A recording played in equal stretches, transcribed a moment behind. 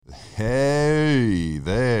Hey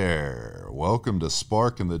there. Welcome to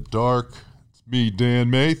Spark in the Dark. It's me, Dan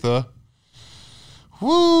Matha.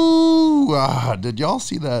 Woo! Did y'all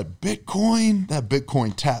see that Bitcoin? That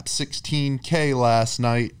Bitcoin tapped 16K last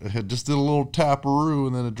night. It just did a little taparoo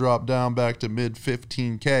and then it dropped down back to mid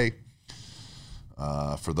 15K.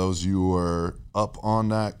 For those of you who are up on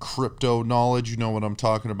that crypto knowledge, you know what I'm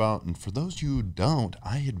talking about. And for those of you who don't,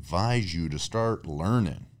 I advise you to start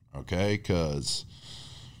learning, okay? Because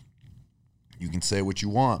you can say what you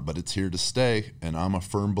want, but it's here to stay. And I'm a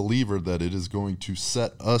firm believer that it is going to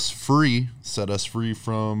set us free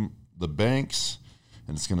from the banks,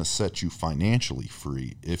 and it's going to set you financially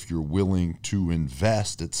free if you're willing to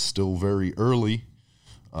invest. It's still very early.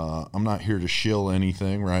 I'm not here to shill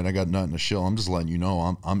anything, right? I got nothing to shill. I'm just letting you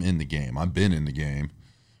know I'm in the game. I've been in the game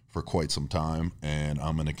for quite some time, and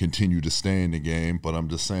I'm going to continue to stay in the game. But I'm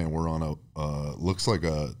just saying we're on looks like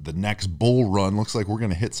the next bull run. Looks like we're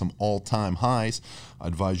going to hit some all-time highs. I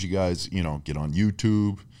advise you guys, get on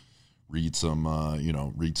YouTube, read some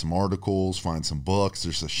articles, find some books.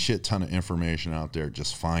 There's a shit ton of information out there.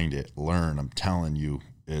 Just find it, learn. I'm telling you,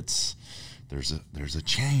 there's a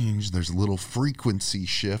change. There's a little frequency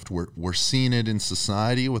shift. We're seeing it in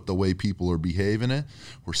society with the way people are behaving it.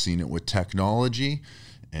 We're seeing it with technology.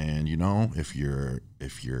 And, if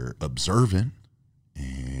you're observant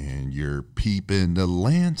and you're peeping the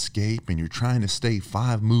landscape and you're trying to stay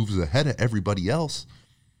 5 moves ahead of everybody else,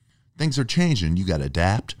 things are changing. You got to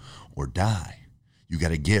adapt or die. You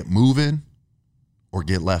got to get moving or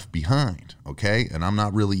get left behind, okay? And I'm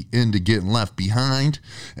not really into getting left behind,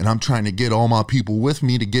 and I'm trying to get all my people with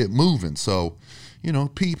me to get moving. So,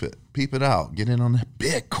 peep it out. Get in on that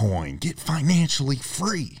Bitcoin. Get financially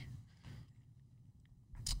free.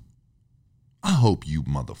 I hope you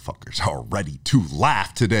motherfuckers are ready to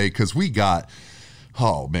laugh today, because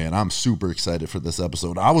oh man, I'm super excited for this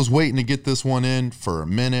episode. I was waiting to get this one in for a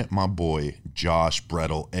minute. My boy, Josh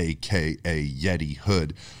Brettel, a.k.a. Yeti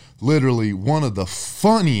Hood, literally one of the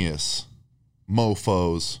funniest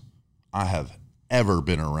mofos I have ever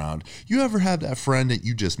been around. You ever have that friend that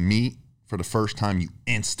you just meet for the first time, you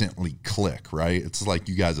instantly click, right? It's like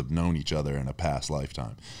you guys have known each other in a past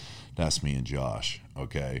lifetime. That's me and Josh,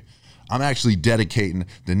 okay? I'm actually dedicating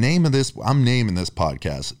I'm naming this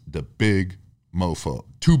podcast the Big Mofo,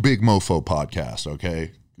 Two Big Mofo Podcast,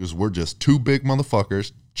 okay? Because we're just two big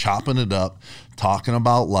motherfuckers chopping it up, talking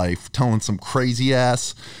about life, telling some crazy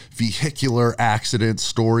ass vehicular accident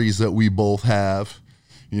stories that we both have.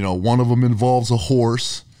 One of them involves a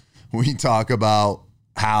horse. We talk about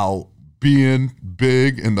how being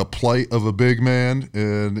big and the plight of a big man,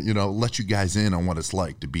 and, let you guys in on what it's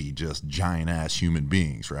like to be just giant ass human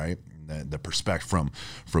beings, right? The perspective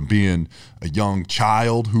from being a young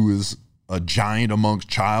child who is a giant amongst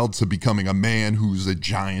childs to becoming a man who's a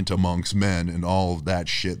giant amongst men, and all of that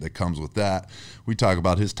shit that comes with that. We talk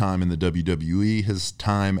about his time in the WWE, his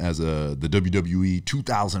time as the WWE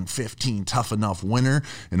 2015 Tough Enough winner,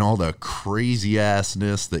 and all the crazy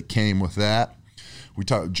assness that came with that.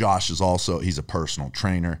 Josh he's a personal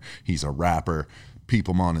trainer. He's a rapper. Peep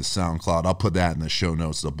him on his SoundCloud. I'll put that in the show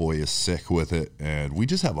notes. The boy is sick with it, and we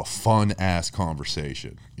just have a fun ass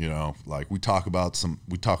conversation. Like we talk about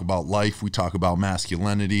life, we talk about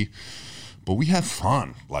masculinity, but we have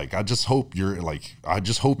fun. Like I just hope you're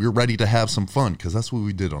ready to have some fun, because that's what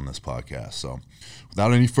we did on this podcast. So,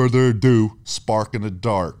 without any further ado, Spark in the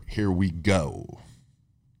Dark. Here we go.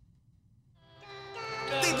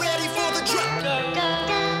 They ready for the drop.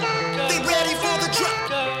 They ready for the drop.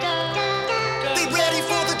 They ready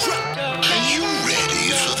for the drop. Are you ready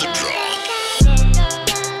for the drop?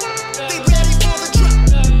 They ready for the drop.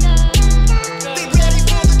 They ready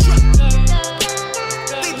for the drop.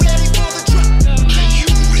 They ready for the drop. Are you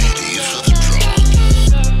ready for the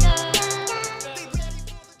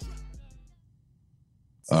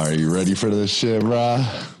drop? Are you ready for this shit, brah?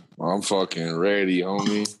 I'm fucking ready,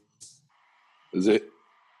 homie. Is it?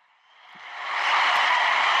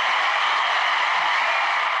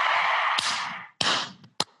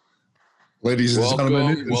 Ladies and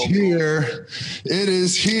gentlemen, it is here. It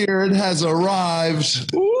is here. It has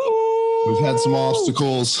arrived. Woo! We've had some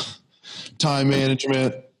obstacles, time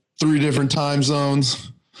management, 3 different time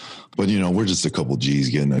zones. But, we're just a couple G's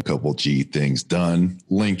getting a couple G things done.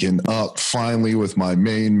 Linking up finally with my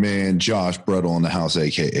main man, Josh Brettel in the house,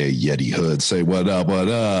 a.k.a. Yeti Hood. Say what up, what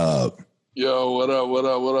up? Yo, what up, what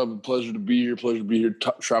up, what up? Pleasure to be here.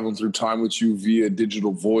 Traveling through time with you via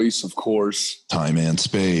digital voice, of course. Time and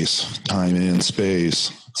space.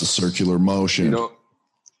 It's a circular motion.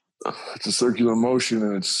 It's a circular motion,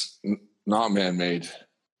 and it's not man-made.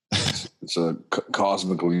 It's a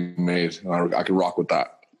cosmically made. I can rock with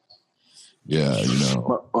that. Yeah, you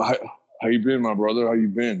know. How you been, my brother? How you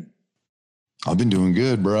been? I've been doing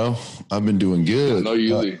good, bro. I've been doing I good. know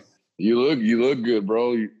you look good,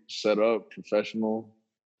 bro. You set up, professional.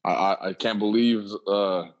 I can't believe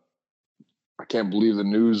the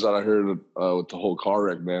news that I heard with the whole car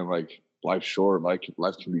wreck, man. Like life's short, like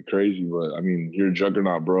life can be crazy, but I mean, you're a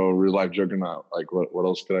juggernaut, bro. Real life juggernaut. Like what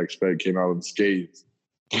else could I expect? Came out unscathed.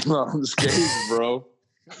 Came out unscathed, bro.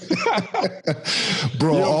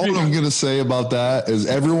 Bro, Yo, all B- I'm gonna say about that is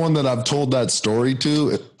everyone that I've told that story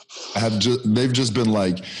to they've just been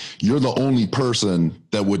like, you're the only person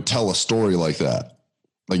that would tell a story like that.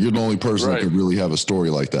 Like you're the only person that Right. could really have a story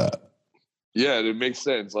like that. Yeah, it makes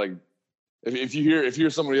sense. Like if you hear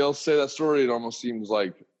somebody else say that story, it almost seems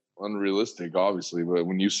like unrealistic, obviously. But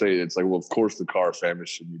when you say it, it's like, well, of course the car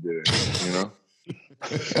famished and you did it, you know?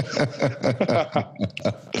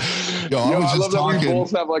 Yo, I was I just love that we talking.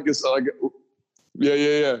 both have like this, like,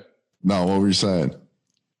 yeah. No, what were you saying?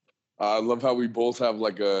 I love how we both have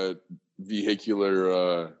like a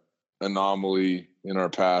vehicular anomaly in our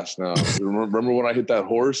past now. Remember when I hit that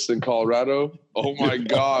horse in Colorado? Oh my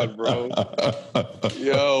God, bro.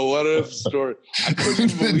 Yo, what a story. I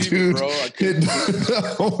couldn't believe Dude it, bro. I hit couldn't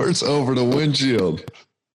the horse over the windshield.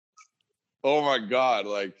 Oh my God.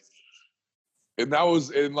 Like, and that was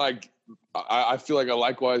in like, I feel like I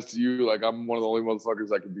likewise to you. Like, I'm one of the only motherfuckers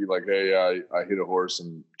that could be like, hey, I hit a horse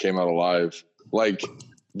and came out alive. Like,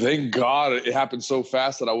 thank God it happened so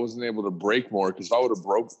fast that I wasn't able to brake more. Because if I would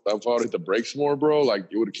have hit the brakes more, bro, like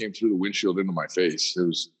it would have came through the windshield into my face. It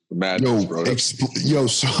was madness, bro.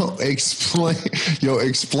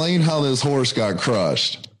 Explain how this horse got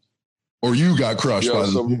crushed, or you got crushed by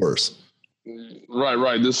the horse.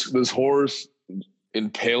 Right. This horse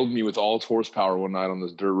impaled me with all its horsepower one night on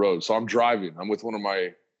this dirt road. So I'm driving. I'm with one of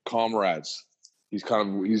my comrades. He's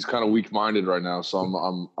kind of weak-minded right now. So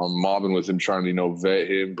I'm mobbing with him, trying to vet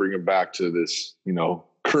him, bring him back to this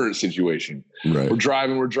current situation. Right. We're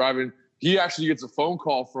driving. He actually gets a phone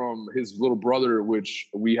call from his little brother, which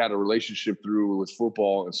we had a relationship through with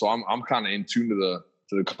football, and so I'm kind of in tune to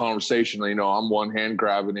the conversation. I'm one hand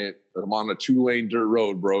grabbing it. I'm on a 2-lane dirt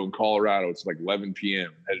road, bro, in Colorado. It's like 11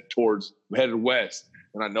 p.m. I'm headed west,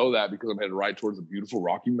 and I know that because I'm headed right towards the beautiful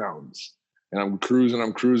Rocky Mountains. And I'm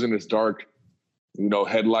cruising this dark,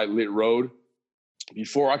 headlight lit road.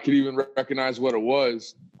 Before I could even recognize what it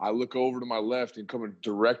was, I look over to my left, and coming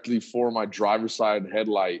directly for my driver's side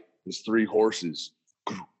headlight is 3 horses.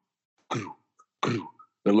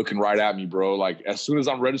 They're looking right at me, bro. Like, as soon as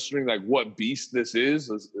I'm registering, like, what beast this is,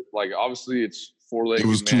 like, obviously it's 4-legged. It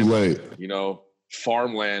was too late.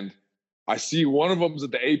 Farmland. I see one of them's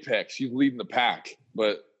at the apex. He's leading the pack,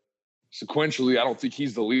 but sequentially, I don't think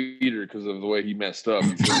he's the leader because of the way he messed up.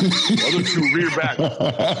 The other 2 rear back.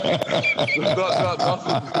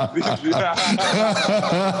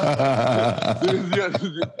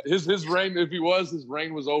 His reign, if he was, his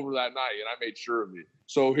reign was over that night, and I made sure of it.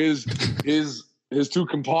 So his 2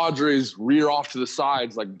 compadres rear off to the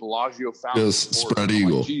sides like Bellagio fountain. Just spread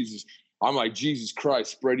eagle. I'm like, Jesus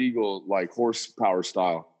Christ, spread eagle, like horsepower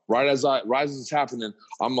style. Right as it's happening,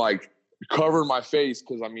 I'm like covering my face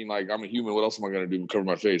because I'm a human. What else am I gonna do but cover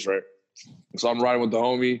my face, right? So I'm riding with the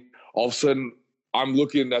homie. All of a sudden, I'm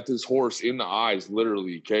looking at this horse in the eyes,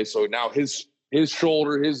 literally. Okay, so now his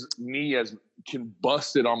shoulder, his knee has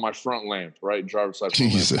combusted on my front lamp, right, driver's side.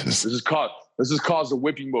 Jesus. This has caused a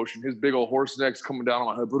whipping motion. His big old horse neck's coming down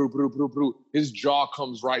on my head. His jaw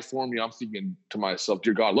comes right for me. I'm thinking to myself,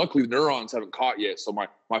 dear God, luckily the neurons haven't caught yet. So my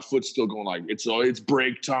foot's still going like, it's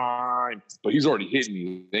break time. But he's already hitting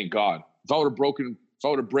me, thank God. If I would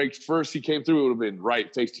have braked first, he came through, it would have been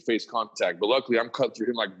right face-to-face contact. But luckily I'm cut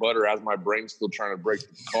through him like butter as my brain's still trying to brake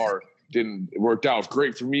the car. It worked out. It was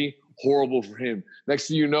great for me, horrible for him. Next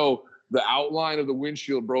thing you know, the outline of the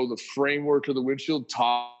windshield, bro, the framework of the windshield,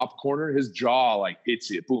 top corner, his jaw like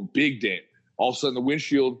hits it. Boom, big dent. All of a sudden the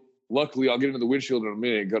windshield, luckily I'll get into the windshield in a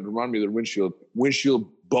minute. Got to remind me of the windshield.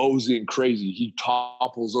 Windshield bows in crazy. He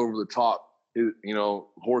topples over the top.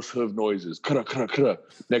 Horse hoof noises.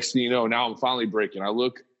 Next thing you know, now I'm finally braking. I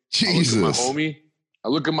look at my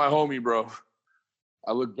homie, bro.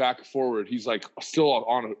 I look back and forward. He's like still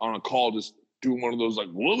on a call, just doing one of those like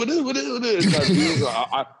what is.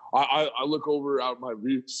 I look over out my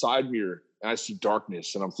side mirror and I see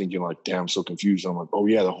darkness, and I'm thinking like, damn, I'm so confused. I'm like, oh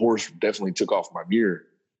yeah, the horse definitely took off my mirror.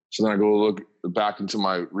 So then I go look back into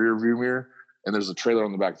my rear view mirror, and there's a trailer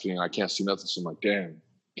on the back thing. I can't see nothing. So I'm like, damn,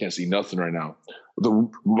 can't see nothing right now.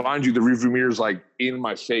 Mind you, the rear view mirror is like in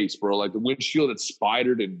my face, bro. Like the windshield had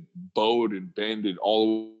spidered and bowed and bended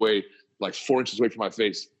all the way like 4 inches away from my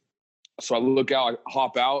face. So I look out, I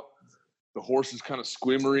hop out. The horse is kind of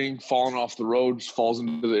squimmering, falling off the road, just falls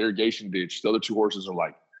into the irrigation ditch. The other 2 horses are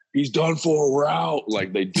like, he's done for, we're out.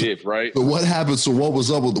 Like they dip, right? But what happened? So what was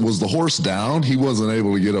up? Was the horse down? He wasn't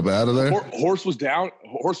able to get up out of there? Horse was down,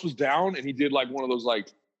 and he did like one of those,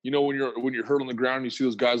 like, you know, when you're hurt on the ground, you see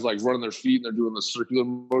those guys like running their feet and they're doing the circular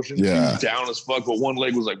motion. Yeah. He was down as fuck, but one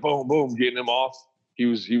leg was like boom, boom, getting him off. He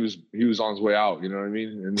was on his way out, you know what I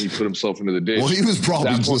mean? And he put himself into the ditch. Well, he was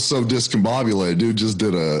probably That just so discombobulated. Dude just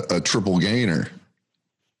did a triple gainer.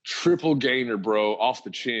 triple gainer, bro, off the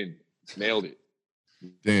chin. Nailed it.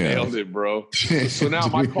 Damn. Nailed it, bro. So now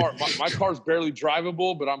my car's barely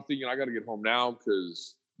drivable, but I'm thinking I got to get home now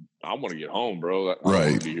because I want to get home, bro. I don't want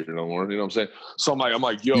Right. to be here no more. You know what I'm saying? So I'm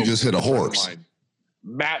like, yo, You just hit a friend of horse. mine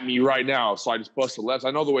Map me right now. So I just bust a left.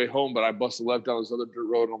 I know the way home, but I bust a left down this other dirt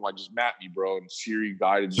road, and I'm like, just map me, bro. And Siri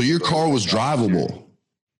guided me. So your bro. car was drivable.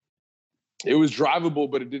 It was drivable,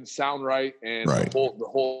 but it didn't sound right. And Right. the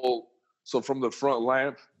whole, so from the front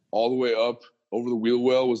lamp all the way up over the wheel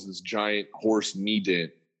well was this giant horse knee dent.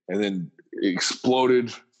 And then it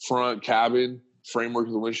exploded front cabin, framework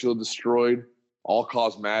of the windshield destroyed, all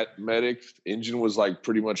cosmetic. Engine was like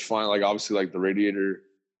pretty much fine. Like obviously like the radiator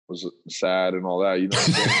was sad and all that, you know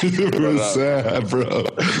what I'm saying? It was sad, bro.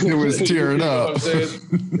 It was tearing You know up. what I'm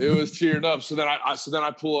saying? It was tearing up. So then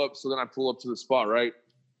I pull up to the spot, right?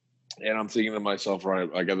 And I'm thinking to myself,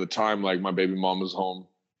 right, like at the time, like my baby mom was home.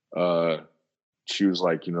 She was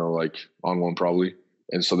like, you know, like on one probably.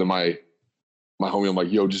 And so then my homie, I'm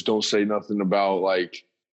like, yo, just don't say nothing about like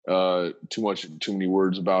too many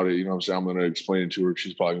words about it. You know what I'm saying? I'm gonna explain it to her.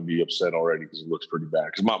 She's probably gonna be upset already because it looks pretty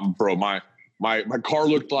bad. Because my car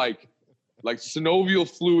looked like synovial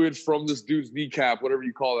fluid from this dude's kneecap, whatever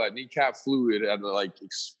you call that, kneecap fluid, and like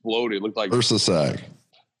exploded. It looked like Ursasag.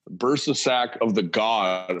 bursa sac of the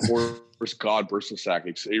god, horse god bursa sac.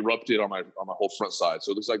 It erupted on my whole front side.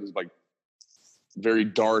 So it looks like this like very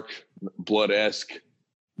dark blood-esque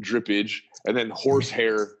drippage, and then horse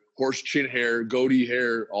chin hair, goatee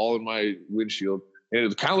hair, all in my windshield. And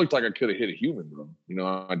it kind of looked like I could have hit a human, bro. You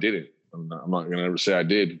know, I didn't. I'm not gonna ever say I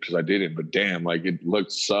did because I didn't. But damn, like it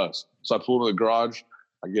looked sus. So I pull into the garage.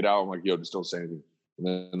 I get out. I'm like, yo, just don't say anything. And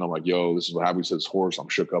then I'm like, yo, this is what happened. He says horse. I'm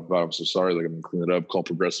shook up about it. I'm so sorry. Like I'm gonna clean it up. Call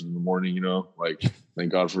Progressive in the morning. You know, like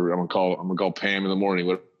thank God for. I'm gonna call Pam in the morning.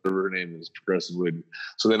 Whatever her name is, Progressive would.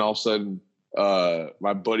 So then all of a sudden,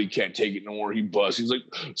 my buddy can't take it no more. He busts. He's like,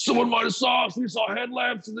 someone might have saw us. We saw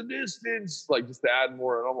headlamps in the distance. Like just to add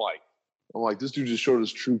more. And I'm like, this dude just showed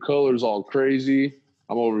us true colors, all crazy.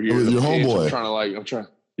 I'm over here. With in the your pinch. homeboy. I'm trying.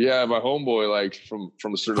 Yeah, my homeboy, like from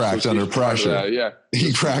a certain Cracked under association prior to pressure. that, yeah,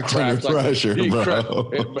 He cracked under pressure,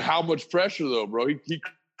 bro. how much pressure though, bro? He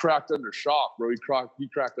cracked under shock, bro. He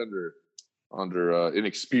cracked under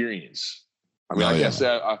inexperience. I mean, Oh, I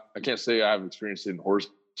yeah. can't say I have experience in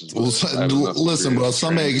horses. Well, listen, bro.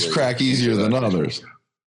 Some eggs crack easier than others.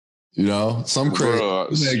 You know, some Bro,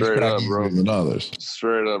 eggs straight crack up, easier bro. than others.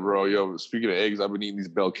 Straight up, bro. Yo, speaking of eggs, I've been eating these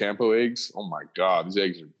Bel Campo eggs. Oh my god, these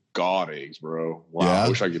eggs are god eggs, bro. Wow. Yeah? I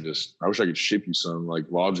wish I could ship you some. Like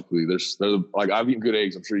logically, they're like I've eaten good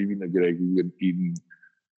eggs. I'm sure you've eaten a good egg. You've eaten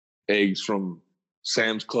eggs from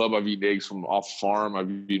Sam's Club. I've eaten eggs from off farm. I've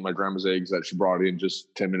eaten my grandma's eggs that she brought in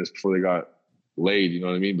just 10 minutes before they got laid. You know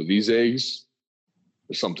what I mean? But these eggs,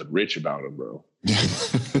 there's something rich about them, bro.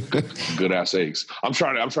 Good ass eggs. I'm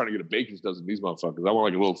trying to get a bacon's dozen of these motherfuckers. I want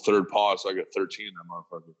like a little third paw, so I got 13 in that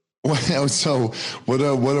motherfucker. Well, so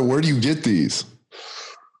where do you get these?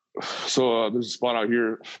 So there's a spot out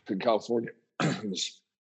here in California, this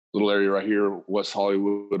little area right here, West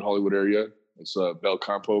Hollywood area. It's a Bel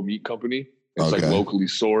Campo Meat Company. It's like Okay. locally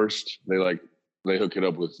sourced. They hook it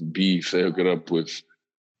up with beef. They hook it up with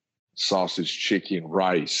sausage, chicken,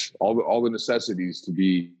 rice, all the necessities to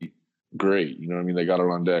be great. You know what I mean? They got it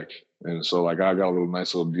on deck. And so like I got a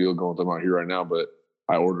nice little deal going with them out here right now, but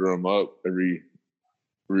I order them up every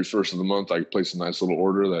first of the month. I place a nice little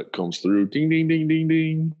order that comes through. Ding, ding, ding, ding,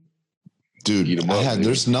 ding. Eat Dude, 'em up, man.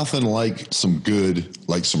 there's nothing like some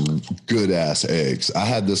good ass eggs. I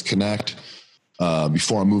had this connect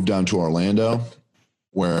before I moved down to Orlando,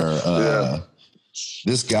 where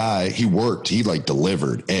this guy, he like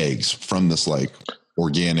delivered eggs from this like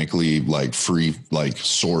organically like free like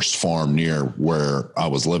sourced farm near where I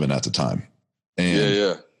was living at the time. And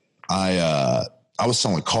Yeah. I was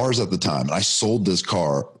selling cars at the time, and I sold a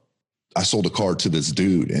car to this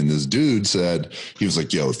dude, and this dude said, he was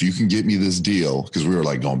like, yo, if you can get me this deal, because we were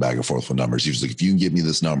like going back and forth with numbers. He was like, if you can get me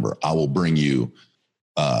this number, I will bring you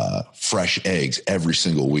fresh eggs every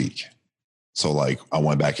single week. So like I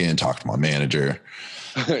went back in, talked to my manager.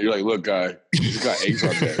 You're like, look, guy, you got eggs on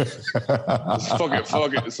there.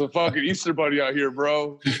 It's a fucking Easter bunny out here,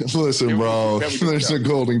 bro. Listen, bro, there's a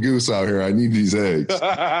golden goose out here. I need these eggs.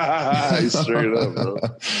 Straight up, bro.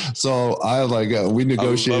 So I we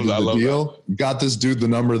negotiated the deal, got this dude the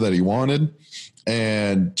number that he wanted.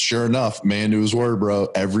 And sure enough, man to his word, bro,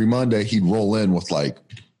 every Monday he'd roll in with like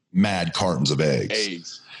mad cartons of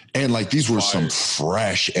eggs. And like these were some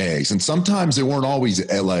fresh eggs. And sometimes they weren't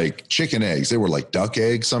always like chicken eggs. They were like duck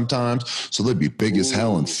eggs sometimes. So they'd be big as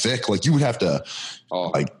hell and thick. Like you would have to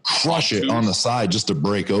like crush it on the side just to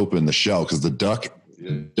break open the shell, because the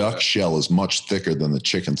duck shell is much thicker than the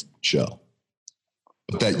chicken shell.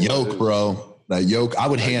 But that yolk, bro, I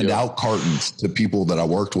would hand out cartons to people that I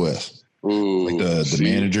worked with. Ooh, like the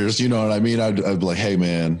managers, you know what I mean? I'd be like, hey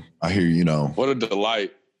man, I hear you know. What a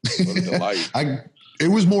delight. What a delight. It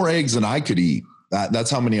was more eggs than I could eat. That's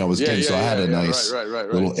how many I was getting. So I had a nice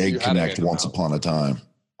little egg connect once upon a time.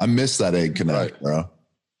 I miss that egg connect, bro.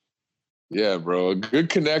 Yeah, bro. A good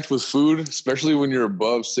connect with food, especially when you're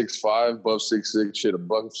above 6'5", above 6'6", shit,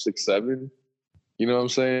 above 6'7". You know what I'm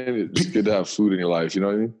saying? It's good to have food in your life. You know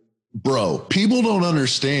what I mean? Bro, people don't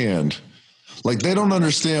understand. Like they don't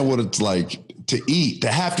understand what it's like to eat, to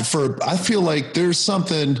have to, I feel like there's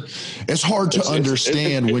something, it's hard to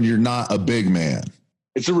understand when you're not a big man.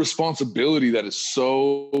 It's a responsibility that is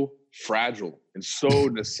so fragile and so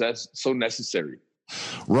necessary.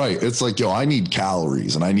 Right. It's like, yo, I need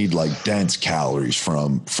calories, and I need like dense calories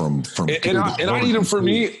from and I need them for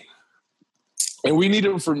me, and we need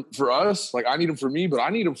them for us. Like I need them for me, but I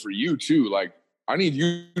need them for you too. Like I need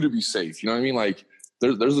you to be safe. You know what I mean? Like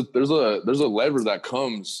there's a lever that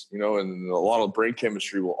comes, you know, and a lot of brain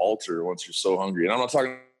chemistry will alter once you're so hungry. And I'm not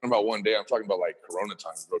talking about one day. I'm talking about like Corona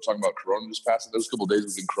times, bro. Talking about Corona just passing. Those couple of days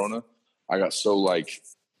within Corona, I got so like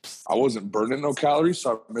I wasn't burning no calories,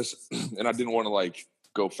 so I missed, and I didn't want to like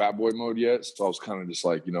go fat boy mode yet. So I was kind of just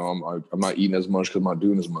like, you know, I'm not eating as much because I'm not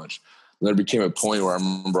doing as much. And there became a point where I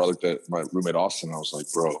remember I looked at my roommate Austin, and I was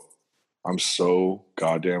like, bro, I'm so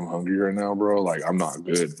goddamn hungry right now, bro. Like I'm not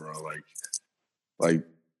good, bro. Like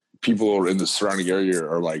people in the surrounding area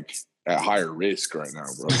are like at higher risk right now,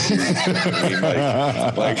 bro. I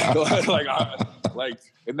mean,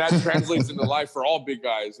 and that translates into life for all big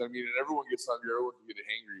guys. I mean, and everyone gets hungry, everyone can get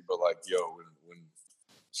hangry, but like, yo, when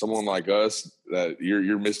someone like us that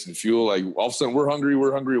you're missing fuel, like all of a sudden we're hungry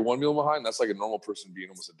 1 meal behind. That's like a normal person being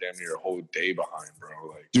almost a damn near a whole day behind, bro.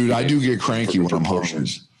 Like, dude, I do get cranky when I'm hungry.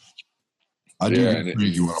 I do get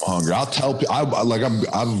cranky when I'm hungry. I'll tell people,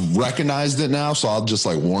 I've recognized it now, so I'll just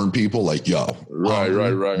like warn people, like, yo, right.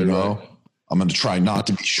 You know, I'm going to try not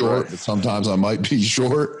to be short, but sometimes I might be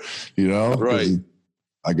short, you know? Right.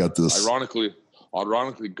 I got this. Ironically,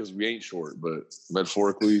 because we ain't short, but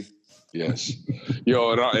metaphorically, yes.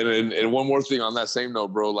 Yo, and one more thing on that same note,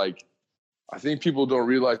 bro, like, I think people don't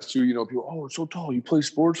realize too, you know, people, oh, it's so tall. You play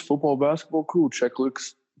sports, football, basketball, cool.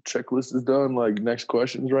 Checklist is done. Like, next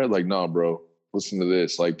questions, right? Like, nah, bro. Listen to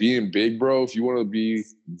this. Like, being big, bro, if you want to be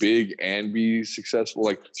big and be successful,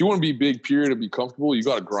 like, if you want to be big, period, and be comfortable, you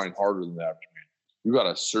got to grind harder than that, man. You got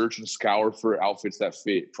to search and scour for outfits that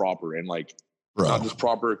fit proper and, like, not just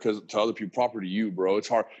proper because to other people, proper to you, bro. It's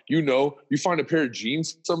hard. You know, you find a pair of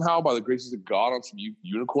jeans somehow by the graces of God on some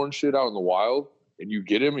unicorn shit out in the wild, and you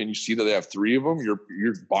get them and you see that they have 3 of them,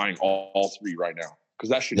 you're buying all 3 right now because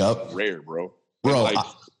that shit is rare, bro. Bro, like,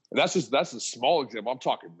 that's a small example. I'm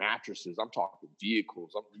talking mattresses. I'm talking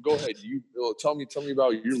vehicles. Go ahead. Tell me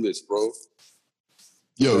about your list, bro.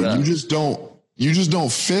 Yo, you just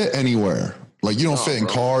don't fit anywhere. Like you don't fit in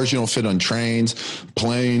cars. You don't fit on trains,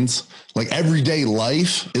 planes. Like everyday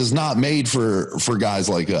life is not made for guys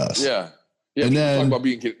like us. Yeah. And then talk about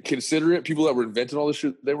being considerate. People that were inventing all this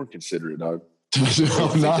shit, they weren't considerate, dog.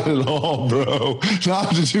 No, not at all, bro.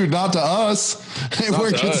 Not to us. They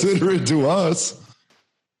weren't considerate to us.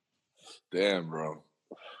 Damn, bro.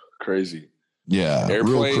 Crazy. Yeah,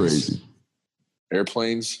 real crazy.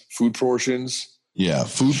 Airplanes, food portions. Yeah,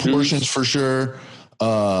 food portions for sure.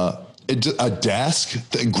 A desk.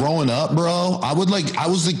 Growing up, bro, I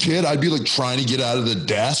was the kid. I'd be like trying to get out of the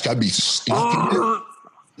desk. I'd be stuck in it.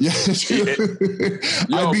 Yeah,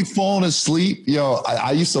 I'd be falling asleep. Yo,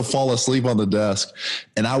 I used to fall asleep on the desk,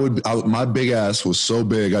 and my big ass was so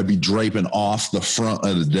big, I'd be draping off the front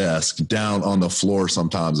of the desk down on the floor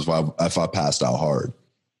sometimes if I passed out hard.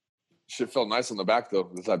 Shit felt nice on the back though.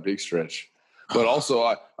 That's that big stretch. But also,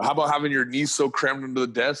 how about having your knees so crammed into the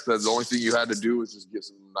desk that the only thing you had to do was just get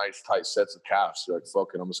some nice tight sets of calves? You're like,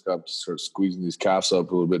 fuck it, I'm just going to start squeezing these calves up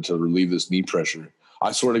a little bit to relieve this knee pressure.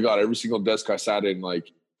 I swear to God, every single desk I sat in,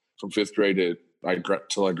 like from 5th grade to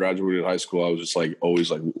till I graduated high school, I was just like always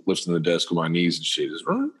like lifting the desk with my knees and shit. Just,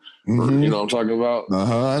 Mhm. you know what I'm talking about?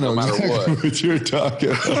 I know No matter exactly what you're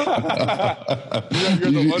talking about.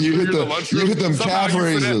 You hit them calf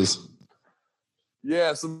raises.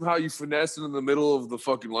 Yeah, somehow you finessed it in the middle of the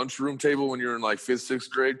fucking lunchroom table when you're in like 5th,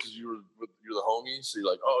 6th grade because you're the homies. So you're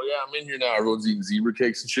like, oh yeah, I'm in here now. Everyone's eating zebra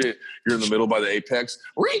cakes and shit. You're in the middle by the apex.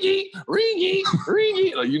 Ringy, ringy,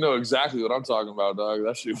 ringy. Like, you know exactly what I'm talking about, dog.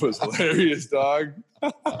 That shit was hilarious, dog.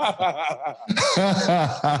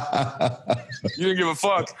 You didn't give a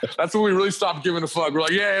fuck. That's when we really stopped giving a fuck. We're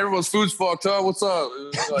like, yeah, everyone's food's fucked up. What's up?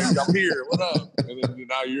 And it's like, I'm here. What up? And then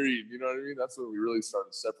now you're eating. You know what I mean? That's when we really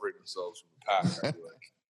started separating ourselves from the pack. I feel like.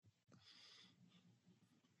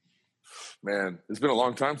 Man, it's been a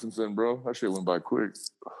long time since then, bro. That shit went by quick.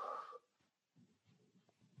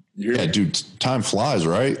 You hear Yeah, me? dude, time flies,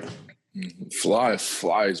 right?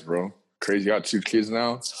 Flies, bro. Crazy. I got 2 kids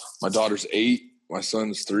now. My daughter's 8. My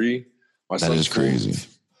son's 3. That is crazy.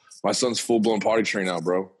 My son's full blown potty trained now,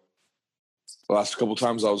 bro. The last couple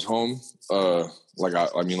times I was home, like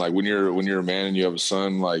I mean, like when you're a man and you have a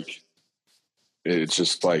son, like it's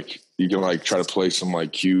just like you can like try to play some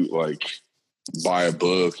like cute, like buy a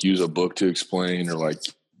book, use a book to explain, or like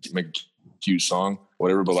make a cute song,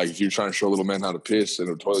 whatever. But like if you're trying to show a little man how to piss in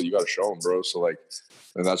a toilet, you got to show him, bro. So like,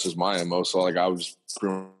 and that's just my MO. So like I was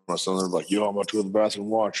my son there like, yo, I'm about to go to the bathroom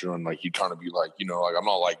and watch, and like he trying to be like, you know, like I'm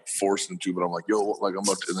not like forcing him to, but I'm like, yo, like I'm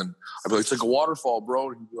about to, and then I'd be like, it's like a waterfall, bro,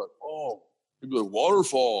 and he'd be like, oh. He'd be like,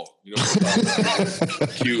 waterfall. You know,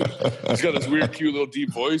 cute. He's got this weird, cute little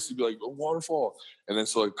deep voice. He'd be like, oh, waterfall. And then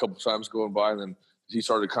so like a couple times going by, and then he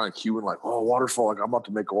started kind of cueing like, oh, waterfall. Like I'm about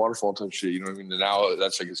to make a waterfall type shit. You know what I mean? And now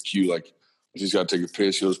that's like his cue. Like if he's got to take a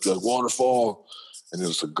piss, he'll just be like, waterfall. And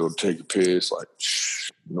he'll just like go take a piss. Like,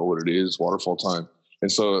 you know what it is? Waterfall time.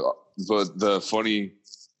 And so, but the funny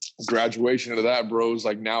graduation of that, bro, is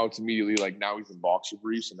like now it's immediately like now he's in boxer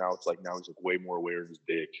briefs, and now it's like now he's like way more aware of his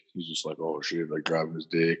dick. He's just like, oh shit, like grabbing his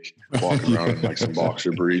dick, walking around in like some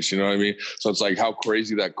boxer briefs, you know what I mean? So it's like how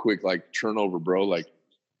crazy that quick like turnover, bro. Like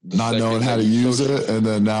Not knowing how to use it, and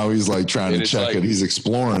then now he's like trying to check it. He's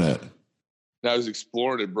exploring it. Now he's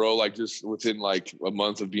exploring it, bro. Like just within like a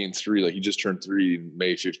month of being 3, like he just turned 3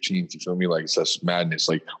 May 15th. You feel me? Like it's that's madness.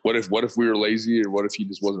 Like what if we were lazy, or what if he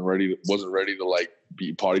just wasn't ready to like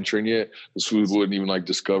be potty trained yet? This food wouldn't even like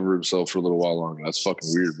discover himself for a little while longer. That's fucking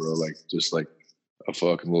weird, bro. Like just like a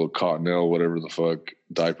fucking little cottonelle, whatever the fuck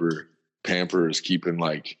diaper pamper is keeping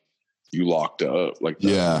like you locked up. Like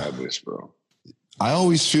that's madness, bro. I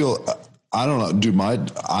always feel, I don't know, dude. My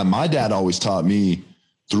dad always taught me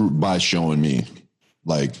by showing me,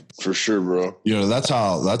 like, for sure, bro. You know, that's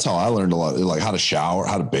how I learned a lot, like how to shower,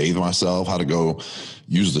 how to bathe myself, how to go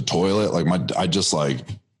use the toilet. Like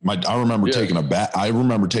I remember taking a bath. I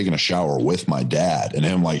remember taking a shower with my dad and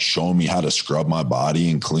him like showing me how to scrub my body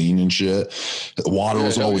and clean and shit. The water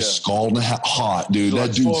was always scalding hot, dude.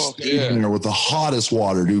 That dude stayed in there with the hottest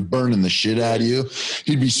water, dude, burning the shit out of you.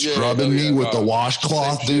 He'd be scrubbing me with the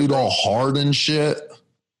washcloth, dude, all hard and shit.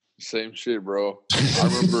 Same shit, bro. I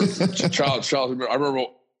remember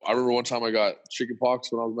I remember one time I got chicken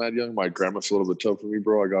pox when I was mad young. My grandma filled up a tub for me,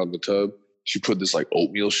 bro. I got in the tub. She put this like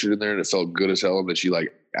oatmeal shit in there, and it felt good as hell. And then she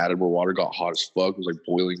like added more water, got hot as fuck. It was like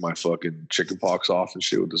boiling my fucking chicken pox off and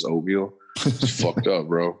shit with this oatmeal. It's fucked up,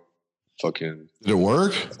 bro. Fucking. Did it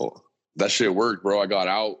work? Oh, that shit worked, bro. I got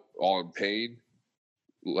out all in pain.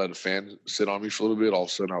 Let a fan sit on me for a little bit. All of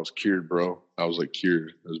a sudden, I was cured, bro. I was like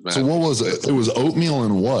cured. It was mad. So what was it? It was oatmeal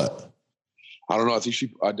and what? I don't know. I think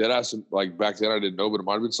I did ask him, like back then I didn't know, but it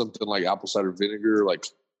might have been something like apple cider vinegar, like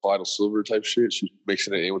Vital Silver type shit. She was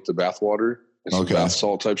mixing it in with the bath water and some bath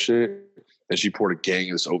salt type shit. And she poured a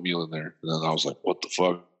gang of this oatmeal in there. And then I was like, what the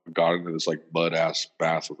fuck? Got into this like mud ass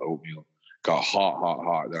bath with oatmeal. Got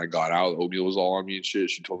hot. Then I got out. The oatmeal was all on me and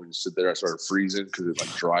shit. She told me to sit there. I started freezing because it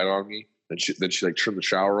like dried on me. Then she like turned the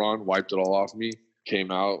shower on, wiped it all off me,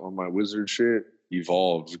 came out on my wizard shit,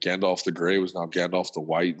 evolved. Gandalf the Grey was now Gandalf the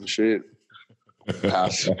White and shit.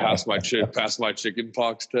 Passed my chicken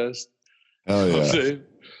pox test. Oh yeah.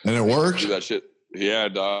 And it worked? That shit. Yeah,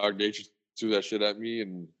 dog. Nature threw that shit at me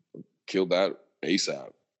and killed that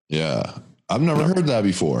ASAP. Yeah. I've never heard that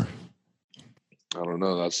before. I don't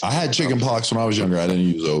know. I had chicken pox when I was younger. I didn't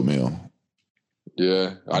use oatmeal.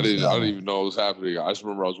 Yeah. I didn't even know what was happening. I just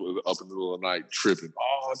remember I was up in the middle of the night tripping.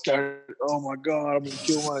 Oh my God, I'm gonna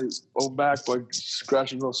kill my own back by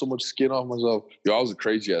scratching so much skin off myself. Yo, I was a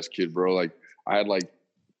crazy ass kid, bro. Like I had like,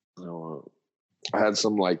 you know, I had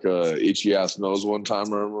some like itchy ass nose one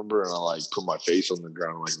time, I remember, and I like put my face on the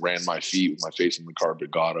ground, and, like ran my feet with my face on the carpet,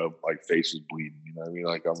 got up, like face was bleeding. You know what I mean?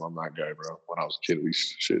 Like I'm that guy, bro. When I was a kid, at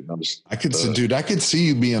least shit. And I'm just I could see, dude, I could see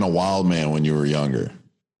you being a wild man when you were younger.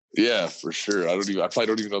 yeah, for sure. I probably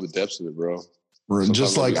don't even know the depths of it, bro.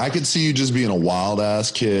 Just like I could see you just being a wild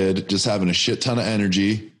ass kid, just having a shit ton of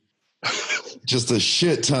energy, just a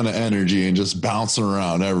shit ton of energy, and just bouncing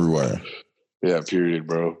around everywhere. Yeah, period,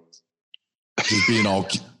 bro. Just being all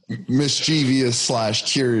mischievous /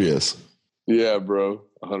 curious. Yeah, bro.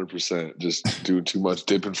 100%. Just doing too much,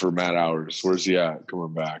 dipping for mad hours. Where's he at?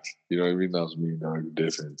 Coming back. You know what I mean? That was me, dog.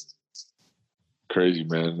 Dipping. Crazy,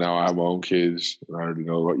 man. Now I have my own kids. I already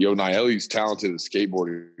know. Yo, Nieli's talented at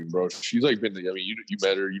skateboarding, bro. She's like been, I mean, you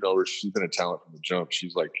met her, you know her. She's been a talent from the jump.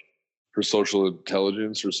 She's like, her social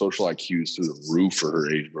intelligence, her social IQ is through the roof for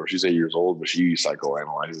her age, bro. She's 8 years old, but she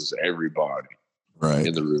psychoanalyzes everybody Right.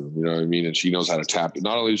 in the room. You know what I mean? And she knows how to tap it.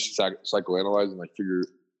 Not only is she psychoanalyzing, like figure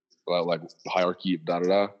out like hierarchy,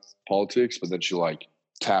 politics, but then she like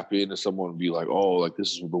tap into someone and be like, oh, like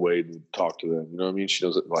this is the way to talk to them. You know what I mean? She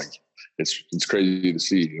does it like it's crazy to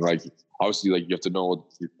see. Like obviously, like you have to know what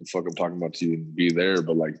the fuck I'm talking about to even be there,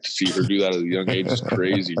 but like to see her do that at a young age is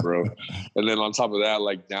crazy, bro. And then on top of that,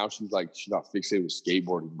 like now she got fixated with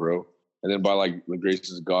skateboarding, bro. And then by like the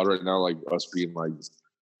graces of God right now, like us being like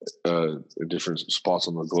in different spots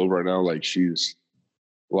on the globe right now, like she's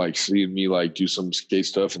like seeing me like do some skate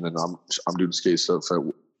stuff, and then I'm doing skate stuff at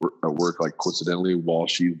work like coincidentally while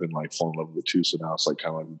she's been like falling in love with it too. So now it's like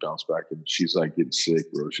kind of like bounce back, and she's like getting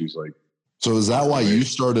sick, bro. She's like, so is that why you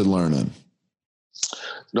started learning?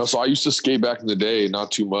 no, so I used to skate back in the day,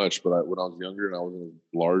 not too much, but when I was younger and I wasn't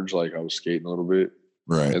large, like I was skating a little bit.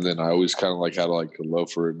 Right. And then I always kind of like had like a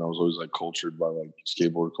love for it, and I was always like cultured by like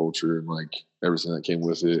skateboard culture and like everything that came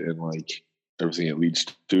with it, and like everything it leads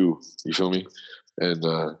to. You feel me? And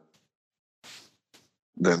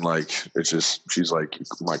then like it's just she's like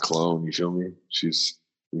my clone. You feel me? She's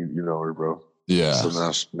you know her, bro. Yeah.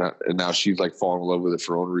 So now she's like falling in love with it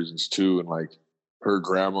for her own reasons too, and like her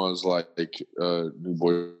grandma's like new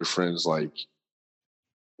boyfriend's like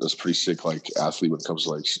that's pretty sick like athlete when it comes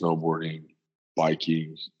to like snowboarding,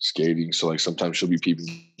 biking, skating. So like sometimes she'll be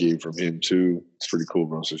peeping game from him too. It's pretty cool,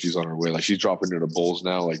 bro. So she's on her way. Like she's dropping into bowls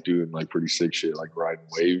now, like doing like pretty sick shit, like riding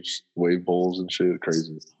wave bowls and shit.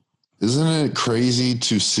 Crazy. Isn't it crazy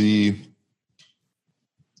to see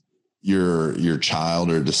your child,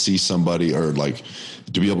 or to see somebody, or like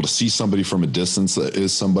to be able to see somebody from a distance that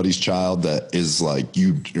is somebody's child, that is like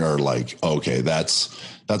you are like, okay, that's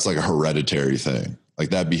like a hereditary thing. Like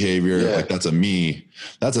that behavior, like that's a me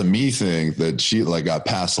thing that she like got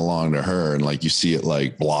passed along to her, and like you see it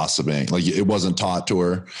like blossoming. Like it wasn't taught to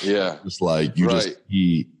her. Yeah. It's like you just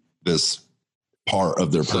see this part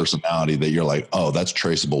of their personality that you're like, oh, that's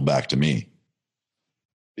traceable back to me.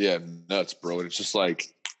 Yeah, nuts, bro. And it's just like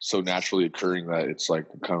so naturally occurring that it's like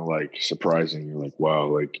kind of like surprising. You're like, wow,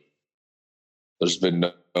 like there's been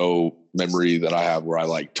no memory that I have where I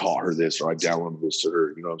like taught her this or I downloaded this to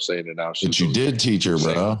her. You know what I'm saying? And now But you did teach her,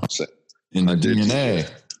 bro. In the DNA.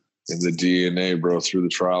 In the DNA, bro, through the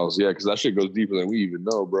trials. Yeah, because that shit goes deeper than we even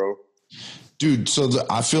know, bro. Dude, so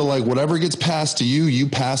I feel like whatever gets passed to you, you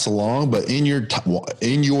pass along. But in your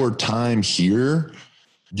time here,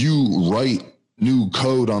 you write new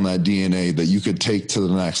code on that DNA that you could take to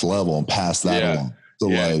the next level and pass that along. So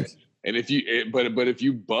like, and if you, but if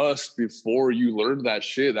you bust before you learned that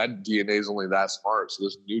shit, that DNA is only that smart. So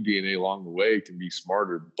this new DNA along the way can be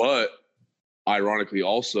smarter. But ironically,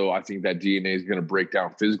 also, I think that DNA is going to break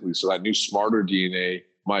down physically. So that new smarter DNA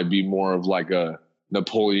might be more of like a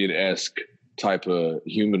Napoleon-esque type of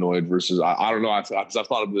humanoid versus I don't know. I've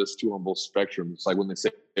thought of this too on both spectrums. It's like when they say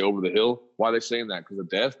over the hill, why are they saying that? Because of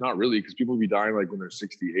death? Not really, because people be dying like when they're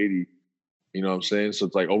 60, 80. You know what I'm saying? So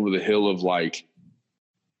it's like over the hill of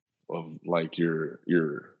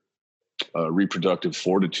your reproductive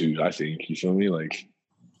fortitude, I think. You feel me? Like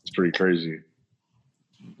it's pretty crazy.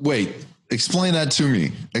 Wait, explain that to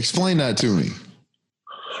me.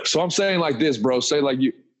 So I'm saying like this, bro. Say like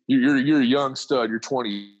you're a young stud. You're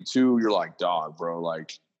 22. You're like, dog, bro.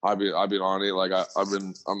 Like I've been on it. Like I'm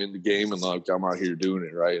in the game, and like I'm out here doing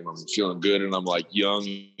it right, and I'm feeling good, and I'm like young,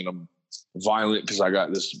 and I'm violent because I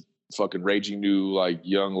got this fucking raging new like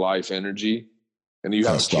young life energy. And you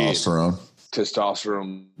have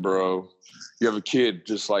testosterone, bro. You have a kid,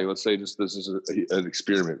 just like let's say this is an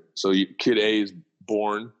experiment. So kid A is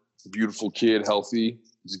born, beautiful kid, healthy,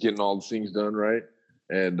 he's getting all the things done right,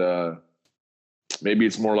 and maybe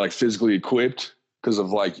it's more like physically equipped because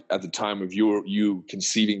of like at the time of you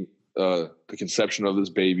conceiving the conception of this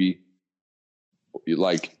baby,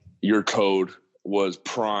 like your code was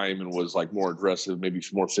prime and was like more aggressive, maybe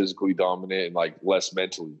more physically dominant and like less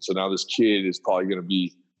mentally. So now this kid is probably going to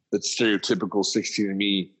be the stereotypical 16 and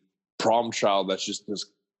me problem child that's just this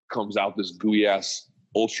comes out this gooey ass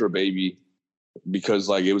ultra baby because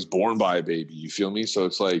like it was born by a baby. You feel me? So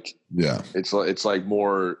it's like it's like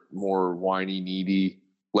more whiny, needy,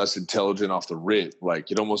 less intelligent off the rip. Like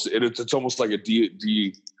it's almost like a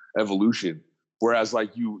de-evolution. Whereas like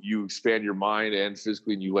you expand your mind and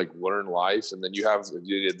physically and you like learn life and then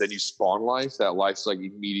you spawn life. That life's like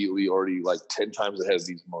immediately already like 10 times ahead of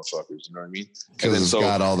these motherfuckers. You know what I mean? Because it's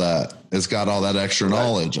got all that extra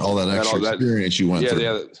knowledge, all that extra experience you went through.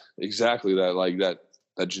 Yeah, exactly. That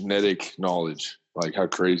genetic knowledge, like how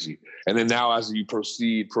crazy. And then now as you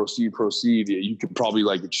proceed, you can probably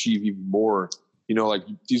like achieve even more. You know, like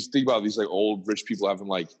you think about these like old rich people having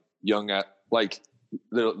like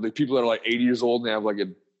the people that are like 80 years old and they have like a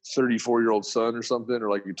 34-year-old son or something, or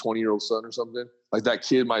like a 20-year-old son or something. Like that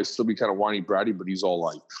kid might still be kind of whiny bratty, but he's all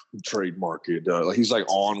like trademark it. Like he's like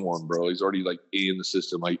on one, bro. He's already like in the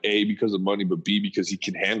system, like A, because of money, but B, because he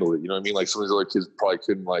can handle it. You know what I mean? Like some of these other kids probably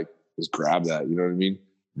couldn't like just grab that. You know what I mean?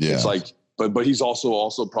 Yeah. It's like, but he's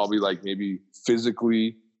also probably like maybe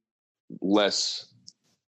physically less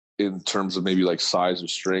in terms of maybe like size or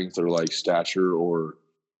strength or like stature or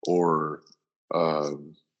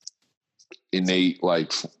innate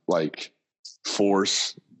like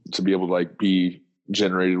force to be able to like be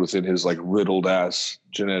generated within his like riddled ass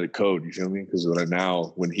genetic code. You feel me? Because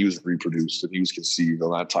now when he was reproduced and he was conceived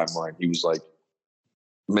on that timeline, he was like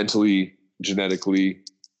mentally, genetically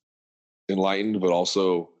enlightened, but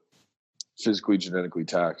also physically, genetically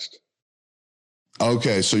taxed.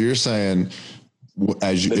 Okay, so you're saying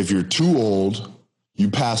if you're too old, you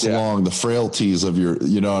pass along the frailties of your,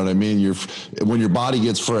 you know what I mean? When your body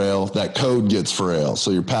gets frail, that code gets frail.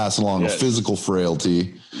 So you're passing along a physical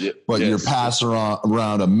frailty, but you're passing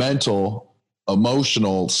around a mental,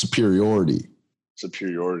 emotional superiority.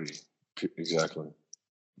 Exactly.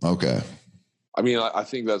 Okay. I mean, I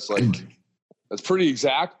think that's pretty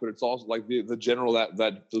exact, but it's also like the general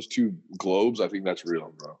that those two globes. I think that's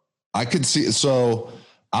real, bro. I could see. So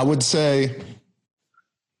I would say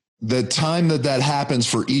the time that happens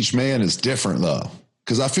for each man is different though.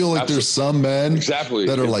 Cause I feel like there's some men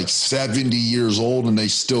that are like 70 years old and they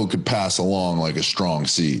still could pass along like a strong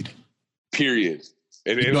seed. Period.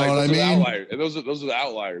 And you know what I mean? And those are the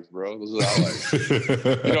outliers, bro. Those are the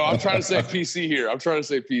outliers. You know, I'm trying to say PC here.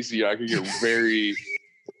 I could get very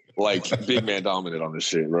like big man dominant on this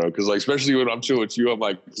shit, bro. Because like, especially when I'm chill with you, I'm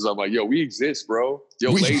like, yo, we exist, bro.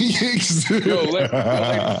 Yo, ladies, ladies,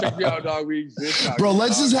 check me out, dog. We exist, bro.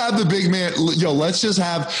 Let's just have the big man. Yo,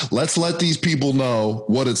 let's let these people know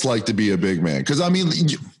what it's like to be a big man. Because I mean,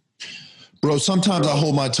 bro, sometimes I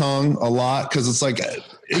hold my tongue a lot because it's like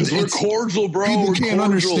we're cordial, bro. People can't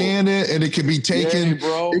understand it, and it can be taken.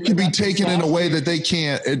 It can be taken in a way that they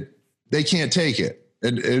can't take it.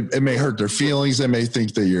 It may hurt their feelings. They may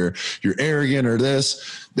think that you're arrogant or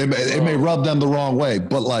this. It may rub them the wrong way.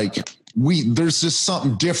 But like there's just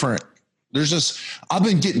something different. I've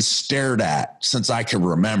been getting stared at since I can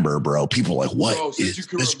remember, bro. People like, what is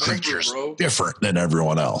this creature's different than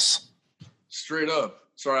everyone else? Straight up.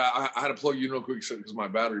 Sorry, I had to plug you in real quick because of my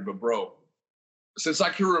battery. But bro, since I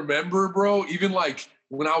can remember, bro, even like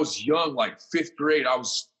when I was young, like 5th grade, I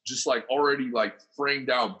was just like already like framed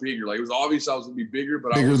out bigger. Like it was obvious I was gonna be bigger,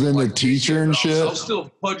 but bigger than the teacher and shit. I was still a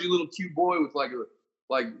pudgy little cute boy with like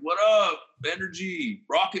what up, energy,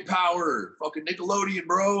 rocket power, fucking Nickelodeon,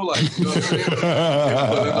 bro. Like, you know what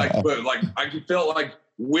I mean? but I felt like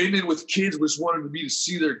winning with kids just wanted me to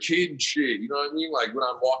see their kid and shit. You know what I mean? Like when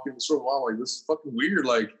I'm walking the store, I'm like, this is fucking weird.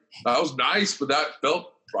 Like I was nice, but I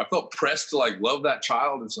felt pressed to like love that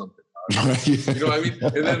child or something. You know what I mean?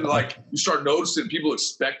 And then like you start noticing people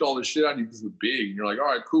expect all this shit out of you because you're big. And you're like, all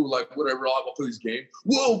right, cool, like whatever, I'll play this game.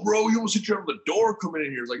 Whoa, bro, you almost hit you on the door coming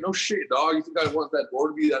in here. It's like, no shit, dog. You think I want that door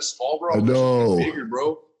to be that small, bro? No. Bigger,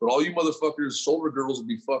 bro. But all you motherfuckers, shoulder girls will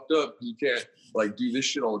be fucked up because you can't like do this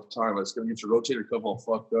shit all the time. Like, it's gonna get your rotator cuff all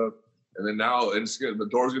fucked up. And then now the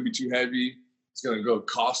door's gonna be too heavy. It's gonna go.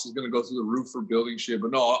 Cost is gonna go through the roof for building shit.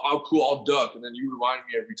 But no, I'll duck, and then you remind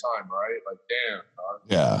me every time, right? Like, damn.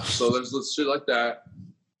 Yeah. So there's shit like that.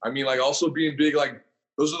 I mean, like also being big, like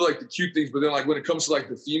those are like the cute things. But then like when it comes to like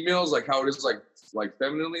the females, like how it is like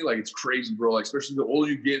femininely, like it's crazy, bro. Like especially the older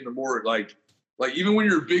you get, and the more like even when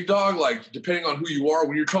you're a big dog, like depending on who you are,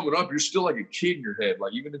 when you're coming up, you're still like a kid in your head.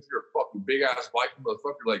 Like even if you're a fucking big ass Viking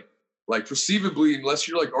motherfucker, like perceivably, unless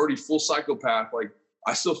you're like already full psychopath, like.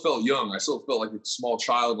 I still felt young. I still felt like a small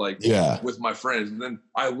child, with my friends. And then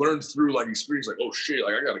I learned through like experience, like, oh shit,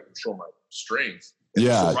 like I got to control my strength. And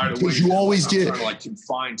Yeah, so right because away, you always I'm get- trying to like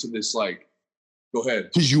confined to this like. Go ahead.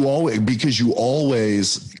 Because you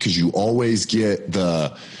always get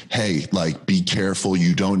the, hey, like, be careful.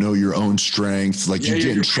 You don't know your own strength. Like, Yeah, you yeah, get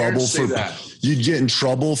in your trouble parents say for that. you'd get in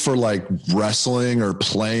trouble for like wrestling or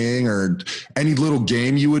playing or any little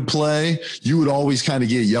game you would play. You would always kind of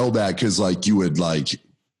get yelled at because like you would like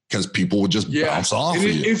because people would just bounce off and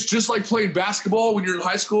of you. it's just like playing basketball when you're in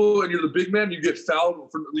high school and you're the big man. You get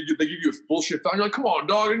fouled. They give you a bullshit foul. You're like, come on,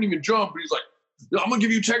 dog, I didn't even jump. And he's like, I'm gonna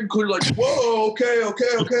give you technical. You're like, whoa, okay.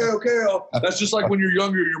 That's just like when you're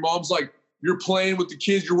younger. Your mom's like, you're playing with the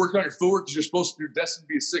kids. You're working on your footwork because you're supposed to. You're destined to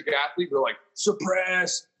be a sick athlete. They're like,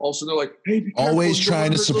 suppress. Also, they're like, hey, be careful. Always You don't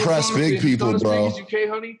trying to hurt little suppress Jonathan. big He's people, not as bro. big as you, okay,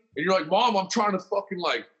 honey? And you're like, Mom, I'm trying to fucking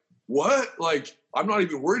like, what? Like, I'm not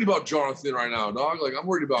even worried about Jonathan right now, dog. Like, I'm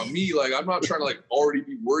worried about me. Like, I'm not trying to like already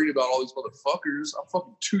be worried about all these motherfuckers. I'm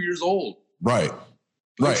fucking 2 years old. Right. I'm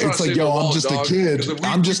Right. trying It's to like, save yo, my I'm wallet, just a dog. kid. 'Cause if we-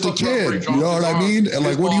 I'm just a we fucked up kid. Ray You know what I Johnson's mean? arm, And like,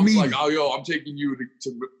 his what do you mom's mean? Like, oh, yo, I'm taking you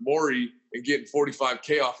to Maury and getting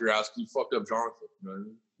 45K off your ass because you fucked up Jonathan. You know what I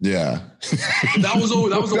mean? Yeah. And that was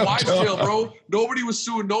a wives' tale, bro. Nobody was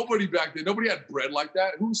suing nobody back then. Nobody had bread like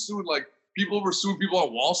that. Who was suing? Like, people were suing people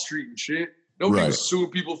on Wall Street and shit. Nobody Right. was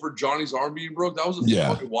suing people for Johnny's arm being broke. That was a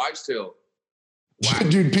Yeah. fucking wives' tale.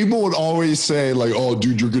 Dude, people would always say, like, oh,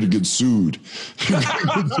 dude, you're going to get sued.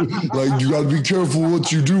 Like, you got to be careful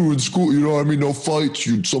what you do in school. You know what I mean? No fights.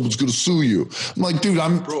 Someone's going to sue you. I'm like, dude,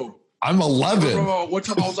 I'm Bro, 11. Bro, one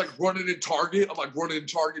time I was like running in Target. I'm like running in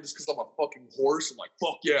Target just because I'm a fucking horse. I'm like,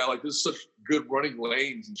 fuck yeah, like this is such good running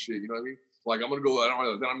lanes and shit. You know what I mean? Like I'm gonna go. Then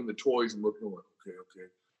I'm in the toys and looking. I'm like, okay.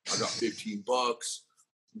 I got $15.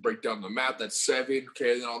 Break down the map. That's $7.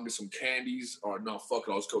 Okay, then I'll get some candies. Or no, fuck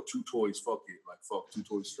it. I'll just go 2 toys. Fuck it. Like fuck 2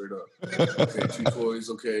 toys straight up. Okay, 2 toys.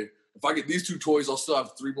 Okay. If I get these 2 toys, I'll still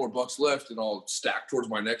have $3 more left, and I'll stack towards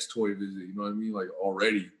my next toy visit. You know what I mean? Like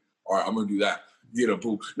already. All right, I'm gonna do that. Get a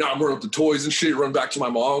boo. Now I'm running up the toys and shit. Run back to my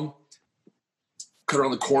mom. Cut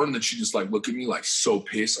around the corner, and then she just like look at me like so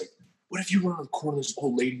pissed. Like, what if you run on the corner of this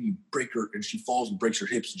old lady and you break her, and she falls and breaks her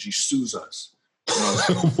hips, and she sues us? And I was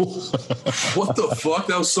like, what the fuck?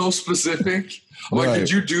 That was so specific. I'm like, Right. did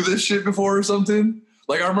you do this shit before or something?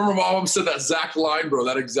 Like, I remember my mom said that exact line, bro.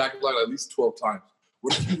 That exact line at least 12 times.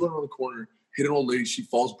 What if you run on the corner, hit an old lady, she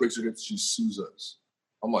falls, breaks her hips, she sues us?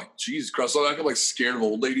 I'm like, Jesus Christ. So I'm like scared of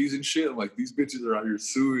old ladies and shit. I'm like, these bitches are out here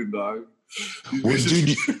suing, dog. These Well,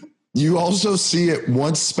 bitches- dude, you also see it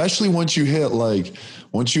once, especially once you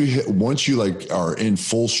like are in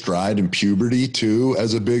full stride in puberty too,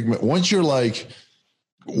 as a big man. Once you're like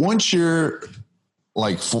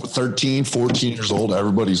 13, 14 years old,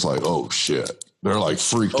 everybody's like, oh shit. They're like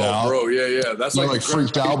freaked out. bro, yeah. That's They're like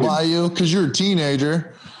freaked out by you because you're a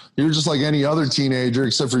teenager. You're just like any other teenager,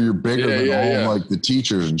 except for you're bigger than all like the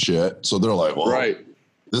teachers and shit. So they're like, well, Right.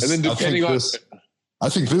 this, And then depending on- I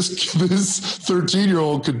think this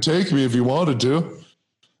 13-year-old could take me if he wanted to.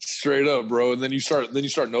 Straight up, bro. And then you start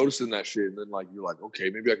noticing that shit. And then like you're like, okay,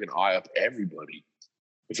 maybe I can eye up everybody.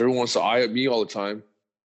 If everyone wants to eye up me all the time,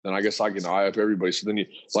 then I guess I can eye up everybody. So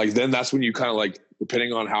then that's when you kind of like,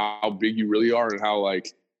 depending on how big you really are and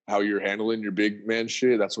how you're handling your big man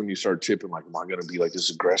shit, that's when you start tipping like, am I gonna be like this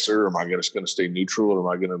aggressor? Or am I just gonna stay neutral? Or am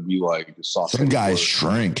I gonna be like a soft? Some guys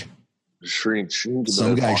shrink. shrink.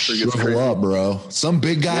 Some guys shrivel up, bro. Some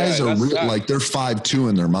big guys Yeah, are that's that. like they're 5'2"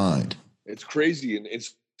 in their mind. It's crazy, and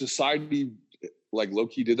it's society like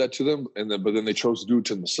low-key did that to them, but then they chose to do it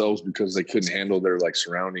to themselves because they couldn't handle their like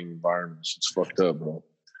surrounding environments. It's fucked up, bro.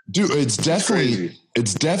 Dude, it's definitely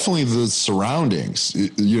the surroundings,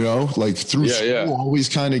 you know, like through school, always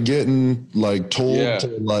kind of getting like told to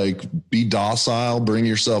like be docile, bring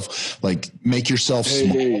yourself, like make yourself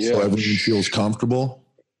small so everyone feels comfortable.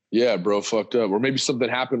 Yeah, bro, fucked up. Or maybe something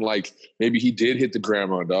happened, like maybe he did hit the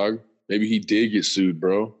grandma, dog. Maybe he did get sued,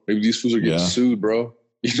 bro. Maybe these fools are getting sued, bro.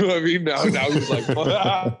 You know what I mean? Now he's like,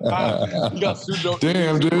 he got sued.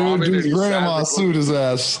 Damn, dude, grandma sued his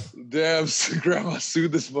ass. Damn, grandma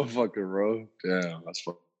sued this motherfucker, bro. Damn, that's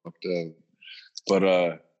fucked up. But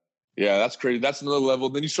yeah, that's crazy. That's another level.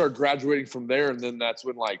 Then you start graduating from there, and then that's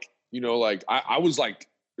when, like, you know, like I was like,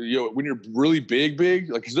 you know, when you're really big,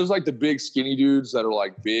 like, cause there's like the big skinny dudes that are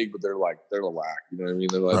like big, but they're lack. You know what I mean?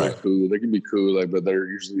 They're like they're cool. They can be cool, like, but they're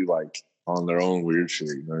usually like on their own weird shit.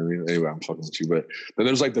 You know what I mean? Anyway, I'm fucking with you. But then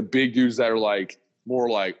there's like the big dudes that are like more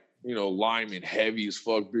like, you know, lime and heavy as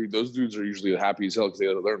fuck, dude. Those dudes are usually happy as hell because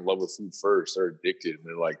they're in love with food first. They're addicted, and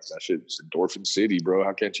they're like, that shit's endorphin city, bro.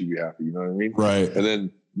 How can't you be happy? You know what I mean? Right.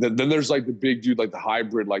 And then there's like the big dude, like the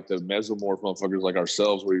hybrid, like the mesomorph motherfuckers like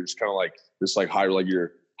ourselves, where you're just kind of like this, like high, like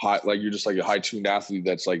you're just like a high tuned athlete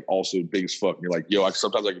that's like also big as fuck. And you're like, yo,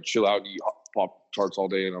 sometimes I can chill out and eat pop tarts all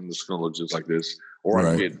day, and I'm just gonna look just like this, or I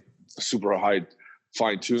Right. get super high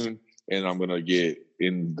fine tuned, and I'm gonna get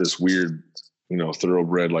in this weird,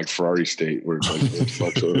 thoroughbred like Ferrari state where it's like, what the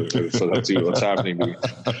fuck, so that's what's happening to me.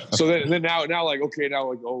 So then now like, okay, now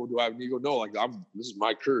like, oh, do I have an ego? No, like this is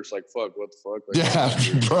my curse. Like, fuck, what the fuck? Like,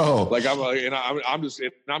 Yeah, bro. like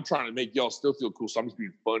I'm trying to make y'all still feel cool. So I'm just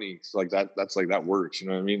being funny. So like that's like, that works. You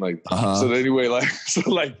know what I mean? Like, so anyway,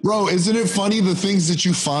 like, Bro, isn't it funny the things that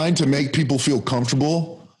you find to make people feel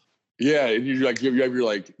comfortable? yeah. And you're like, you're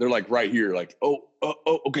like, they're like right here, like, oh,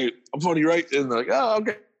 okay, I'm funny, right? And they're like, oh,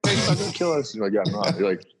 okay, he's not gonna kill us. You're like, yeah, I'm not. You're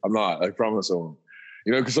like, I'm not. I promise I won't.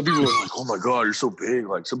 Because some people are like, oh my God, you're so big.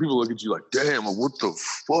 Like some people look at you like, damn, what the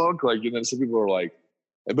fuck? Like, and then some people are like,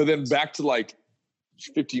 but then back to like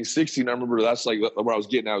 15, 16, I remember that's like where I was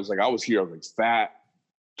getting at. I was like, I was here, I was like fat,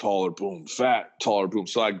 taller, boom, fat, taller, boom.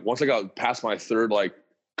 So like once I got past my third like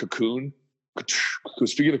cocoon,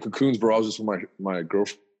 speaking of cocoons, bro, I was just with my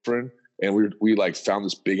girlfriend, and we like found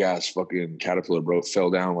this big ass fucking caterpillar, bro. It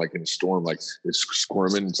fell down like in a storm, like it's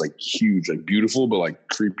squirming. It's like huge, like beautiful, but like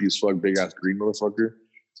creepy as fuck, big ass green motherfucker.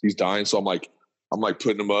 He's dying. So I'm like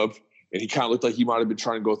putting him up, and he kind of looked like he might have been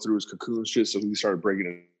trying to go through his cocoon shit. So he started breaking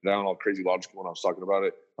it down, all crazy logical when I was talking about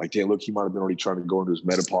it. Like, damn, look, he might have been already trying to go into his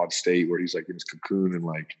metapod state where he's like in his cocoon, and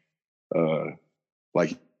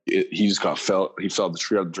he just he fell the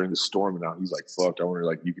tree out during the storm, and now he's like fucked. I wonder,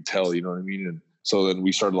 like, you could tell, you know what I mean? And so then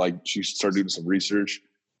she started doing some research.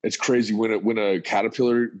 It's crazy when a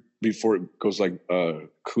caterpillar, before it goes like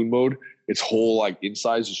cocoon mode, its whole like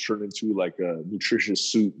insides is turned into like a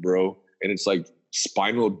nutritious soup, bro. And it's like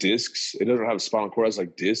spinal discs. It doesn't have a spinal cord, it's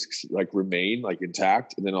like discs like remain like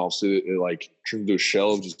intact, and then also it like turns into a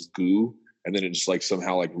shell of just goo, and then it just like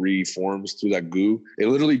somehow like reforms through that goo. It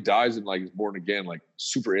literally dies and like is born again, like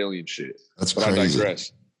super alien shit. That's but crazy. I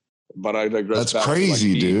digress. That's back to,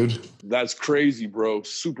 crazy, like, dude. That's crazy, bro.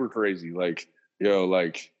 Super crazy. Like, yo,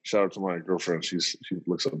 like, shout out to my girlfriend. She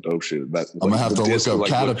looks up dope shit. I'm gonna have to look up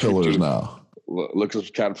caterpillars now. Look up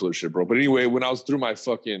caterpillar shit, bro. But anyway, when I was through my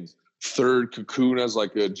fucking third cocoon as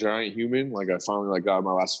like a giant human, like I finally like got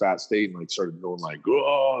my last fat state and like started going like,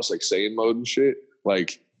 oh, it's like Saiyan mode and shit.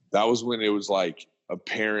 Like that was when it was like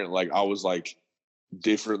apparent, like I was like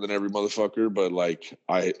different than every motherfucker, but like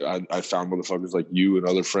I found motherfuckers like you and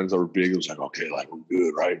other friends that were big. It was like, okay, like we're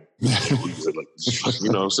good, right? We're good. Like, you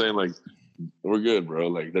know what I'm saying? Like we're good, bro.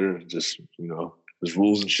 Like they're just, there's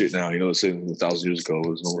rules and shit now. You know, let's say 1,000 years ago,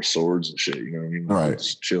 there's no more swords and shit. You know what I mean? Right.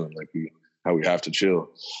 Just chilling, like how we have to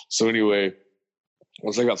chill. So anyway,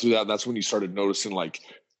 once I got through that, that's when you started noticing like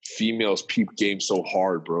females peep game so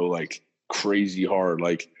hard, bro. Like crazy hard.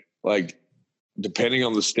 Like depending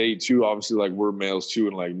on the state too, obviously like we're males too,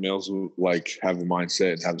 and like males will like have a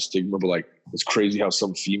mindset and have a stigma, but like it's crazy how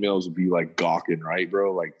some females would be like gawking, right,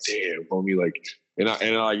 bro? Like, damn, homie, like, and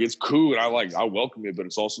like it's cool, and I welcome it, but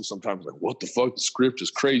it's also sometimes like, what the fuck? The script is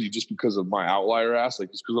crazy just because of my outlier ass,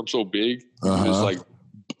 like just because I'm so big. It's like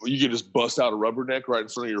you can just bust out a rubberneck right in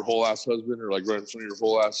front of your whole ass husband, or like right in front of your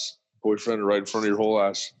whole ass boyfriend, or right in front of your whole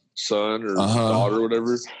ass son or daughter or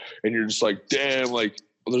whatever, and you're just like, damn, like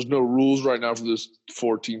there's no rules right now for this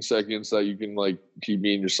 14 seconds that you can like keep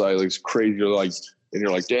me in your sight. Like it's crazy. You're like, and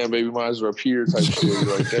you're like, damn, baby, my eyes are up here type shit.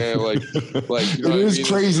 You're like, damn, like you know it is I mean?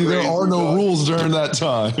 crazy. There are no rules during that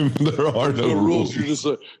time. There are no rules. You're just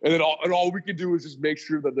and then all we can do is just make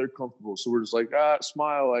sure that they're comfortable. So we're just like,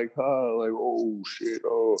 smile, like, like, oh shit,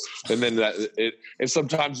 oh, and then and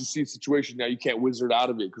sometimes you see a situation now you can't wizard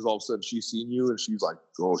out of it because all of a sudden she's seen you and she's like,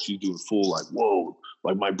 oh, she's doing full like, whoa,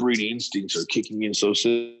 like my breeding instincts are kicking in so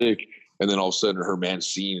sick. And then all of a sudden her man's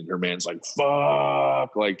seen and her man's like,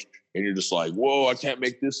 fuck, like, and you're just like, whoa, I can't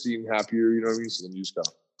make this scene happier, you know what I mean? So then you just got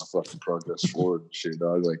to fucking progress forward and shit,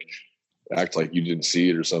 dog. Like, act like you didn't see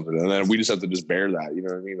it or something. And then we just have to just bear that, you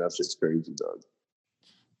know what I mean? That's just crazy, dog.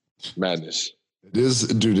 Madness. It is,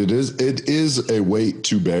 dude. It is a weight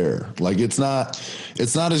to bear. Like it's not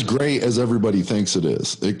as great as everybody thinks it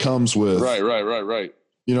is. It comes with right.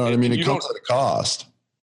 You know what I mean? It comes at a cost.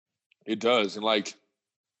 It does, and like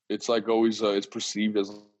it's like always, it's perceived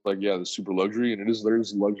as like, yeah, the super luxury, and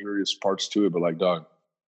there's luxurious parts to it, but like, dog,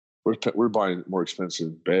 we're buying more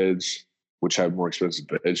expensive beds, which have more expensive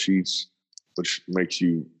bed sheets, which makes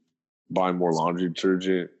you buy more laundry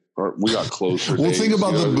detergent. Or we got clothes for days, think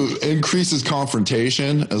about increases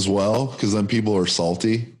confrontation as well, because then people are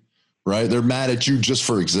salty, right? They're mad at you just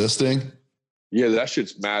for existing. Yeah, that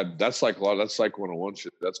shit's mad. That's like that's like 101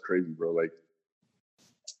 shit. That's crazy, bro. Like,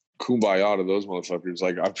 kumbaya to those motherfuckers.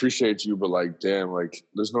 Like, I appreciate you, but like, damn, like,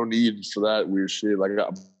 there's no need for that weird shit. Like,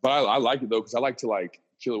 but I like it though, because I like to like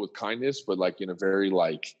kill it with kindness, but like in a very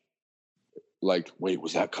like like, wait,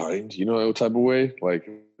 was that kind? You know, type of way. Like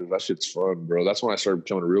that shit's fun, bro. That's when I started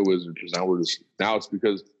becoming a real wizard because now it's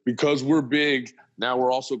because we're big. Now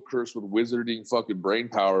we're also cursed with wizarding fucking brain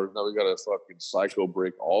power. Now we gotta fucking psycho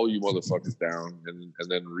break all you motherfuckers down and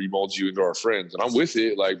then remold you into our friends. And I'm with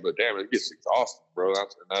it, like, but damn, it gets exhausting, bro.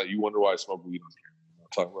 Now you wonder why I smoke weed on camera. I'm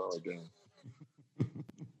talking about like damn.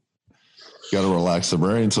 Got to relax the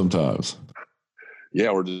brain sometimes. Yeah,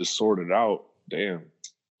 or just sort it out. Damn.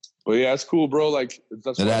 But yeah, it's cool, bro. Like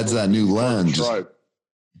that's It why adds I'm that new part of the lens. tribe.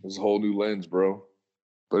 There's a whole new lens, bro.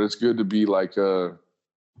 But it's good to be like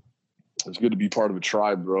it's good to be part of a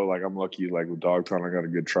tribe, bro. Like I'm lucky, like with Dogtown, I got a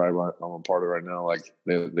good tribe I'm a part of right now. Like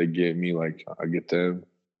they gave me, like I get them.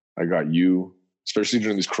 I got you. Especially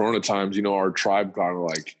during these Corona times, you know, our tribe kind of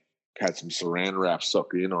like had some saran wrap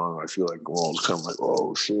sucked in on. I feel like we're all just kind of like,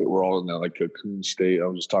 oh shit, we're all in that like cocoon state. I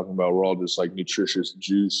was just talking about we're all just like nutritious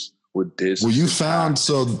juice with discs. Well, you and found packs.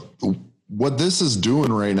 so what this is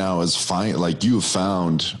doing right now is fine. Like you have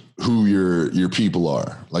found who your people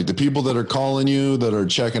are. Like the people that are calling you, that are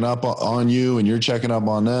checking up on you, and you're checking up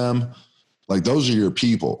on them. Like those are your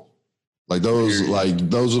people. Like those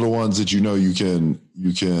are the ones that you know you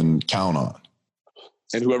can count on.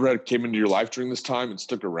 And whoever came into your life during this time and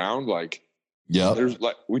stuck around, like Yep. there's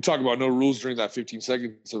like we talk about no rules during that 15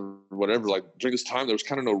 seconds or whatever. Like during this time, there was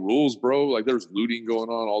kind of no rules, bro. Like there was looting going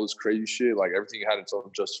on, all this crazy shit. Like everything had its own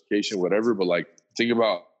justification, whatever. But like think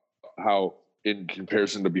about how in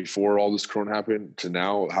comparison to before all this Corona happened to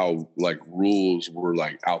now, how like rules were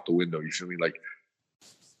like out the window. You feel me? Like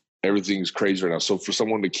everything's crazy right now. So for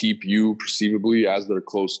someone to keep you perceivably as their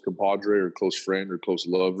close compadre or close friend or close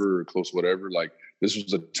lover or close whatever, like this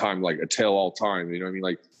was a time, like a tell-all time. You know what I mean?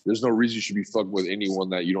 Like there's no reason you should be fucking with anyone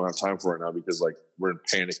that you don't have time for right now because like we're in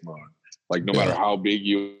panic mode. Like no matter how big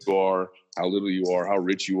you are, how little you are, how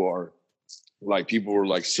rich you are, like people were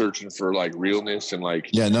like searching for like realness and like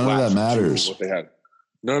Yeah, none of that matters. what they had.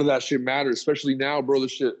 None of that shit matters, especially now, bro.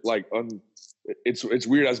 This shit like it's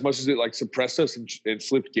weird. As much as it like suppressed us and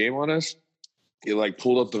flipped game on us, it like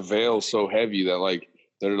pulled up the veil so heavy that like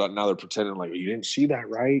they're like, now they're pretending like you didn't see that,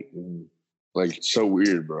 right? And like it's so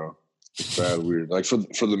weird, bro. It's bad weird. Like for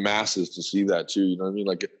the masses to see that too, you know what I mean?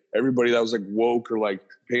 Like everybody that was like woke or like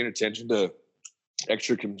paying attention to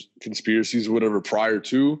extra conspiracies or whatever prior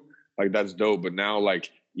to, like that's dope. But now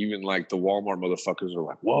like even like the Walmart motherfuckers are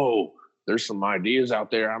like, whoa, there's some ideas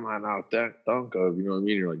out there I might not think of. You know what I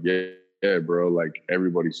mean? You're like, yeah, bro. Like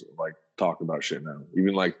everybody's like talking about shit now.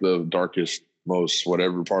 Even like the darkest, most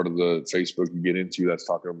whatever part of the Facebook you get into that's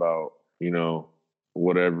talking about, you know,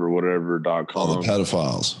 whatever.com. All the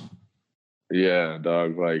pedophiles. Yeah,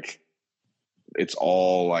 dog. Like it's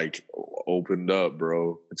all like opened up,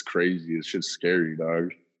 bro. It's crazy. It's just scary,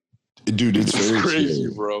 dog. Dude, it's very crazy,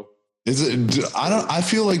 scary. bro. Is it? I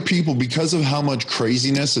feel like people, because of how much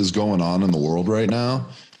craziness is going on in the world right now,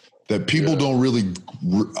 that people don't really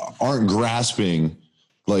aren't grasping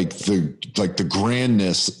like the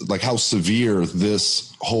grandness, like how severe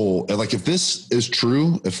this whole, like if this is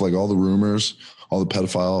true, if like all the rumors, all the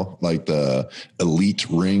pedophile, like the elite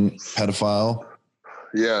ring pedophile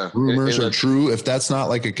Yeah, rumors and are true, if that's not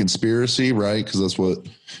like a conspiracy, right? Because that's what,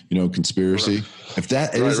 conspiracy. If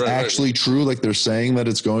that is actually true, like they're saying that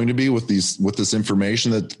it's going to be with this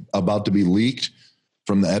information that's about to be leaked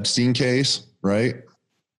from the Epstein case, right?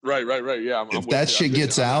 Right. Yeah. If that shit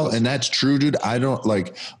gets out and that's true, dude, I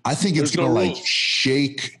think it's going to like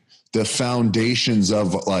shake the foundations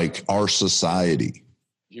of like our society.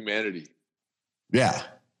 Humanity. Yeah.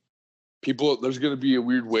 People, there's going to be a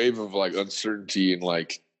weird wave of like uncertainty and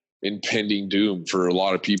like impending doom for a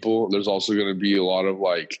lot of people. There's also going to be a lot of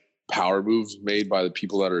like power moves made by the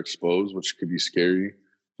people that are exposed, which could be scary.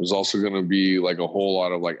 There's also going to be like a whole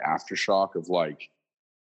lot of like aftershock of like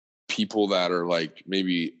people that are like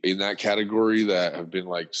maybe in that category that have been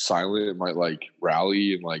like silent might like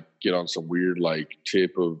rally and like get on some weird like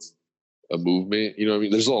tip of a movement. You know what I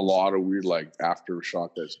mean? There's a lot of weird like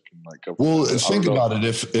aftershock that can like come. Well, think about it.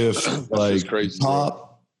 If like crazy,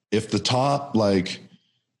 if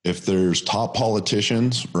there's top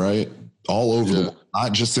politicians, right, all over the world,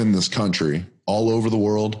 not just in this country, all over the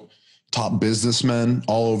world, top businessmen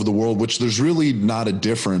all over the world, which there's really not a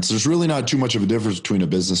difference. There's really not too much of a difference between a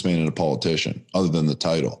businessman and a politician other than the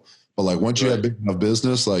title. But like once you have big enough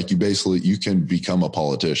business, like you can become a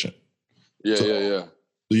politician. Yeah.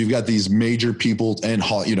 So you've got these major people and,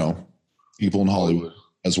 people in Hollywood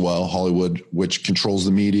as well. Hollywood, which controls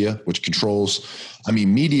the media,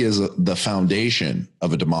 media is the foundation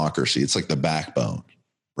of a democracy. It's like the backbone,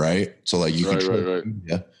 right? So like you control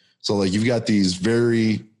media. So like you've got these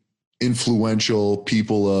very influential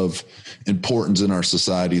people of importance in our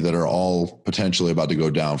society that are all potentially about to go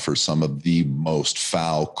down for some of the most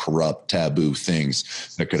foul, corrupt, taboo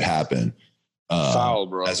things that could happen Foul,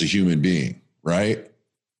 bro. as a human being, right?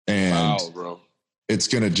 And Foul, bro. it's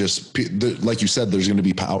going to just, like you said, there's going to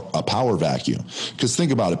be a power vacuum. Because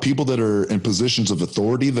think about it, people that are in positions of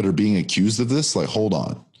authority that are being accused of this, like, hold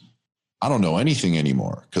on, I don't know anything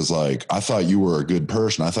anymore. Because, like, I thought you were a good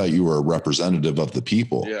person. I thought you were a representative of the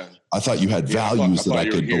people. Yeah. I thought you had values that I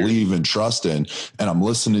you were could here. believe and trust in. And I'm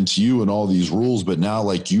listening to you and all these rules, but now,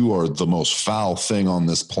 like, you are the most foul thing on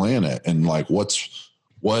this planet. And, like, what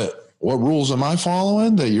rules am I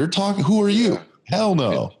following that you're talking? Who are you? Yeah. Hell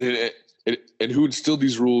no. And who instilled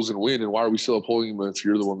these rules and when, and why are we still upholding them if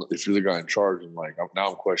you're the guy in charge? And like,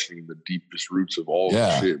 I'm questioning the deepest roots of all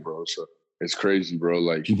Yeah. this shit, bro. So it's crazy, bro.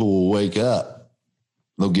 Like, People will wake up.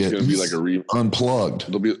 They'll get it's gonna be like a unplugged.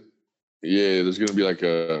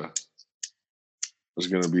 there's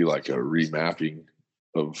gonna be like a remapping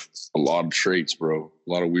of a lot of traits, bro.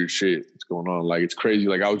 A lot of weird shit that's going on. Like, it's crazy.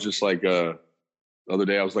 Like, I was just like the other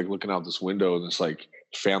day I was like looking out this window and this like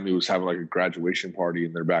family was having like a graduation party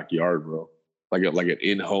in their backyard, bro. Like an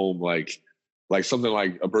in-home, like something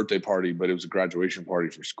like a birthday party, but it was a graduation party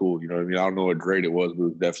for school. You know what I mean? I don't know what grade it was, but it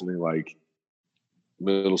was definitely like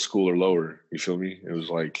middle school or lower. You feel me? It was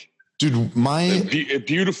like, Dude,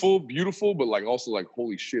 beautiful, but like also like,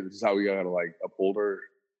 holy shit, this is how we gotta like uphold our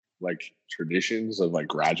like traditions of like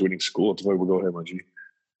graduating school. That's why we'll go ahead, my G.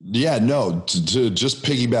 yeah, no, to just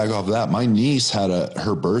piggyback off that, my niece had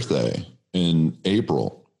her birthday in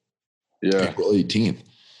April Yeah. 18th.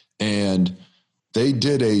 And they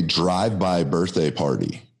did a drive-by birthday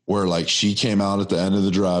party where like she came out at the end of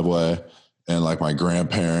the driveway and like my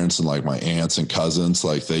grandparents and like my aunts and cousins,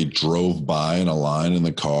 like they drove by in a line in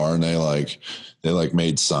the car and they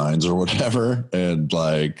made signs or whatever and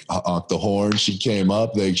like honked the horn. She came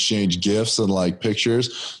up, they exchanged gifts and like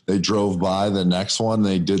pictures. They drove by the next one.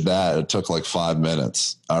 They did that. It took like 5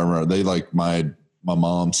 minutes. I remember they like my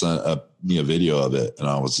mom sent me a video of it and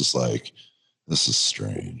I was just like, this is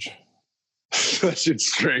strange. That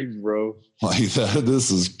shit's strange, bro. Like that,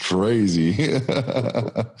 this is crazy.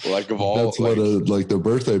 Like of all, That's what the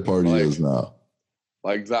birthday party like- is now.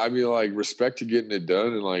 like that. I mean, like respect to getting it done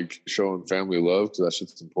and like showing family love because that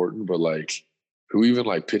shit's important. But like, who even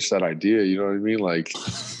like pitched that idea? You know what I mean? Like,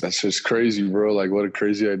 that's just crazy, bro. Like, what a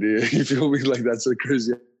crazy idea. You feel me? Like, that's a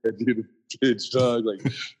crazy idea to pitch, dog. Like,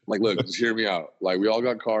 look, just hear me out. Like, we all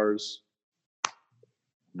got cars.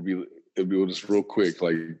 It'd be just real quick.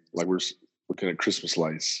 Like we're looking at Christmas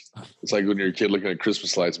lights. It's like when you're a kid looking at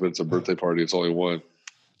Christmas lights, but it's a birthday party. It's only one.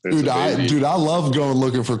 And it's amazing. Dude, I love going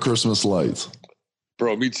looking for Christmas lights.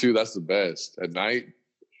 Bro, me too. That's the best. At night,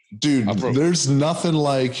 Dude, I'm there's nothing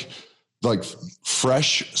like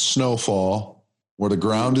fresh snowfall where the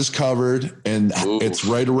ground is covered and Ooh. it's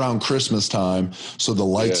right around Christmas time. So the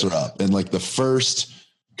lights Yeah. are up. And like the first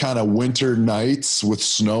kind of winter nights with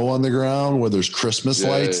snow on the ground where there's Christmas Yeah.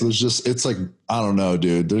 lights, it's like, I don't know,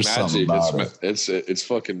 dude. There's something magic. about it. It's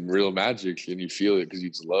fucking real magic, and you feel it because you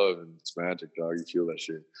just love, and it's magic, dog. You feel that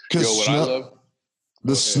shit. Yo, Because what I love.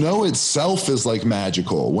 the snow itself is like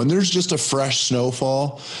magical. When there's just a fresh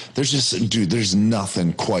snowfall, there's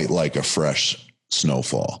nothing quite like a fresh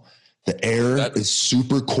snowfall. The air is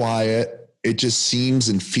super quiet. It just seems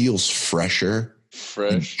and feels fresher,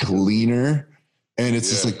 Fresh. cleaner. And it's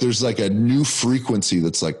just Yeah. like there's like a new frequency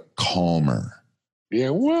that's like calmer. Yeah,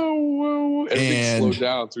 whoa. Everything And- slowed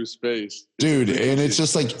down through space. Dude, and it's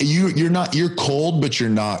just like you're cold, but you're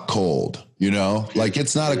not cold, you know? Like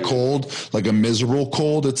it's not a cold, like a miserable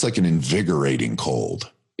cold. It's like an invigorating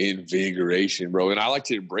cold. Invigoration, bro. And I like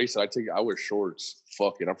to embrace it. I wear shorts.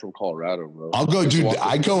 Fuck it. I'm from Colorado, bro. I'll go, Just dude. walk-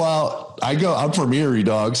 I'm from Erie,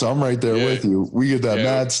 dog. So I'm right there Yeah. with you. We get that Yeah.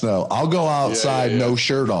 mad snow. I'll go outside, yeah. no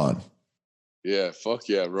shirt on. Yeah, fuck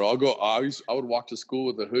yeah, bro. I'll go. I would walk to school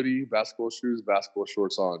with a hoodie, basketball shoes, basketball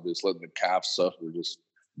shorts on, just letting the calves suffer, just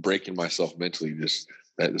breaking myself mentally. Just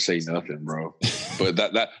that to say nothing, bro. But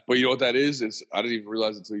but you know what that is? It's I didn't even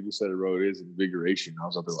realize until you just said it, bro. It is invigoration. I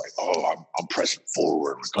was up there like, oh, I'm pressing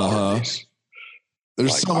forward regardless.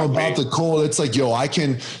 There's Like, something my about the cold. It's like,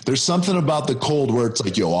 there's something about the cold where it's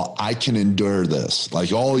like, I can endure this.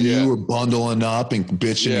 Like all Yeah. you are bundling up and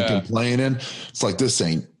bitching Yeah. and complaining. It's like,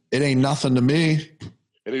 it ain't nothing to me.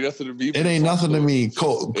 It ain't nothing to me. It ain't nothing to me.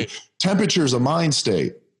 Cold. Temperature's a mind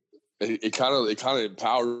state. It kind of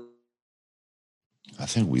empowers. I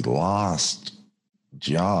think we lost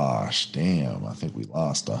Josh. Damn, I think we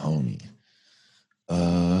lost a homie.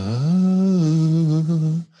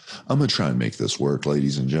 I'm going to try and make this work,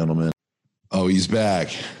 ladies and gentlemen. Oh, he's back.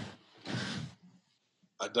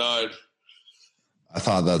 I died. I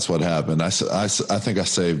thought that's what happened. I think I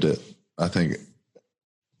saved it. I think.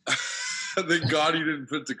 Thank God you didn't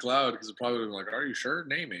put the cloud because it probably would have been like, are you sure?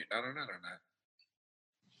 Name it. I don't know.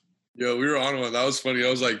 Yo, we were on one. That was funny. I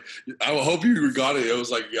was like, I hope you got it. I was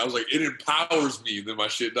like, it empowers me. And then my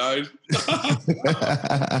shit died.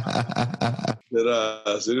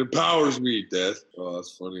 It empowers me, Death. Oh,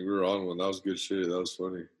 that's funny. We were on one. That was good shit. That was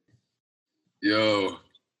funny. Yo,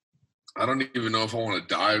 I don't even know if I want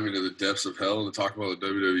to dive into the depths of hell to talk about the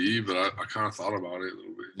WWE, but I kind of thought about it a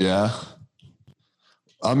little bit. Yeah.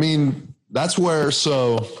 I mean, that's where,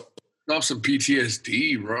 so. Got some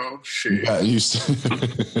PTSD, bro. Shit. Yeah,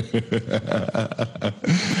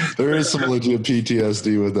 there is some legit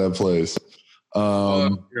PTSD with that place. Yeah,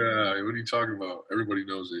 what are you talking about? Everybody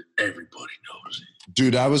knows it. Everybody knows it.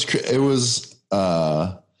 Dude,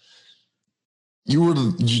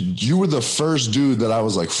 you were the first dude that I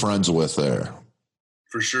was like friends with there.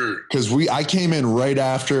 For sure. Because I came in right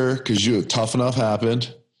after, because Tough Enough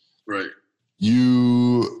happened. Right.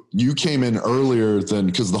 You came in earlier than,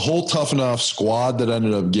 because the whole Tough Enough squad that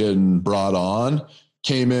ended up getting brought on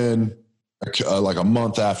came in like a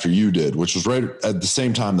month after you did, which was right at the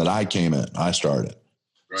same time that I came in. I started.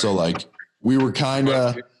 Right. So like we were kind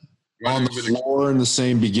of on the floor in the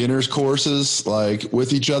same beginners courses, like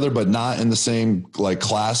with each other, but not in the same like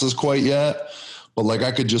classes quite yet. But like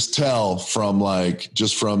I could just tell from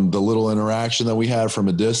from the little interaction that we had from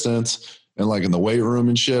a distance. And like in the weight room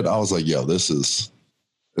and shit, I was like, yo, this is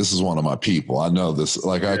one of my people. I know this.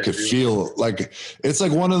 Like I could feel like it's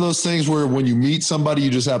like one of those things where when you meet somebody, you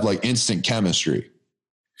just have like instant chemistry.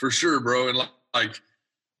 For sure, bro. And like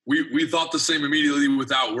we thought the same immediately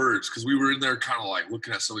without words because we were in there kind of like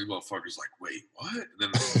looking at some of these motherfuckers like, wait, what? And then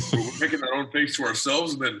we're making our own face to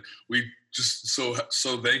ourselves. And then we just so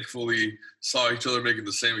thankfully saw each other making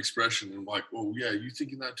the same expression. And like, oh, yeah, you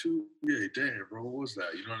thinking that too? Yeah, damn, bro, what was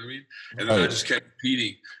that? You know what I mean? And then I just kept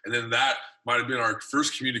repeating. And then that might have been our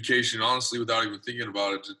first communication, honestly, without even thinking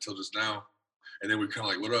about it until just now. And then we kind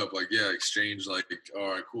of like, what up? Like, yeah, exchange, like, all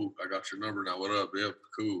right, cool. I got your number now. What up? Yep,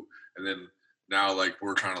 cool. And then now, like,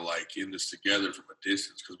 we're kind of like in this together from a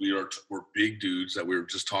distance because we're big dudes that we were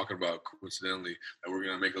just talking about coincidentally that we're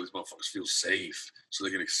going to make all these motherfuckers feel safe so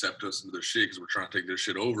they can accept us into their shit because we're trying to take their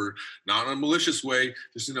shit over. Not in a malicious way,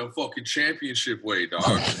 just in a fucking championship way, dog.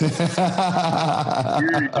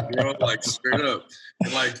 Bro, like, straight up.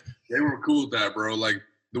 And, like, they were cool with that, bro. Like,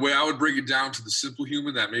 the way I would break it down to the simple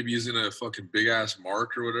human that maybe isn't a fucking big-ass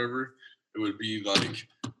mark or whatever, it would be like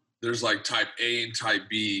there's, like, type A and type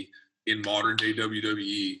B in modern day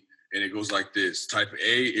WWE, and it goes like this. Type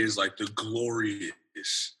A is like the glorious,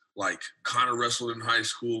 like kind of wrestled in high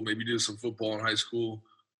school, maybe did some football in high school,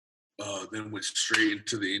 then went straight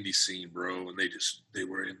into the indie scene, bro. And they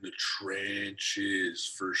were in the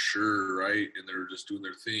trenches for sure, right? And they were just doing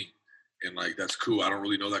their thing. And like, that's cool. I don't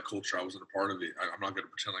really know that culture. I wasn't a part of it. I'm not going to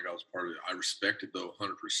pretend like I was part of it. I respect it though,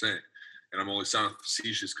 100%. And I'm only sounding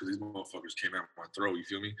facetious because these motherfuckers came out my throat. You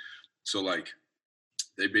feel me? So like,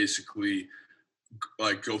 they basically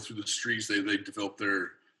like go through the streets. They develop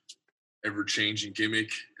their ever-changing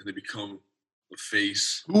gimmick and they become a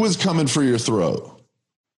face. Who was coming for your throat?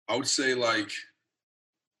 I would say like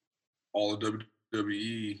all of WWE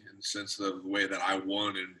in the sense of the way that I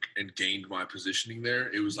won and gained my positioning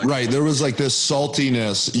there. It was like right. There was like this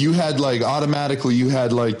saltiness. You had like automatically you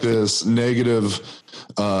had like this negative.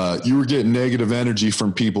 You were getting negative energy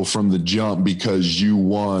from people from the jump because you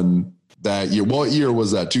won that year. What year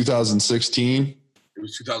was that? 2016? It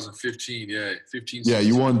was 2015. Yeah, 15. Yeah,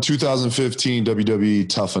 you won 2015 WWE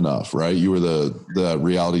Tough Enough, right? You were the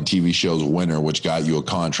reality TV show's winner, which got you a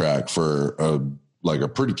contract for a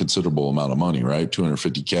pretty considerable amount of money, right?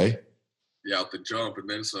 $250K. Yeah, out the jump and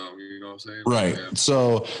then some. You know what I'm saying? Right. Yeah.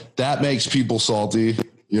 So that makes people salty.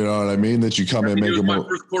 You know what I mean? That you come in and make it was them my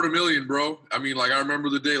first $250,000, bro. I mean, like I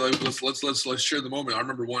remember the day. Like let's share the moment. I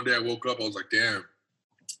remember one day I woke up. I was like, damn.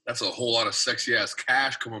 That's a whole lot of sexy ass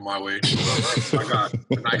cash coming my way. I got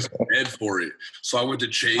a nice bed for it. So I went to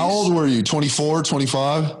Chase. How old were you? 24,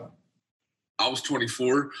 25? I was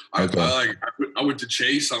 24. Okay. I went to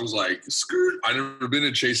Chase. I was like, skirt. I never been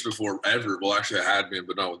in Chase before ever. Well, actually I had been,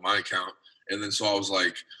 but not with my account. And then so I was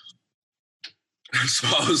like,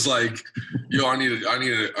 yo, I need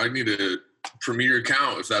a Premier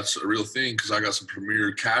account if that's a real thing because I got some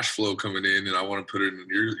Premier cash flow coming in and I want to put it in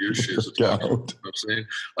your shit. So you know what I'm saying?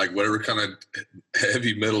 Like whatever kind of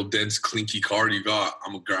heavy metal dense clinky card you got,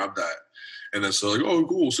 I'm gonna grab that. And then so like, oh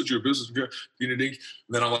cool, we'll set you a business. And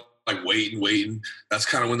then I'm like waiting. That's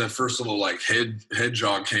kind of when that first little like head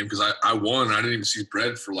jog came because I won. I didn't even see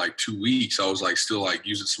bread for like 2 weeks. I was like still like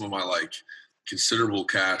using some of my like considerable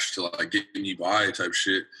cash to like get me by type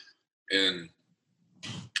shit. And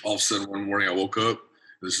all of a sudden one morning I woke up.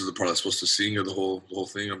 This is the part I'm supposed to sing of the whole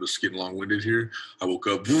thing. I'm just getting long-winded here. I woke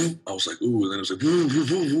up, boom. I was like, ooh, and then it was like, boom, boom,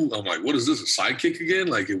 boom, boom. I'm like, what is this, a sidekick again?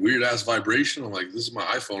 Like a weird-ass vibration? I'm like, this is my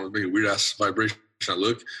iPhone. It's making a weird-ass vibration. I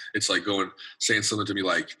look, it's like saying something to me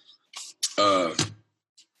like,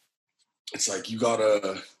 it's like, you got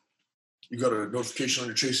a notification on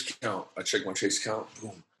your Chase account. I check my Chase account,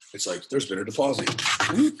 boom. It's like, there's been a deposit.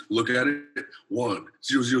 Look at it,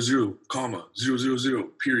 1,000, comma, 000,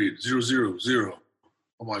 period, 000.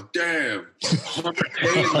 I'm like, damn,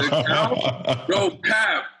 100K in the account? Bro,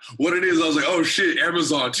 Pap. What it is, I was like, oh shit,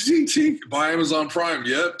 Amazon. Ting, ting. Buy Amazon Prime.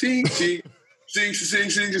 Yep. Ting, ting. Sing,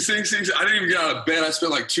 sing, sing, sing, sing. I didn't even get out of bed. I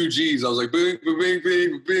spent like 2 G's. I was like, bing, bing, bing,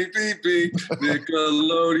 bing, bing, bing, bing.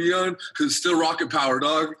 Nickelodeon. Because it's still rocket power,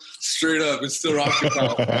 dog. Straight up, it's still rocket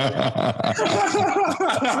power.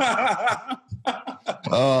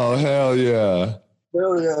 Oh, hell yeah.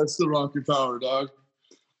 Hell yeah, it's still rocket power, dog.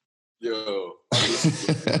 Yo.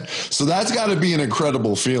 So that's got to be an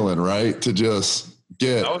incredible feeling, right? To just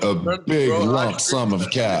get a big lump sum of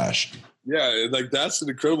cash. Yeah, like that's an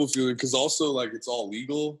incredible feeling because also like it's all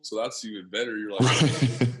legal, so that's even better. You're like,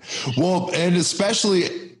 well, and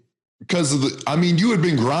especially because of you had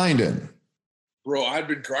been grinding. Bro, I had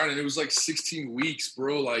been grinding. It was like 16 weeks,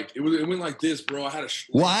 bro. Like it went like this, bro. I had a.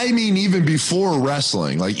 Well, I mean, even before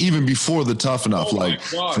wrestling, like even before the Tough Enough,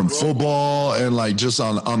 from football and like just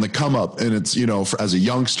on the come up, and it's as a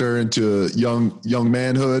youngster into young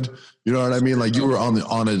manhood. You know what I mean? Like you were on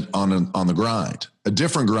the grind, a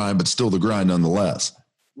different grind, but still the grind nonetheless.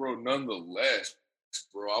 Bro, nonetheless,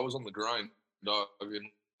 bro, I was on the grind, dog. And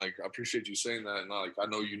like I appreciate you saying that, and like I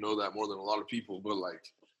know you know that more than a lot of people, but like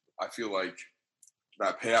I feel like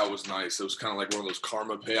that payout was nice. It was kind of like one of those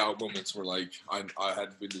karma payout moments where like I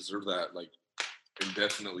had been deserved that like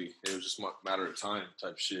indefinitely. It was just a matter of time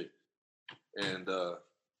type shit. And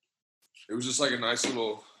it was just like a nice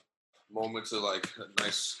little moment to like a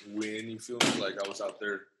nice win, you feel me? Like I was out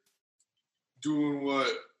there doing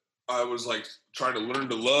what I was like trying to learn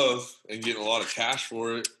to love and getting a lot of cash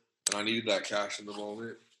for it. And I needed that cash in the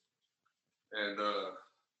moment. And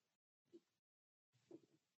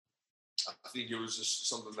I think it was just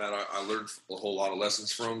something that I learned a whole lot of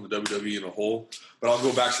lessons from, the WWE in a whole. But I'll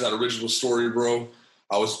go back to that original story, bro.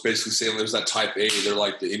 I was basically saying there's that type A. They're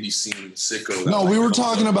like the indie scene sicko. No, we were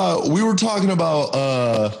talking about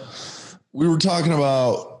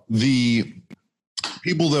the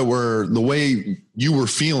people that were the way you were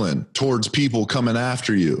feeling towards people coming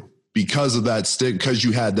after you because of that stick, because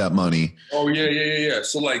you had that money. Oh yeah.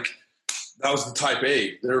 So like, that was the type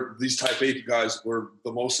A. These type A guys were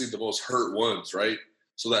mostly the most hurt ones, right?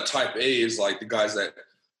 So that type A is like the guys that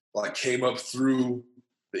like came up through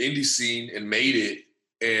the indie scene and made it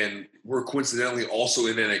and were coincidentally also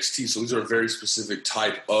in NXT. So these are a very specific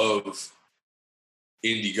type of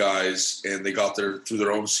indie guys, and they got there through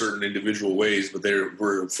their own certain individual ways, but they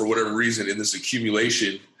were, for whatever reason, in this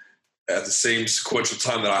accumulation at the same sequential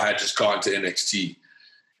time that I had just gotten to NXT.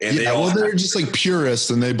 And they're just like purists,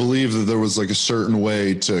 and they believe that there was like a certain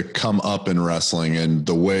way to come up in wrestling, and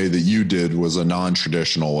the way that you did was a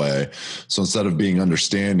non-traditional way. So instead of being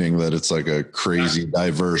understanding that it's like a crazy,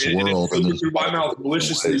 diverse world, and there's my mouth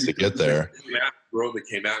maliciously to get there, bro, they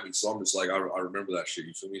came at me. So I'm just like, I remember that shit.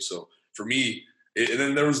 You feel me? So for me, and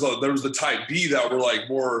then there was the type B that were like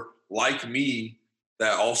more like me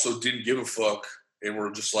that also didn't give a fuck and were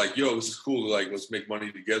just like, yo, this is cool. Like, let's make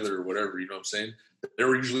money together or whatever. You know what I'm saying? They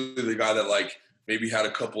were usually the guy that like maybe had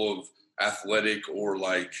a couple of athletic or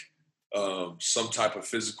like some type of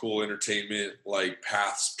physical entertainment like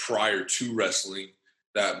paths prior to wrestling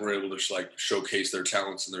that were able to like showcase their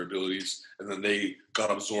talents and their abilities, and then they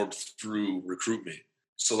got absorbed through recruitment.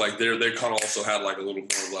 So like they kind of also had like a little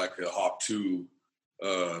more of like a Hop 2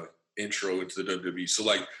 intro into the WWE. So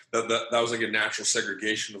like that was like a natural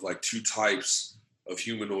segregation of like two types of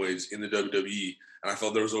humanoids in the WWE, and I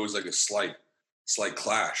felt there was always like a slight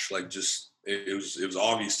clash. Like just it was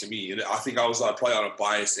obvious to me, and I think I was probably on a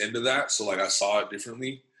biased end of that, so like I saw it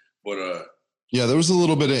differently. But yeah, there was a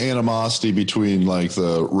little bit of animosity between like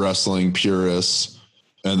the wrestling purists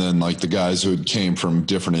and then like the guys who came from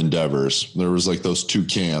different endeavors. There was like those two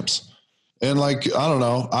camps, and like I don't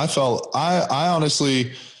know, I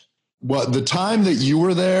honestly, the time that you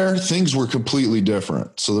were there, things were completely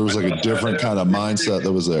different. So there was like a different kind of mindset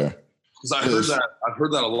that was there. Because I've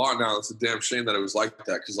heard that a lot now. It's a damn shame that it was like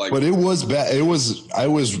that. Because like, but it was bad. It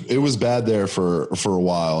was bad there for a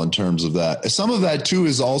while in terms of that. Some of that too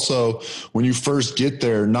is also when you first get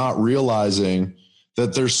there, not realizing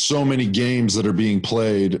that there's so many games that are being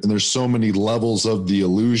played and there's so many levels of the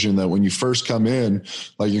illusion that when you first come in,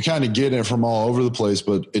 like you're kind of getting it from all over the place,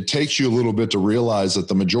 but it takes you a little bit to realize that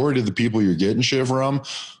the majority of the people you're getting shit from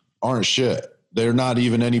aren't shit. They're not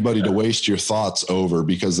even anybody to waste your thoughts over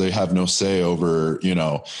because they have no say over, you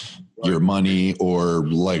know, your money or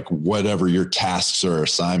like whatever your tasks or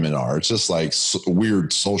assignment are. It's just like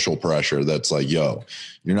weird social pressure that's like, yo,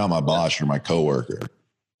 you're not my boss, you're my coworker.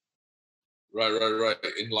 Right.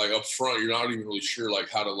 And like up front, you're not even really sure like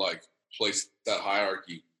how to like place that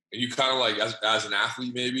hierarchy. And you kind of like as an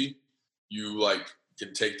athlete, maybe you like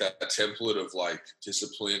can take that template of like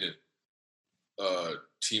discipline and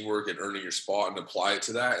teamwork and earning your spot and apply it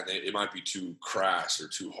to that. And it might be too crass or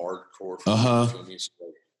too hardcore for you. You know what I mean? So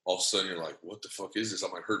like, all of a sudden you're like, what the fuck is this?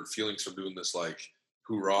 I'm like hurting feelings from doing this like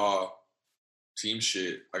hoorah team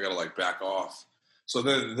shit. I gotta like back off. So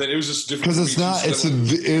then it was just different because it's not.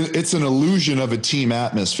 It's an illusion of a team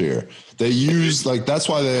atmosphere. They use like that's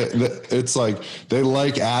why it's like they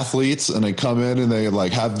like athletes and they come in and they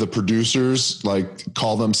like have the producers like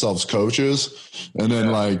call themselves coaches, and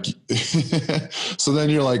then like so then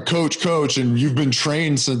you're like coach, and you've been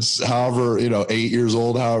trained since however 8 years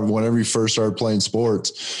old, however whenever you first started playing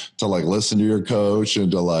sports to like listen to your coach and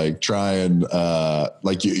to like try and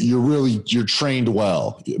like you're trained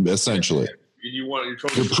well essentially.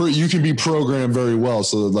 You can be programmed very well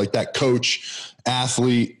so that like that coach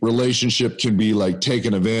athlete relationship can be like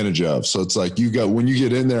taken advantage of. So it's like when you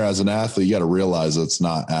get in there as an athlete, you got to realize it's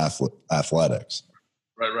not athletics.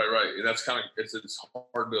 Right. And that's kind of it's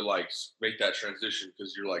hard to like make that transition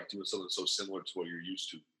because you're like doing something so similar to what you're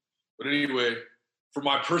used to. But anyway, for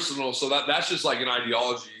my personal, so that's just like an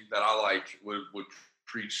ideology that I like would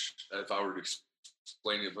preach if I were to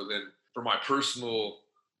explain it. But then for my personal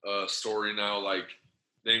story now, like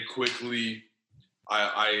then quickly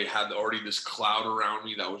I had already this cloud around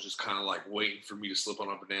me that was just kind of like waiting for me to slip on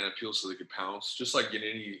a banana peel so they could pounce, just like in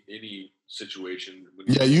any situation.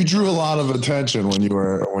 Yeah, you drew a lot of attention when you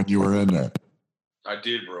were in there. I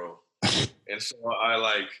did, bro. And so I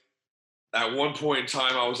like at one point in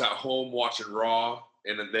time I was at home watching Raw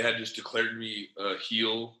and then they had just declared me a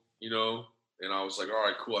heel, and I was like, all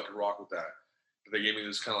right, cool, I can rock with that. They gave me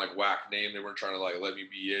this kind of like whack name. They weren't trying to like let me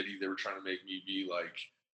be Eddie. They were trying to make me be like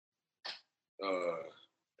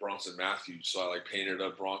Bronson Matthews. So I like painted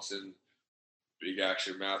up Bronson, Big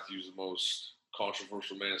Action Matthews, the most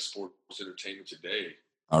controversial man in sports entertainment today.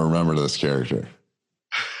 I remember this character.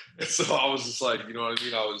 So I was just like, you know what I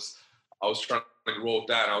mean? I was trying to roll with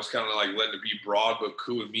that. And I was kind of like letting it be broad but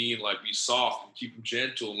cool and mean, like be soft and keep them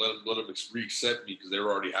gentle and let them re-accept me because they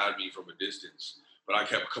were already had me from a distance. But I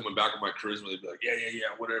kept coming back with my charisma. They'd be like, yeah,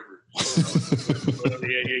 whatever.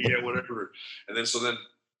 Yeah, whatever. And then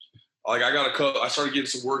like I started getting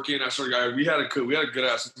some work in. We had a good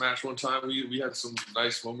ass match one time. We had some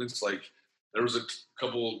nice moments. Like there was a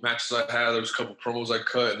couple matches I had. There was a couple promos I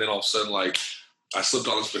cut, and then all of a sudden, like I slipped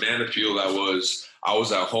on this banana peel. I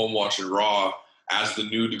was at home watching Raw as the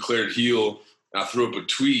new declared heel, and I threw up a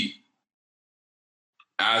tweet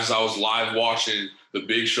as I was live watching the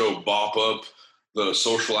Big Show bop up the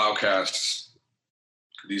Social Outcasts,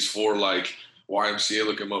 these 4 like YMCA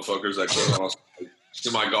looking motherfuckers that came on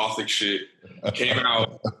semi-gothic shit, came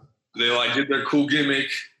out. They like did their cool gimmick,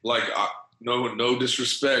 like no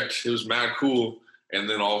disrespect. It was mad cool. And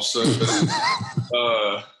then all of a sudden,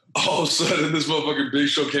 this motherfucking Big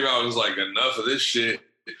Show came out and was like, enough of this shit.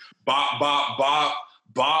 Bop, bop, bop,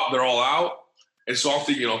 bop. They're all out. And so I'm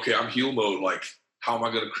thinking, okay, I'm heel mode. Like, how am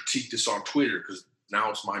I going to critique this on Twitter? Because now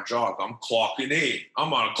it's my job. I'm clocking in.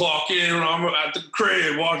 I'm on a clock in when I'm at the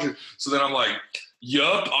crib watching. So then I'm like,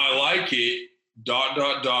 yup, I like it. ...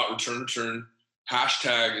 return.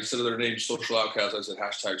 Hashtag, instead of their name, Social Outcasts, I said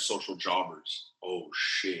hashtag Social Jobbers. Oh,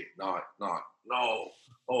 shit. No.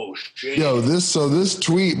 Oh, shit. Yo, this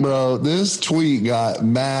tweet, bro, this tweet got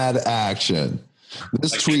mad action.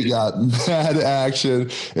 This tweet got mad action.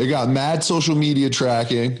 It got mad social media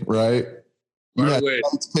tracking, right? You had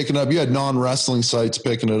sites picking up. You had non-wrestling sites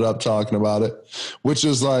picking it up, talking about it, which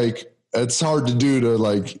is like it's hard to do to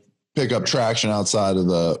like pick up traction outside of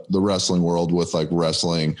the wrestling world with like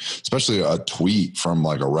wrestling, especially a tweet from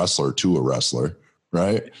like a wrestler to a wrestler,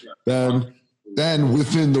 right? Then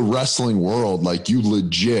within the wrestling world, like you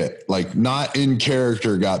legit, like not in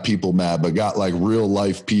character, got people mad, but got like real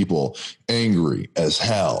life people angry as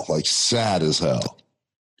hell, like sad as hell.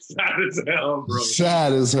 Sad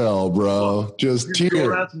as hell, bro. Just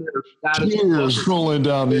tears rolling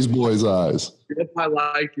down these boys' eyes. If I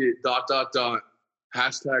like it, ...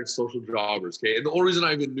 Hashtag Social Jobbers. Okay. And the only reason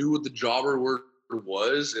I even knew what the jobber word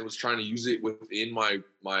was and was trying to use it within my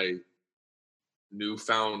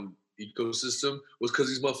newfound ecosystem was because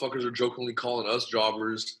these motherfuckers are jokingly calling us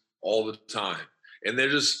jobbers all the time, and they're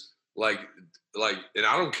just like, and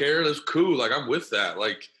I don't care. That's cool. Like I'm with that.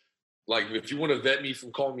 Like if you want to vet me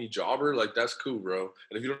from calling me jobber, like that's cool, bro.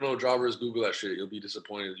 And if you don't know what jobber is, Google that shit. You'll be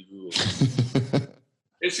disappointed if you Google it.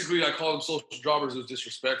 Basically, I call them social jobbers. It was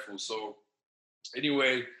disrespectful. So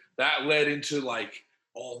anyway, that led into like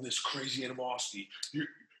all this crazy animosity.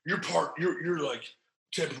 You're like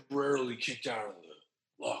temporarily kicked out of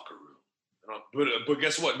the locker room. But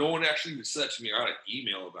guess what? No one actually even said to me. I got an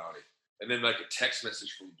email about it, and then like a text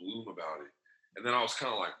message from Bloom about it. And then I was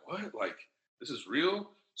kind of like, what? Like this is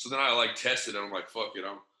real? So then I like tested and I'm like, fuck it.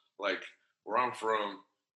 I'm like, where I'm from,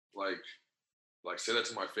 like say that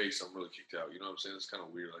to my face, I'm really kicked out. You know what I'm saying? It's kind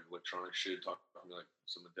of weird, like electronic shit, talking about me like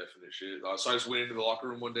some indefinite shit. So I just went into the locker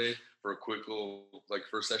room one day for a quick little, like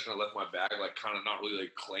first session. I left my bag, like kind of not really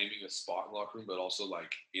like claiming a spot in the locker room, but also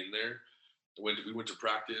like in there. We went to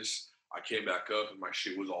practice. I came back up and my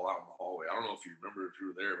shit was all out in the hallway. I don't know if you remember if you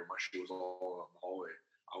were there, but my shit was all out in the hallway.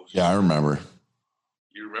 I remember.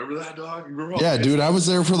 You remember that, dog? You remember? Yeah, dude, I was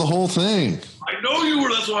there for the whole thing. I know you were.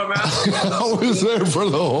 That's why I'm asking. I was there for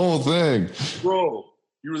the whole thing. Bro,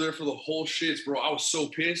 you were there for the whole shits, bro. I was so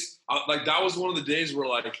pissed. Like, that was one of the days where,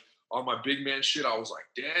 like, on my big man shit, I was like,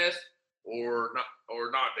 death or not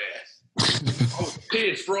death. I was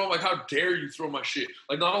pissed, bro. I'm like, how dare you throw my shit?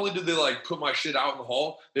 Like, not only did they, like, put my shit out in the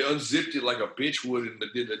hall, they unzipped it like a bitch would and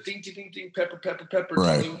did a ding, ding, ding, ding, pepper, pepper, pepper.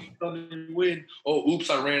 Right. Win. Oh, oops,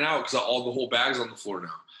 I ran out because all the whole bag's on the floor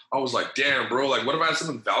now. I was like, damn, bro. Like, what if I had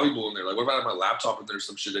something valuable in there? Like, what if I had my laptop in there,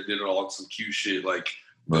 some shit I did it all, some cute shit? Like,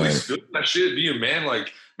 Right. like spill that shit, be a man,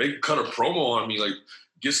 like, cut a promo on me, like,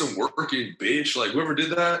 get some work in, bitch. Like, whoever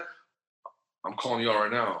did that, I'm calling you out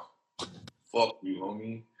right now. Fuck you,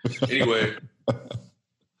 homie. Anyway,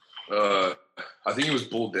 I think it was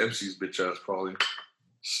Bull Dempsey's bitch ass, probably.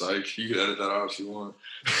 Psych. You can edit that out if you want.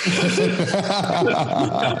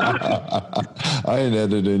 I ain't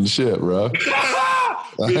editing shit, bro.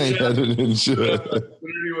 I ain't editing shit. But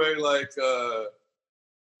anyway, like,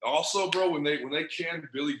 also, bro, when they canned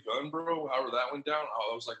Billy Gunn, bro, however that went down,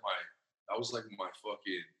 that was like my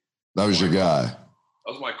fucking. That was your guy.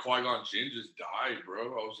 That was my Qui-Gon Jinn just died, bro.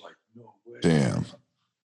 I was like, no way. Damn.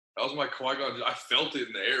 That was my Qui-Gon. I felt it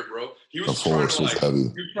in the air, bro. He The was trying force to was like, heavy.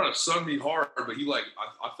 he was trying to sun me hard, but he like,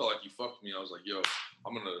 I felt like he fucked me. I was like, yo,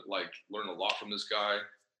 I'm gonna like learn a lot from this guy.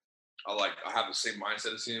 I have the same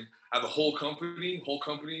mindset as him. I have the whole company.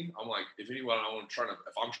 I'm like, if I'm trying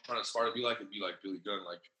to aspire to be like, it'd be like Billy Gunn,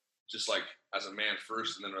 like just like as a man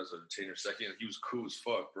first, and then as a entertainer second. He was cool as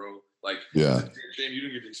fuck, bro. Like, Yeah. it's a shame you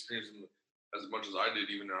didn't get to experience him as much as I did.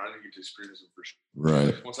 Even though I didn't get to experience him for sure.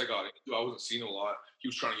 Right. Once I got into it, I wasn't seeing him a lot. He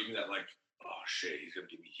was trying to give me that like, oh shit, he's gonna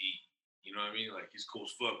give me heat. You know what I mean? Like he's cool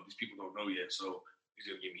as fuck, but these people don't know yet, so he's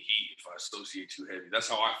gonna give me heat if I associate too heavy. That's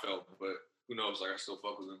how I felt, but who knows? Like I still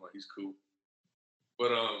fuck with him, like he's cool.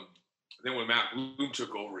 But then when Matt Bloom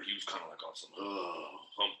took over, he was kind of like on some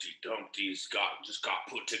Humpty Dumpty's just got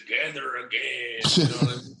put together again. You know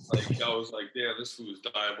what I mean? Like I was like, damn, this food is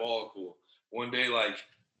diabolical. One day, like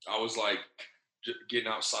I was like getting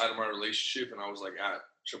outside of my relationship, and I was like at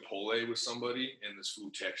Chipotle with somebody, and this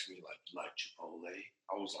food texted me like Chipotle.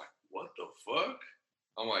 I was like, what the fuck?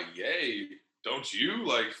 I'm like, yay, don't you?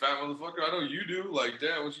 Like, fat motherfucker, I know you do. Like,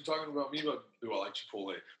 damn, what you talking about me about? Do I like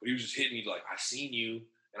Chipotle? But he was just hitting me like, I seen you,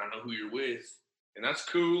 and I know who you're with. And that's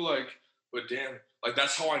cool, like, but damn, like,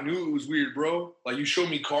 that's how I knew it was weird, bro. Like, you show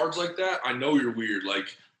me cards like that, I know you're weird.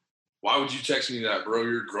 Like, why would you text me that, bro?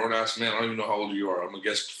 You're a grown-ass man. I don't even know how old you are. I'm gonna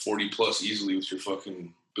guess 40 plus easily with your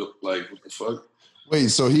fucking, like, what the fuck? Wait,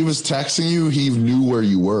 so he was texting you, he knew where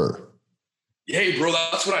you were. Yeah, bro,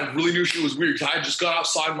 that's when I really knew shit was weird. I just got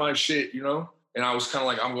outside my shit, you know? And I was kind of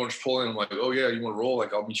like, I'm going to Chipotle. And I'm like, oh, yeah, you want to roll?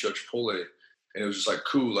 Like, I'll meet you at Chipotle. And it was just like,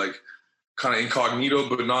 cool, like, kind of incognito,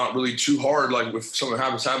 but not really too hard. Like, if something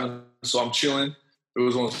happens. So I'm chilling. It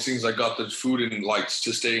was one of those things I got the food and, like,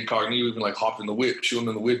 to stay incognito, even, like, hop in the whip, chilling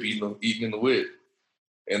in the whip, eating in the whip.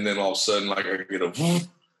 And then all of a sudden, like, I get a whoop,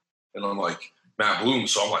 and I'm like, Matt Bloom.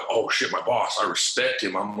 So I'm like, oh shit, my boss, I respect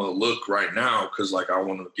him. I'm gonna look right now because like I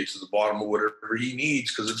want to get to the bottom of whatever he needs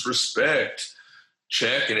because it's respect.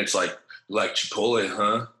 Check, and it's like Chipotle,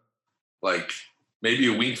 huh? Like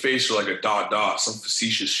maybe a wink face or like a dot, some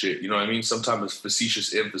facetious shit. You know what I mean? Some type of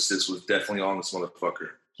facetious emphasis was definitely on this motherfucker.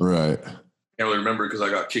 Right. Can't really remember because I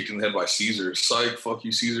got kicked in the head by Caesar. Psych, fuck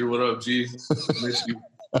you, Caesar. What up, G? Miss you.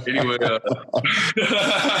 Anyway,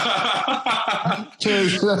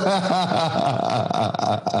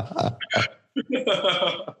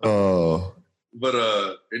 Oh. But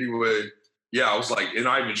anyway, yeah, I was like, and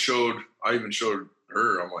I even showed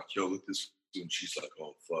her. I'm like, yo, look this and she's like,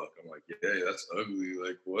 "Oh fuck." I'm like, "Yeah, that's ugly.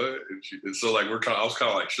 Like what?" And so like I was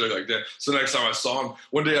kind of like shook like that. So next time I saw him,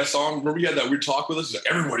 one day I saw him. Remember he had that weird talk with us. He's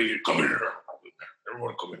like, "Everybody come in here.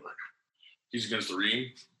 Everyone come in here." He's against the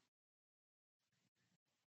ring.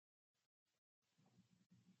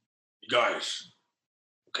 You guys,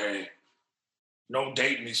 okay? No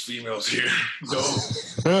dating these females here. No.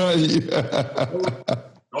 Yeah.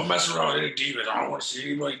 Don't mess around with any divas. I don't want to see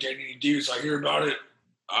anybody dating any divas. I hear about it.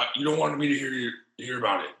 You don't want me to hear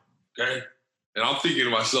about it, okay? And I'm thinking to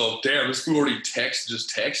myself, damn, this fool already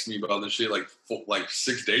just texted me about this shit like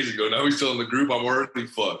 6 days ago. Now he's still in the group. I'm already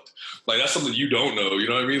fucked. Like that's something you don't know. You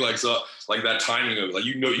know what I mean? Like so, like that timing of it. Like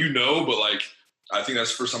you know, but like I think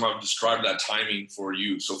that's the first time I've described that timing for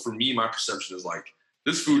you. So for me, my perception is like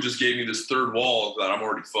this fool just gave me this third wall that I'm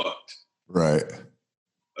already fucked. Right.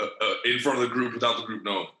 In front of the group without the group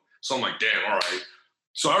knowing. So I'm like, damn, all right.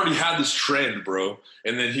 So I already had this trend, bro.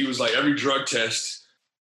 And then he was like, every drug test,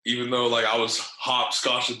 even though like I was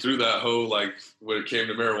hopscotching through that hoe, like when it came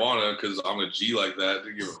to marijuana, because I'm a G like that,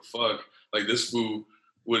 didn't give a fuck. Like this fool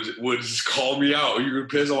would just call me out. Are you gonna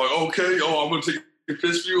piss? I'm like, okay, I'm gonna take a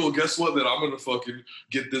piss for you. Well, guess what? Then I'm gonna fucking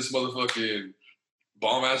get this motherfucking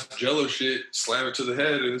bomb ass Jello shit, slam it to the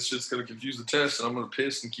head, and it's just gonna confuse the test. And I'm gonna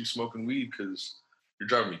piss and keep smoking weed because you're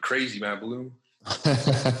driving me crazy, man, Bloom.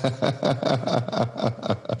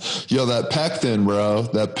 Yo, that pectin, bro.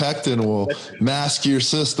 That pectin will mask your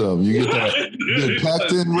system. You get that good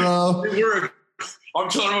pectin, bro. I'm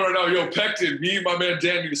telling you right now, yo, Pectin, me and my man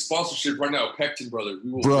Dan need a sponsorship right now. Pectin, brother.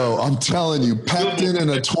 Bro, I'm telling you, pectin in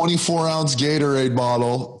a 24-ounce Gatorade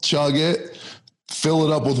bottle, chug it, fill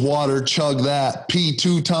it up with water, chug that, pee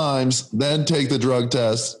 2 times, then take the drug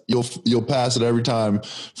test. You'll pass it every time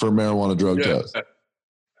for a marijuana drug test.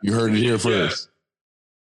 You heard it here first.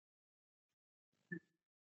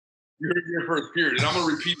 You heard it here first, period. And I'm gonna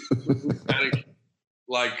repeat it,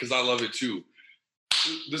 like, because I love it too.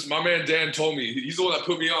 My man Dan told me, he's the one that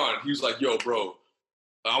put me on. He was like, yo, bro.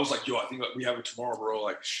 I was like, yo, I think we have it tomorrow, bro.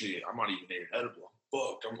 Like, shit, I'm not even edible.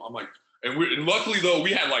 Fuck. I'm like, and luckily though,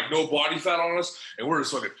 we had like no body fat on us, and we're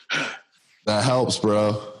just fucking. That helps,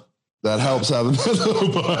 bro. That helps having this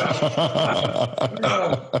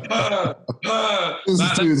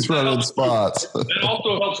dude's running spots. It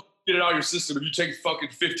also helps get it out of your system. If you take fucking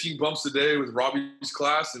 15 bumps a day with Robbie's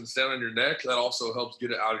class and stand on your neck, that also helps get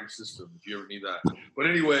it out of your system if you ever need that. But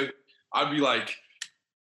anyway, I'd be like,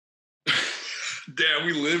 damn,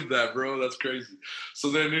 we lived that, bro. That's crazy. So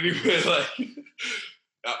then anyway,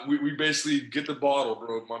 like, we basically get the bottle,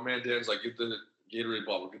 bro. My man Dan's like, get the Gatorade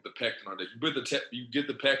bottle, get the pectin on it. You get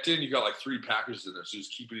the pectin, you got like 3 packets in there, so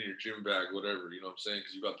just keep it in your gym bag, whatever, you know what I'm saying?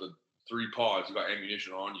 Because you got the 3 pods, you got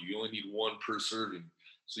ammunition on you. You only need 1 per serving.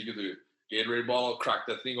 So you get the Gatorade bottle, crack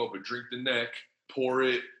that thing open, drink the neck, pour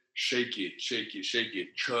it, shake it,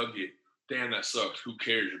 chug it. Damn, that sucks. Who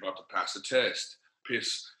cares? You're about to pass the test.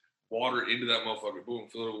 Piss water into that motherfucker. Boom,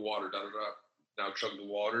 fill it with water. Now chug the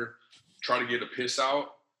water. Try to get a piss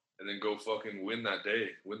out, and then go fucking win that day.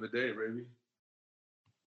 Win the day, baby.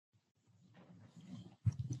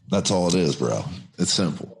 That's all it is, bro. It's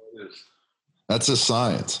simple. That's just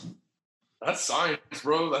science. That's science,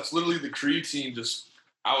 bro. That's literally the creatine just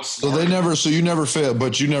outsmart. So you never failed,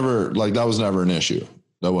 but you never, like, that was never an issue.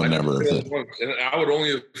 That was never a thing. And I would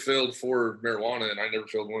only have failed for marijuana, and I never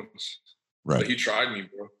failed once. Right. But he tried me,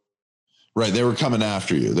 bro. Right. They were coming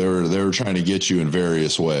after you. They were trying to get you in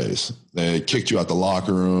various ways. They kicked you out the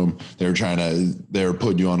locker room. They were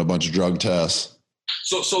putting you on a bunch of drug tests.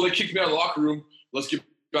 So they kicked me out of the locker room. Let's get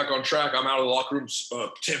back on track. I'm out of the locker room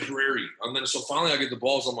temporary. And then so finally I get the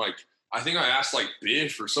balls. I'm like, I think I asked like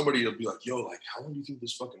Biff or somebody to be like, yo, like, how long do you think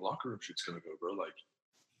this fucking locker room shit's gonna go, bro? Like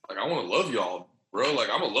I want to love y'all, bro. Like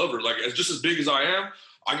I'm a lover. Like as just as big as I am,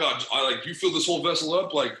 I you fill this whole vessel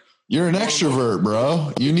up. Like you're an extrovert,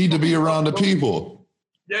 bro. You need to be around the people.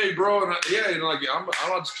 Yeah, bro. And I'm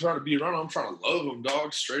not just trying to be around them. I'm trying to love them,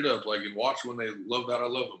 dog, straight up. Like and watch when they love that I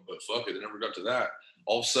love them. But fuck it, it never got to that.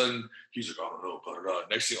 All of a sudden, he's like, I don't know, blah, blah, blah.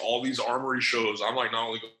 Next thing, all these armory shows, I'm like not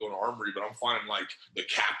only going to armory, but I'm finding like the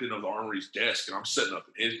captain of the armory's desk, and I'm setting up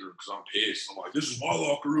in his room because I'm pissed. I'm like, this is my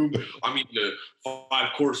locker room. I'm eating a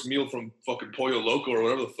 5-course meal from fucking Pollo Loco or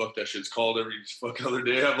whatever the fuck that shit's called every fucking other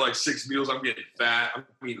day. I have like 6 meals. I'm getting fat.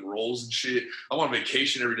 I'm eating rolls and shit. I'm on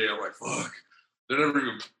vacation every day. I'm like, fuck. They're never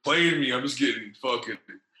even playing me. I'm just getting fucking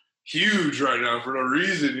huge right now for no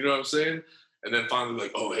reason. You know what I'm saying? And then finally,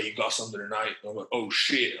 like, oh, hey, you got something tonight? And I'm like, oh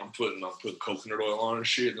shit, I'm putting coconut oil on and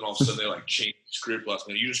shit. And then all of a sudden they like changed the script last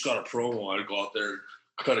minute. You just got a promo. I'd go out there,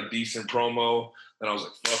 cut a decent promo. Then I was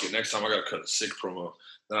like, fuck it, next time I gotta cut a sick promo.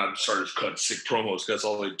 Then I started cutting sick promos because that's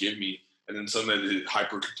all they give me. And then somebody did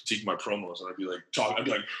hyper critique my promos, and I'd be like,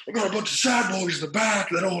 I got a bunch of sad boys in the back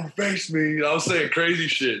that don't want to face me. And I was saying crazy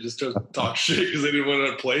shit just to talk shit because they didn't want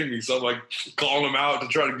to play me. So I'm like calling them out to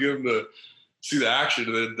try to get them to see the action,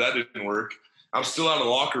 and then that didn't work. I'm still out of the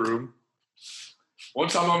locker room. One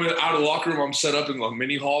time I'm out of the locker room, I'm set up in the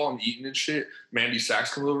mini hall, I'm eating and shit. Mandy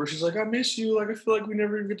Sachs comes over, she's like, I miss you. Like, I feel like we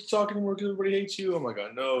never even get to talk anymore because everybody hates you. I'm like, I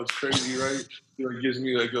know, it's crazy, right? She like gives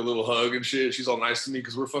me like a little hug and shit. She's all nice to me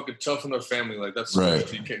because we're fucking tough enough family. Like, that's Right.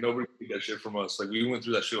 you can't, nobody can get that shit from us. Like, we went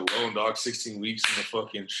through that shit alone, dog. 16 weeks in the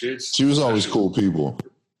fucking shits. She was always cool people.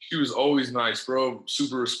 She was always nice, bro.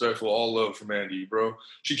 Super respectful. All love for Mandy, bro.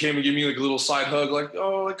 She came and gave me like a little side hug, like,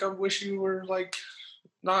 oh, like I wish you were like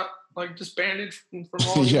not like disbanded from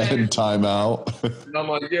all Yeah, in humanity. timeout. And I'm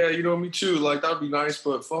like, yeah, me too. Like that'd be nice,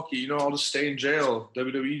 but fuck you, I'll just stay in jail,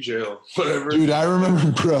 WWE jail, whatever. Dude, I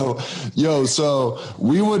remember, bro. Yo, so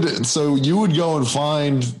you would go and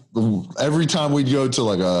find every time we'd go to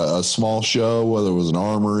like a small show, whether it was an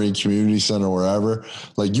armory, community center, wherever,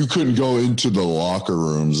 like you couldn't go into the locker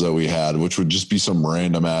rooms that we had, which would just be some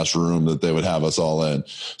random ass room that they would have us all in.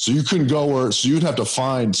 So you couldn't go so you'd have to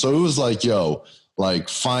find. So it was like, like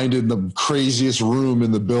finding the craziest room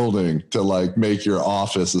in the building to like make your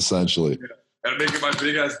office essentially. I'd make it my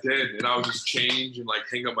big ass den, and I would just change and like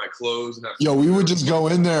hang up my clothes and have We would just go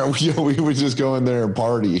in there. We would just go in there and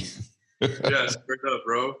party. yeah, straight up,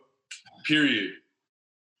 bro. Period.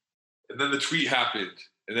 And then the tweet happened,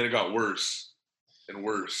 and then it got worse and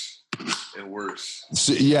worse and worse.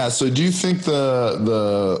 So do you think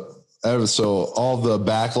so all the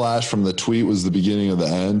backlash from the tweet was the beginning of the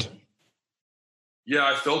end? Yeah,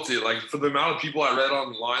 I felt it. Like for the amount of people I read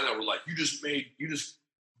online that were like, you just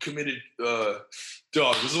committed,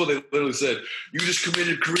 dog, this is what they literally said. You just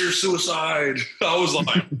committed career suicide. I was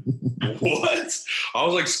like, what? I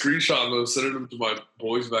was like screenshotting those, sending them to my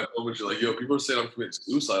boys back home, and like, yo, people are saying I'm committing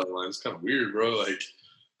suicide online. It's kind of weird, bro. Like,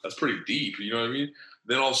 that's pretty deep. You know what I mean?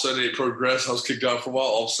 Then all of a sudden it progressed. I was kicked out for a while.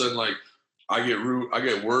 All of a sudden, like, I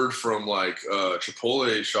get word from like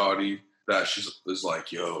Chipotle Shawty that is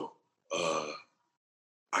like, yo,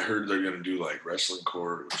 I heard they're gonna do like wrestling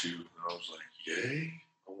court with you, and I was like, yay?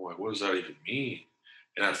 I'm like, what does that even mean?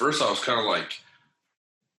 And at first I was kind of like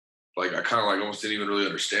I kind of like almost didn't even really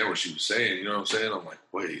understand what she was saying. You know what I'm saying? I'm like,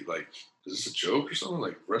 wait, like, is this a joke or something?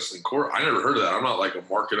 Like wrestling court? I never heard of that. I'm not like a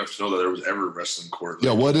mark enough to know that there was ever wrestling court.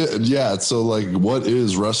 Like, So like, what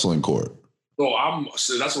is wrestling court?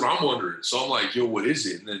 So that's what I'm wondering. So I'm like, yo, what is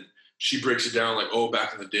it? And then she breaks it down like, oh,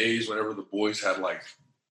 back in the days, whenever the boys had like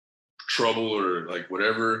trouble or like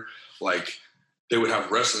whatever, like they would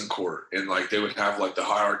have wrestling court, and like they would have like the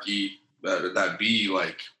hierarchy that be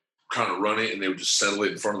like kind of run it, and they would just settle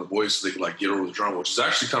it in front of the boys so they could like get over the drama, which is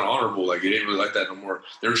actually kind of honorable. Like they didn't really like that no more.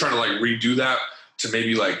 They were trying to like redo that to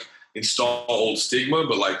maybe like install old stigma,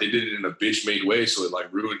 but like they did it in a bitch made way, so it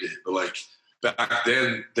like ruined it. But like back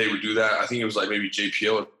then they would do that. I think it was like maybe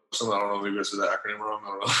JPL or something. I don't know. Maybe I said that acronym wrong. I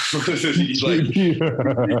don't know. he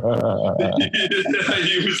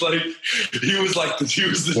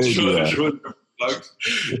was the judge.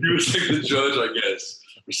 He was like the judge, I guess,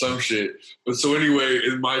 or some shit. But so anyway,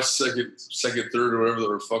 in my second, third, or whatever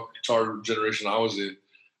the fuck retarded generation I was in,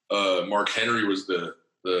 Mark Henry was the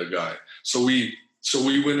guy. So we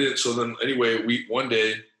went in. So then anyway, one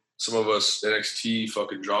day, some of us NXT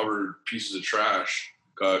fucking jobber pieces of trash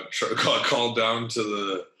got called down to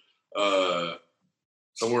the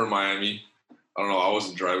somewhere in Miami. I don't know. I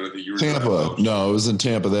wasn't driving. I think you were Tampa. driving. No, it was in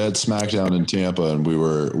Tampa. They had SmackDown in Tampa, and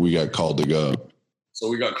we got called to go. So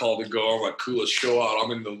we got called to go. I'm like, cool, let's show out.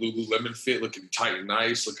 I'm in the Lululemon fit, looking tight and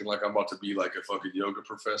nice, looking like I'm about to be like a fucking yoga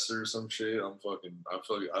professor or some shit. I feel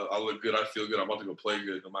like I look good. I feel good. I'm about to go play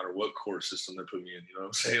good no matter what court system they put me in. You know what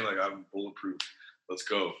I'm saying? Like, I'm bulletproof. Let's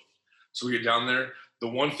go. So we get down there. The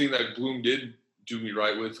one thing that Bloom did do me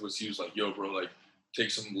right with was he was like, yo, bro, like, take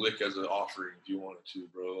some lick as an offering if you wanted to,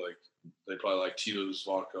 bro. Like, they probably like Tito's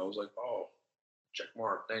vodka. I was like, oh, check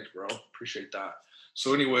mark. Thanks, bro. Appreciate that.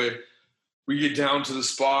 So anyway, we get down to the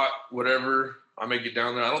spot, whatever. I make it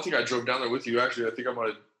down there. I don't think I drove down there with you, actually. I think I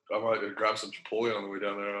might have grabbed some Chipotle on the way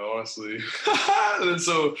down there, honestly. And then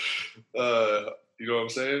so, you know what I'm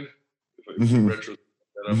saying? If I retro,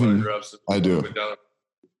 I might have grabbed some. I do. Went down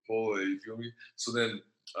Chipotle, you feel me? So then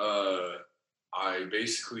I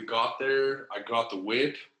basically got there. I got the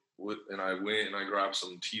whip, and I went and I grabbed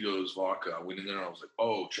some Tito's vodka. I went in there and I was like,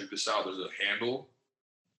 oh, check this out. There's a handle,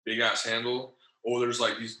 big-ass handle. Oh, there's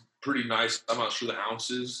like these pretty nice, I'm not sure the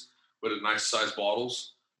ounces, but a nice size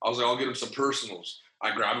bottles. I was like, I'll get him some personals.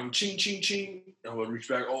 I grab them, ching, ching, ching. And I reach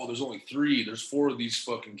back, oh, there's only 3. There's 4 of these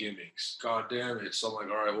fucking gimmicks. God damn it. So I'm like,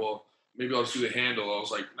 all right, well, maybe I'll just do the handle. I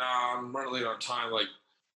was like, nah, I'm running late on time. Like,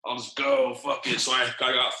 I'll just go. Fuck it. So I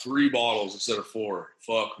got 3 bottles instead of 4.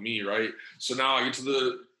 Fuck me, right? So now I get to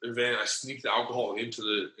the event. I sneak the alcohol into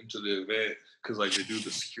the event because like they do the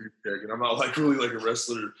security check, and I'm not like really like a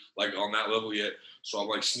wrestler like on that level yet. So I'm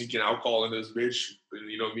like sneaking alcohol into this bitch, and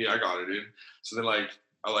you know me, I got it in. So then like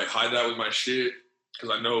I like hide that with my shit.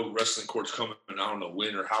 Because I know wrestling court's coming, and I don't know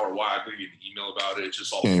when or how or why. I didn't get an email about it. It's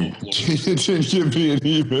just all You didn't give me an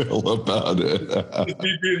email about it.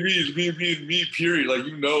 It's me being me, period. Like,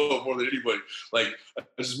 you know more than anybody. Like,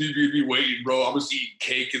 it's just me being me waiting, bro. I'm just eating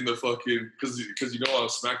cake in the fucking, because you know on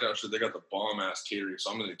SmackDown shit, they got the bomb-ass catering.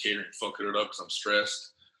 So I'm in the catering fucking it up because I'm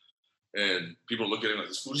stressed. And people look at it like,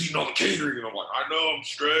 this fool's eating all the catering. And I'm like, I know, I'm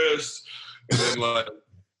stressed. And then, like,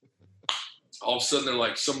 all of a sudden, they're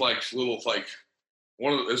like, some, like, little, like,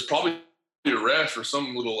 it's probably a ref or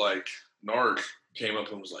some little like nard came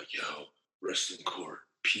up and was like, yo, wrestling court,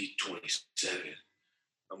 peak 27.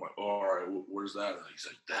 I'm like, oh, all right, where's that? And he's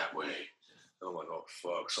like, that way. And I'm like, oh,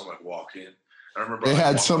 fuck. So I'm like, walk in. I remember They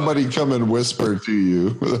had somebody come and whisper to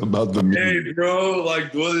you about the meeting. hey, bro,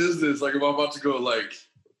 like, what is this? Like, I'm about to go, like,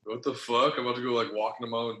 what the fuck? I'm about to go, like, walking to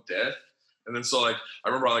my own death. And then so, like, I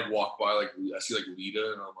remember I, like, walk by, like, I see, like,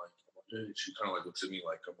 Lita, and I'm like, she kind of like looks at me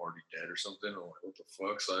like I'm already dead or something. I'm like, what the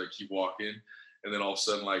fuck? So I keep walking, and then all of a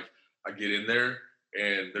sudden, like, I get in there,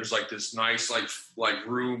 and there's like this nice like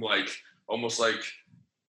room, like almost like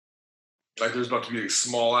there's about to be a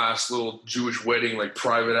small ass little Jewish wedding, like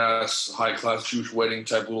private ass high class Jewish wedding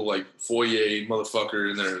type little like foyer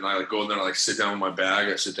motherfucker in there. And I like go in there and I like sit down with my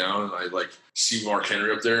bag. I sit down and I like see Mark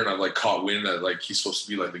Henry up there, and I've like caught wind that like he's supposed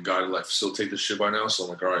to be like the guy to like facilitate this shit by now. So I'm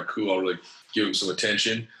like, all right, cool. I'll really give him some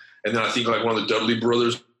attention. And then I think like one of the Dudley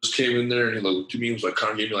brothers came in there and he like looked at me and was like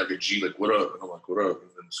kind of gave me like a G, like, what up? And I'm like, what up?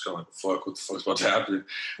 And then it's kind of like, fuck, what the fuck's about to happen?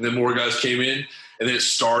 And then more guys came in, and then it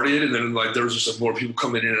started, and then like there was just like more people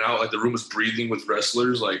coming in and out. Like the room was breathing with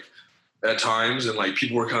wrestlers like at times, and like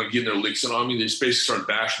people were kind of getting their licks in on me. They just basically started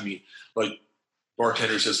bashing me. Like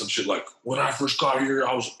bartender said some shit like, when I first got here,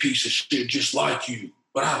 I was a piece of shit just like you,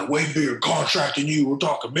 but I had a way bigger contract than you. We're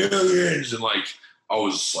talking millions. And like I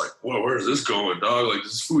was like, well, where is this going, dog? Like,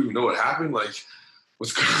 does this fool even know what happened? Like,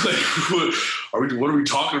 what's like, what are we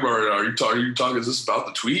talking about right now? Are you talking, is this about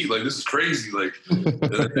the tweet? Like, this is crazy. Like, he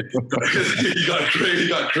got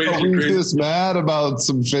crazy. Are we just mad about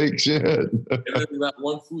some fake shit? And then that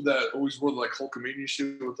one fool that always wore like Hulkamania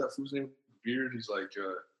shit, what's that fool's name? Beard. He's like,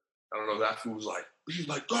 I don't know, that fool was like, he's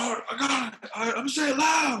like, God, I got it. I'm gonna say it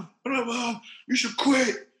loud. You should quit.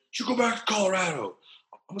 You should go back to Colorado.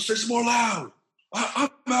 I'm gonna say some more loud. I'm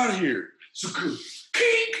out of here. So good.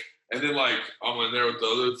 Kink. And then like I'm in there with the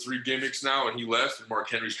other 3 gimmicks now, and he left, and Mark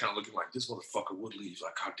Henry's kind of looking like, this motherfucker would leave.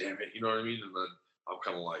 Like, God damn it, you know what I mean? And then I'm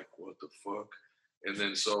kind of like, what the fuck? And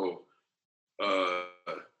then so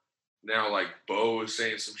now like Bo is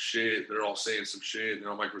saying some shit. They're all saying some shit, and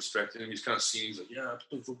I'm like respecting him. He's kind of seeing. He's like, yeah, I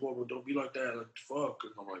play football, but don't be like that. Like, fuck.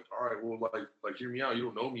 And I'm like, all right, well, like hear me out. You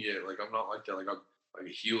don't know me yet. Like, I'm not like that. Like, I'm like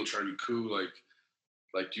a heel trying to be cool. Like,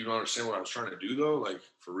 do you not understand what I was trying to do though? Like,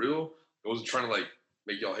 for real? I wasn't trying to like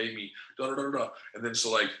make y'all hate me. Da da da da. And then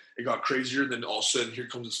so like it got crazier. And then all of a sudden here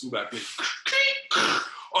comes this fool back.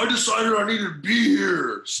 I decided I needed to be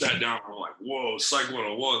here. Sat down. I'm like, whoa, Psych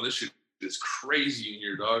 101. This shit is crazy in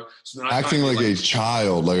here, dog. So then Acting like a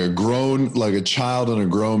child, like a child in a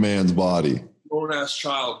grown man's body. Grown ass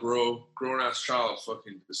child, bro. Grown ass child.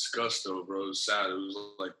 Fucking disgusto, bro. It was sad. It was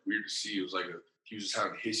like weird to see. It was like he was just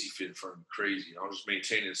having a hissy fit in front of me, crazy. I was just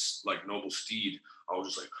maintaining this like noble steed. I was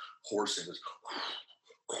just like horsing. Just,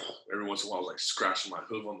 every once in a while, I was like scratching my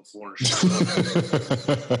hoof on the floor and shit.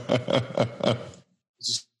 It's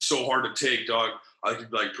just so hard to take, dog. I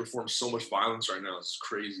could like perform so much violence right now. It's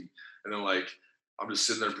crazy. And then like I'm just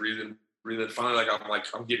sitting there breathing. Finally,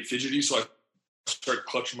 I'm getting fidgety, so I start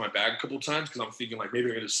clutching my bag a couple of times because I'm thinking like maybe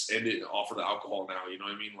I can just end it and offer the alcohol now, you know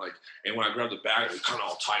what I mean? Like, and when I grab the bag, it kind of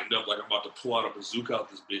all tightened up like I'm about to pull out a bazooka out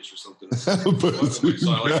this bitch or something. So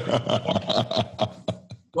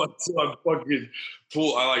I fucking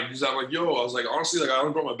pull. I like use that. I'm like, yo, I was like, honestly, like I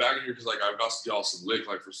only brought my bag in here because like I've got y'all some lick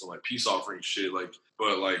like for some like peace offering shit. Like,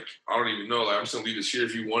 but like I don't even know. Like I'm just gonna leave this here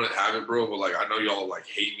if you want it, have it, bro. But like I know y'all like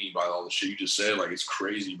hate me by all the shit you just said. Like it's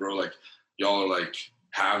crazy, bro. Like y'all are like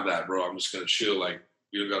have that, bro. I'm just gonna chill. Like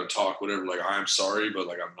you don't gotta talk, whatever. Like I'm sorry, but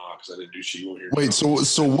like I'm not because I didn't do shit. You won't hear. Wait, so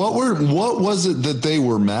what was it that they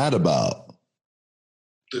were mad about?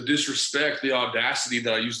 The disrespect, the audacity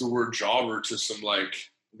that I used the word jobber to some like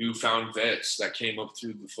newfound vets that came up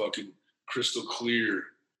through the fucking crystal clear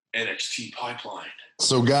NXT pipeline.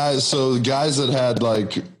 So guys that had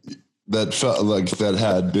like that felt like that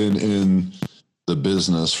had been in the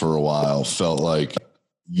business for a while felt like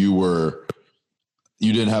you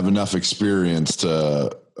didn't have enough experience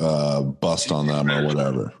to bust on them or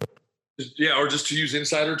whatever. Yeah, or just to use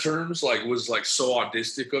insider terms, like was like so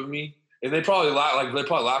autistic of me. And they probably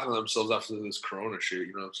laughing at themselves after this Corona shit.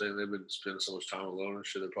 You know what I'm saying? They've been spending so much time alone and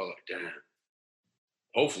shit. They're probably like, damn.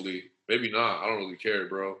 Hopefully, maybe not. I don't really care,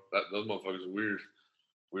 bro. Those motherfuckers are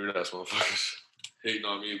weird ass motherfuckers hating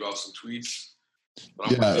on me about some tweets.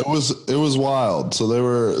 But Yeah, it was wild. So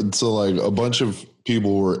like a bunch of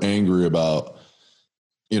people were angry about,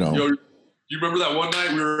 Yo, you remember that one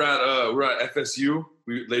night we were at FSU?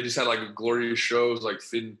 They just had like a glorious show. It was like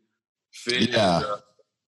Finn, Yeah.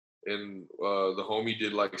 and the homie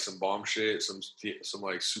did like some bomb shit, some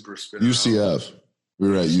like super spin. UCF. We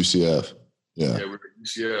were at UCF. Yeah. Yeah, we were at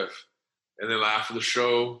UCF, and then after the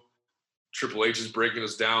show, Triple H is breaking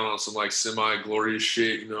us down on some like semi-glorious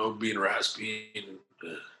shit, being raspy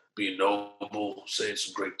and being noble, saying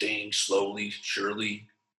some great things slowly, surely.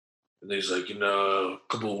 And then he's like, a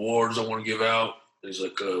couple awards I want to give out. There's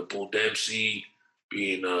like Bull Dempsey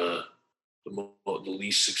being the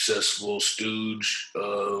least successful stooge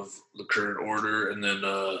of the current order. And then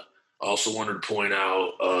I also wanted to point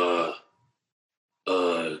out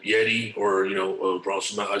Yeti, or,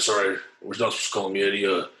 Bronson, sorry, we're not supposed to call him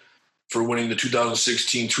Yeti, for winning the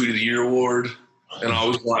 2016 Tweet of the Year award. And I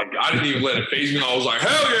was like, I didn't even let it faze me. I was like,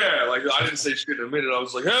 hell yeah. Like, I didn't say shit in a minute. I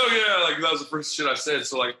was like, hell yeah. Like, that was the first shit I said.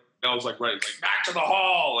 So, like, I was like, right, like, back to the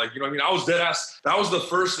hall. Like, you know what I mean? I was dead ass. That was the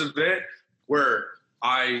first event where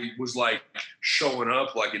I was, like, showing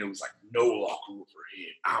up, like, and it was, like, no locker room for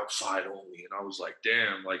him, outside only. And I was like,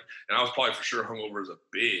 damn. Like, and I was probably for sure hungover as a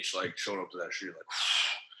bitch, like, showing up to that shit.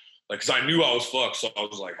 Like, because I knew I was fucked. So I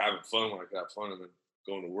was, like, having fun when I could have fun and then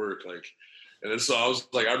going to work. Like, and then so I was,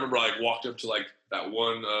 like, I remember I, like, walked up to, like, that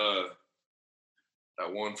one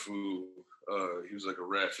fool. He was like a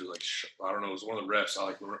ref. He was like, I don't know, it was one of the refs. I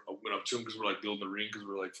went up to him because we're like building a ring because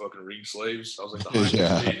we're like fucking ring slaves. I was like, the highest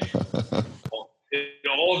paid.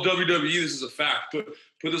 In all of WWE, this is a fact. Put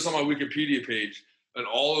this on my Wikipedia page. In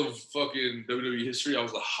all of fucking WWE history, I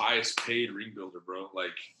was the highest paid ring builder, bro.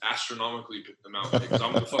 Like astronomically amount because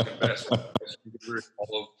I'm the fucking best.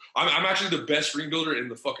 I'm actually the best ring builder in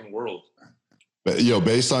the fucking world. Yo,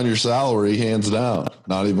 based on your salary, hands down,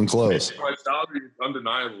 not even close. My salary is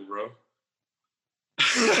undeniable, bro.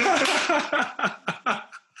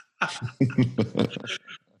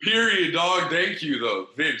 Period, dog. Thank you, though,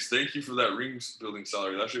 Vince. Thank you for that ring building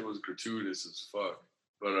salary. That shit was gratuitous as fuck.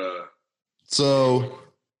 But so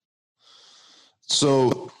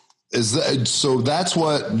is that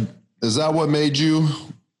what made you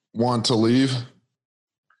want to leave?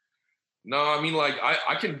 no, I mean, like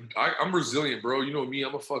I'm resilient, bro. You know me,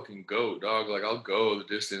 I'm a fucking goat, dog. Like I'll go the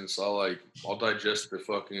distance. I'll digest the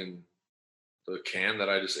can that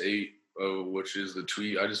I just ate, which is the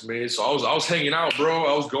tweet I just made. So I was hanging out, bro.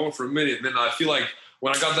 I was going for a minute. And then I feel like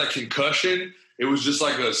when I got that concussion, it was just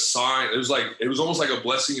like a sign. It was almost like a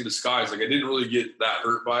blessing in disguise. Like I didn't really get that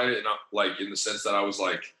hurt by it. And like in the sense that I was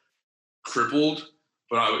like crippled,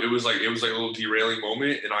 but it was like a little derailing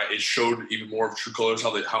moment. And it showed even more of true colors,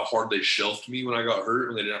 how hard they shelved me when I got hurt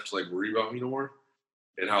and they didn't have to like worry about me no more,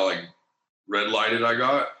 and how like red lighted I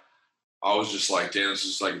got. I was just like, damn, this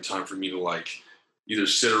is like a time for me to like either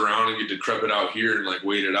sit around and get decrepit out here and like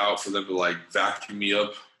wait it out for them to like vacuum me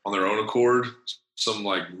up on their own accord, some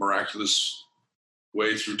like miraculous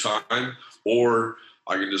way through time, or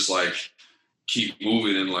I can just like keep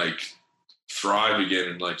moving and like thrive again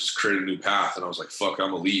and like just create a new path. And I was like, fuck,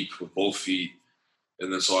 I'm a leap with both feet.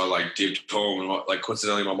 And then so I like dipped home and like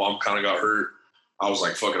coincidentally my mom kind of got hurt. I was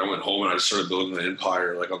like, fuck it, I went home and I just started building an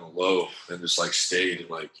empire like on the low and just like stayed and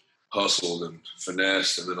like hustled and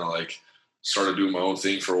finessed, and then I like started doing my own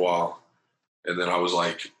thing for a while, and then I was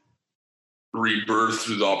like rebirthed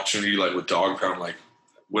through the opportunity like with Dog Pound. Like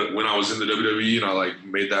when I was in the WWE and I like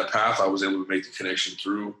made that path, I was able to make the connection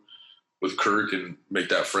through with Kirk and make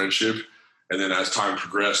that friendship. And then as time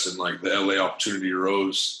progressed and like the LA opportunity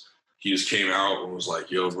arose, he just came out and was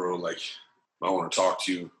like, yo bro, like I want to talk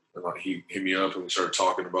to you. And like, he hit me up and we started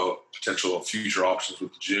talking about potential future options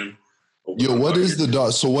with the gym. Yo, what is the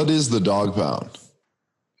dog? So what is the Dog Pound?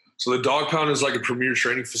 So the Dog Pound is like a premier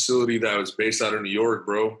training facility that was based out of New York,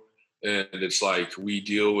 bro. And it's like we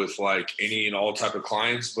deal with like any and all type of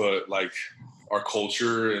clients, but like our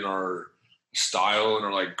culture and our style and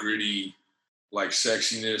our like gritty like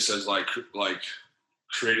sexiness has like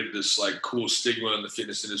created this like cool stigma in the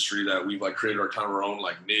fitness industry that we've like created our kind of our own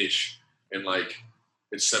like niche, and like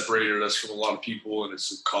it's separated us from a lot of people, and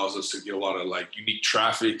it's caused us to get a lot of like unique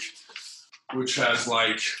traffic, which has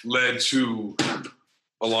like led to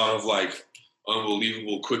a lot of like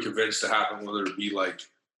unbelievable quick events to happen, whether it be like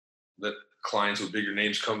the clients with bigger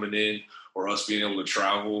names coming in or us being able to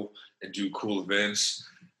travel and do cool events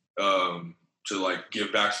to like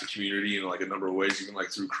give back to the community in like a number of ways, even like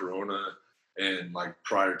through Corona and like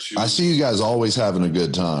prior to. I see you guys always having a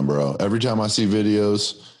good time, bro. Every time I see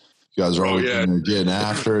videos, you guys are always getting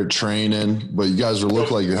after it, training, but you guys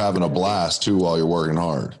look like you're having a blast too while you're working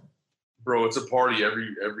hard. Bro, it's a party.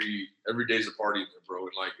 Every day's a party, bro.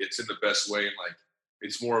 And like, it's in the best way. And like,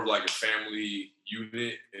 it's more of like a family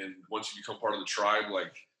unit. And once you become part of the tribe,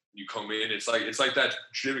 like you come in, it's like that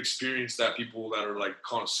gym experience that people that are like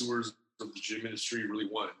connoisseurs of the gym industry really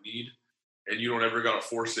want and need. And you don't ever got to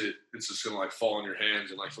force it. It's just going to like fall in your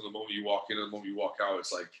hands. And like from the moment you walk in to the moment you walk out,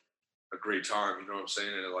 it's like a great time. You know what I'm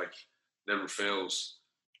saying? And it like never fails.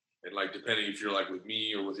 And like, depending if you're like with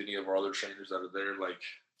me or with any of our other trainers that are there, like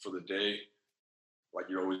for the day, like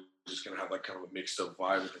you're always just going to have like kind of a mixed up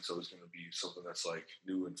vibe. And it's always going to be something that's like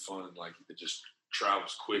new and fun. And like, it just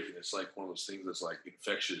travels quick. And it's like one of those things that's like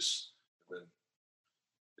infectious. And then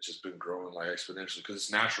it's just been growing like exponentially because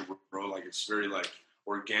it's natural, bro. Like it's very like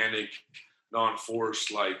organic,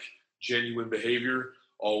 non-forced, like genuine behavior,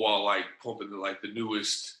 all while like pumping the like the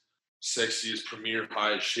newest, sexiest, premier,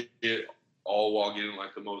 highest shit, all while getting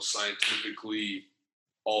like the most scientifically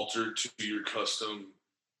altered to your custom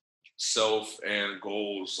self and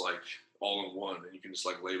goals, like all in one. And you can just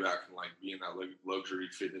like lay back and like be in that like luxury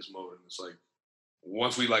fitness mode. And it's like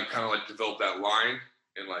once we like kind of like develop that line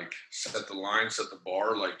and like set the line, set the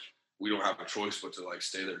bar, like we don't have a choice but to like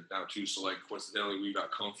stay there now too. So like coincidentally we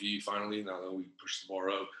got comfy finally. Now that we push the bar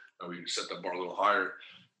up, now we set that bar a little higher.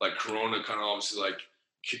 Like Corona kind of obviously like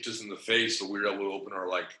kicked us in the face, but we were able to open our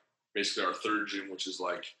like basically our third gym, which is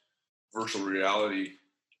like virtual reality,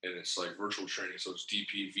 and it's like virtual training. So it's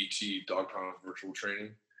DP, VT, dog pound virtual training.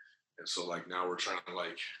 And so like now we're trying to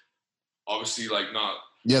like obviously like not.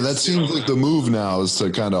 Yeah, that seems like the move now is to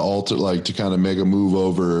kind of alter, like to kind of make a move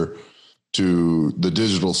over to the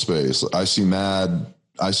digital space. I see mad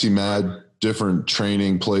different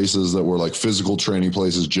training places that were like physical training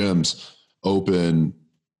places, gyms open.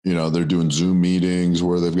 You know, they're doing Zoom meetings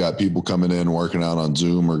where they've got people coming in working out on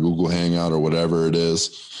Zoom or Google Hangout or whatever it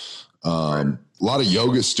is. A lot of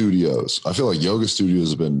yoga studios. I feel like yoga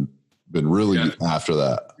studios have been really after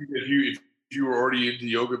that. If you were already into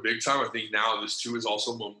yoga big time, I think now this too is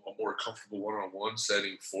also a more comfortable one-on-one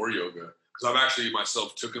setting for yoga. Because I've actually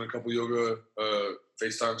myself taken a couple yoga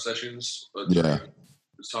FaceTime sessions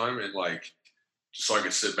this time, and like just so I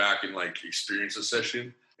could sit back and like experience a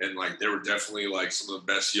session. And like they were definitely like some of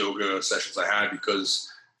the best yoga sessions I had,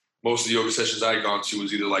 because most of the yoga sessions I had gone to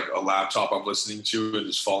was either like a laptop I'm listening to and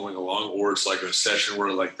just following along, or it's like a session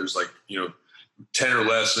where like there's like, you know, 10 or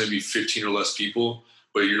less, maybe 15 or less people,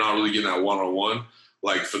 but you're not really getting that one-on-one.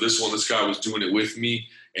 Like for this one, this guy was doing it with me,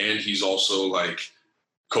 and he's also like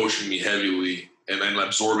coaching me heavily and then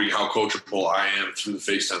absorbing how coachable I am through the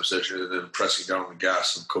FaceTime session, and then pressing down on the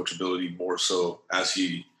gas of coachability more so as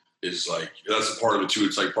he is like, that's a part of it too.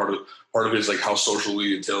 It's like part of it is like how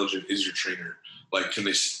socially intelligent is your trainer? Like, can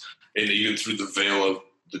they, and even through the veil of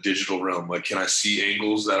the digital realm, like, can I see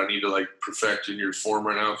angles that I need to like perfect in your form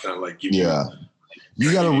right now? Can I like give you?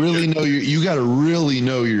 You got to really know you got to really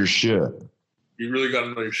know your shit. You really got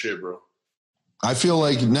to know your shit, bro. I feel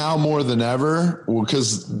like now more than ever,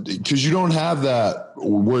 because you don't have that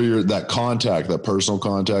where you're that contact, that personal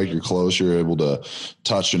contact, you're close, you're able to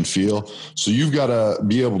touch and feel. So you've got to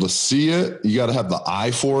be able to see it. You got to have the eye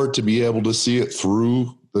for it to be able to see it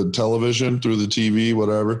through the television, through the TV,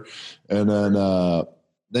 whatever. And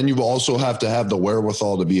then you also have to have the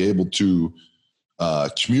wherewithal to be able to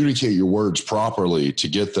communicate your words properly to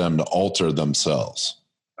get them to alter themselves.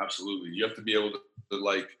 Absolutely. You have to be able to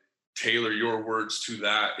like tailor your words to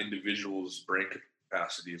that individual's brain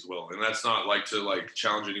capacity as well. And that's not like to like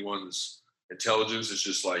challenge anyone's intelligence. It's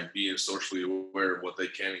just like being socially aware of what they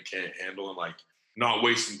can and can't handle, and like not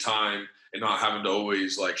wasting time and not having to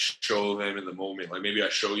always like show them in the moment. Like maybe I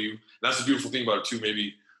show you. And that's the beautiful thing about it too.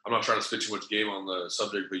 Maybe I'm not trying to spit too much game on the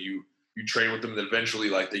subject, but you train with them, and eventually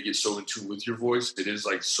like they get so in tune with your voice. It is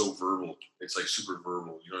like so verbal. It's like super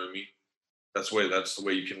verbal. You know what I mean? That's the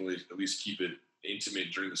way you can at least keep it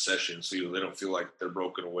intimate during the session, so they don't feel like they're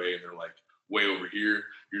broken away and they're like way over here.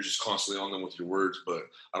 You're just constantly on them with your words, but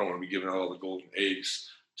I don't want to be giving out all the golden eggs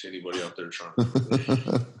to anybody out there trying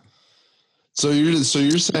to. So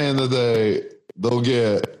you're saying that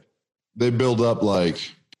they build up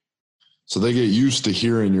like, so they get used to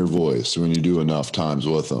hearing your voice when you do enough times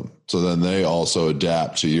with them. So then they also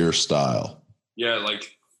adapt to your style. Yeah,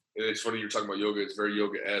 like it's funny you're talking about yoga. It's very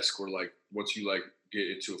yoga-esque, where like once you like get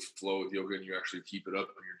into a flow with yoga and you actually keep it up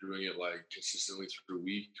and you're doing it like consistently through a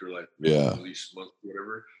week or like Yeah. at least month,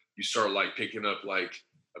 whatever, you start like picking up like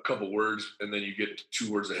a couple words and then you get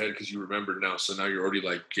 2 words ahead because you remember now. So now you're already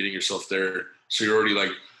like getting yourself there. So you're already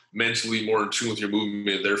like mentally more in tune with your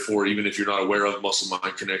movement. Therefore, even if you're not aware of muscle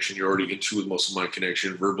mind connection, you're already in tune with muscle mind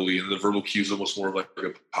connection verbally. And the verbal cue is almost more of like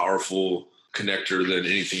a powerful connector than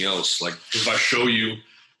anything else. Like if I show you,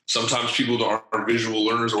 sometimes people aren't visual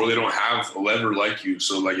learners or they don't have a lever like you.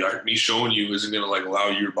 So like me showing you isn't going to like allow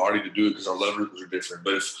your body to do it because our levers are different.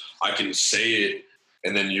 But if I can say it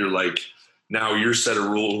and then you're like, now your set of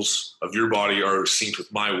rules of your body are synced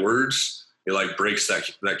with my words, it like breaks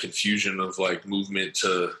that confusion of like movement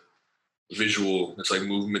to visual. It's like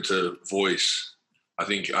movement to voice. I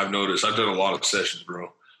think I've noticed, I've done a lot of sessions,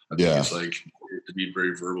 bro. I think it's like to be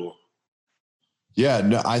very verbal. Yeah,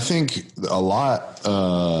 no, I think a lot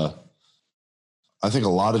of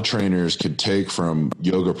trainers could take from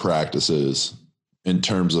yoga practices in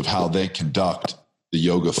terms of how they conduct the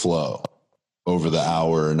yoga flow over the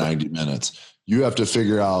hour or 90 minutes. You have to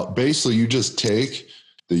figure out, basically you just take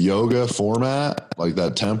the yoga format, like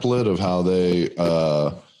that template of how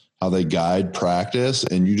they guide practice,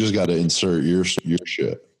 and you just got to insert your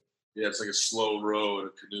shit. Yeah, it's like a slow row in a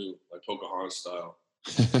canoe, like Pocahontas style.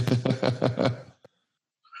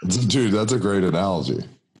 Dude, that's a great analogy.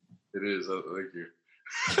 It is. Thank you.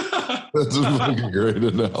 That's a fucking great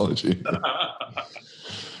analogy.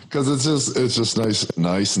 Because it's just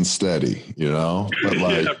nice and steady, you know. But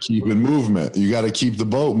like keeping movement, you got to keep the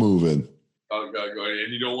boat moving. Oh, God, go ahead.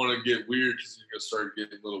 And you don't want to get weird because you're gonna start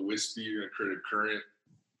getting a little wispy. You're gonna create a current.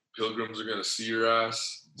 Pilgrims are gonna see your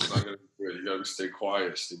ass. It's not gonna be good. You gotta stay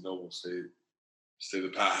quiet, stay noble, stay the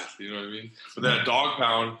path. You know what I mean? But that dog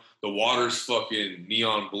pound, the water's fucking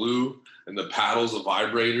neon blue, and the paddle's a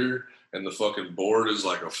vibrator, and the fucking board is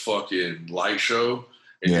like a fucking light show.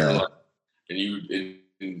 And you're like, and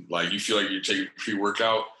like you feel like you're taking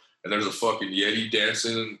pre-workout, and there's a fucking Yeti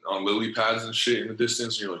dancing on lily pads and shit in the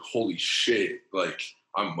distance, and you're like, holy shit, like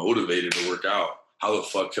I'm motivated to work out. How the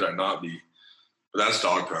fuck could I not be? But that's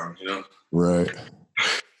dog pound, you know? Right.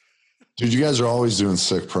 Dude, you guys are always doing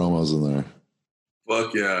sick promos in there.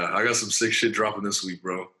 Fuck yeah. I got some sick shit dropping this week,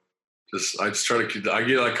 bro. I just try to I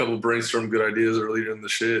get like a couple brainstorm good ideas earlier in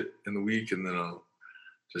the week, and then I'll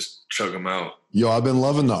just chug them out. Yo, I've been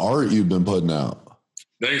loving the art you've been putting out.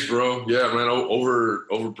 Thanks, bro. Yeah, man. Over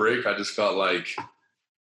break, I just got like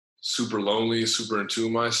super lonely, super in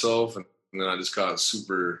tune with myself, and then I just got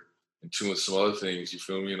super in tune with some other things. You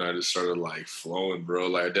feel me? And I just started like flowing, bro.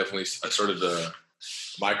 Like I started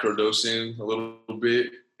microdosing a little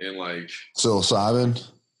bit and like Psilocybin,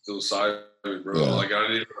 bro. Yeah. Like I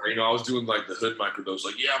didn't, I was doing like the hood microdose.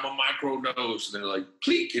 Like, yeah, I'm a microdose, and they're like,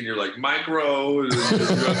 pleek, and you're like micro. And like,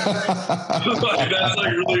 that's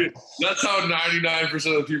like really. That's how 99% of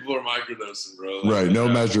the people are microdosing, bro. Like, right? No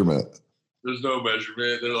measurement. There's no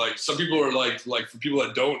measurement. They're like, some people are like for people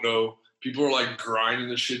that don't know, people are like grinding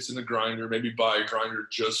the shits in the grinder, maybe buy a grinder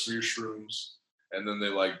just for your shrooms, and then they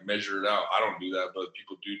like measure it out. I don't do that, but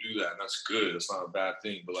people do that, and that's good. It's not a bad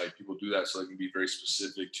thing, but like people do that so they can be very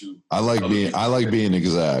specific to. I like being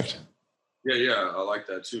exact. Yeah, I like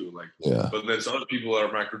that too. Like, Yeah. But there's other people that are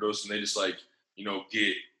microdosing. They just like,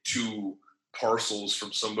 get 2 parcels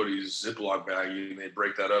from somebody's Ziploc bag, and they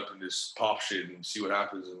break that up and just pop shit and see what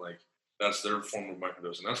happens, and like. That's their form of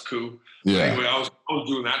microdosing. That's cool. Yeah. But anyway, I was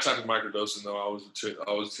doing that type of microdosing though. I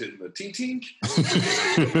was hitting the tink.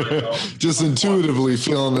 Just intuitively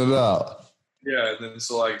feeling it out. Yeah, and then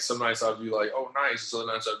so like some nights I'd be like, oh nice. So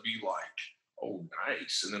other nights I'd be like, oh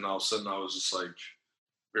nice. And then all of a sudden I was just like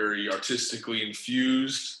very artistically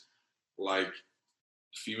infused. Like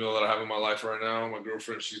the female that I have in my life right now, my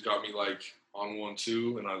girlfriend, she's got me like on one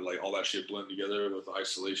too, and I like all that shit blend together with the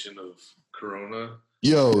isolation of Corona.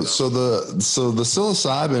 Yo, so the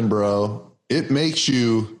psilocybin, bro, it makes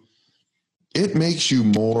you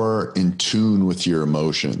more in tune with your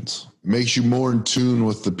emotions. It makes you more in tune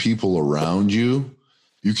with the people around you.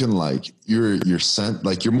 You can like you're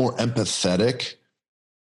more empathetic.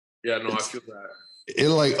 Yeah, no, I feel that. It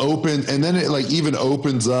like and then it like even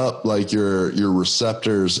opens up like your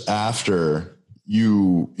receptors after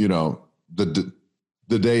the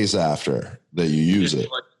days after that you use it.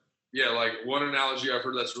 Like one analogy I've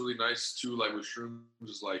heard that's really nice too, like with shrooms,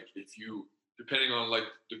 is like if you, depending on like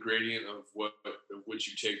the gradient of which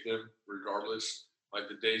you take them, regardless, like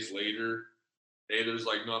the days later, there's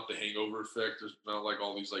like not the hangover effect. There's not like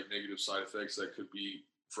all these like negative side effects that could be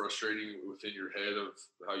frustrating within your head of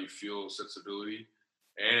how you feel, sensibility,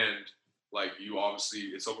 and like you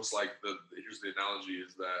obviously, it's almost like here's the analogy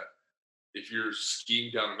is that if you're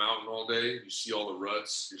skiing down a mountain all day, you see all the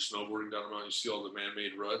ruts. You're snowboarding down a mountain, you see all the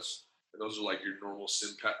man-made ruts, and those are like your normal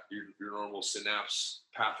your normal synapse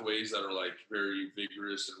pathways that are like very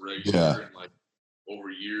vigorous and regular, Yeah. and like over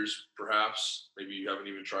years, perhaps. Maybe you haven't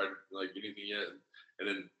even tried like anything yet, and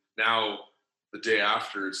then now the day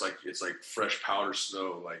after, it's like fresh powder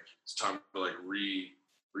snow. Like it's time to like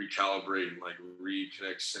recalibrate and like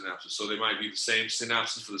reconnect synapses. So they might be the same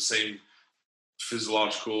synapses for the same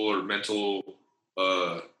physiological or mental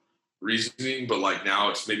reasoning, but like now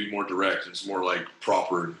it's maybe more direct. It's more like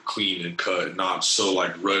proper and clean and cut, not so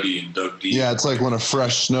like ruddy and dug deep. Yeah, it's like when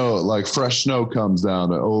fresh snow comes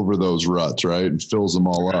down over those ruts, right, and fills them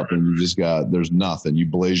all up, and you just there's nothing. You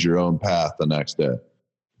blaze your own path the next day.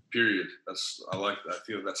 Period. I like that. I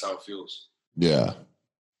feel that's how it feels. Yeah.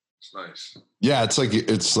 It's nice. Yeah,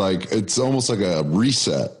 it's almost like a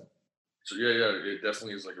reset. So yeah, it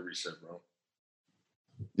definitely is like a reset, bro.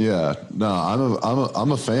 Yeah, no,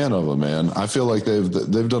 I'm a fan of them, man. I feel like they've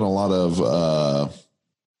done a lot of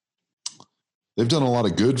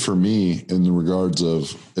good for me in the regards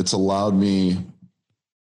of it's allowed me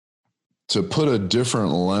to put a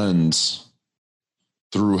different lens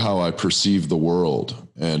through how I perceive the world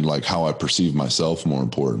and like how I perceive myself, more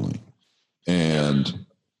importantly. And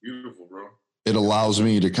beautiful, bro. It allows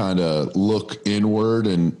me to kind of look inward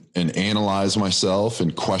and analyze myself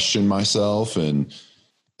and question myself, and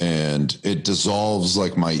it dissolves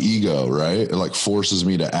like my ego, right? It like forces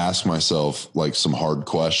me to ask myself like some hard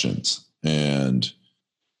questions, and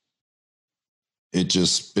it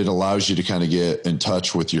allows you to kind of get in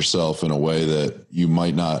touch with yourself in a way that you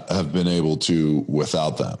might not have been able to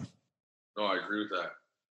without them. No, I agree with that.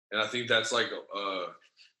 And I think that's like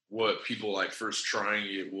what people like first trying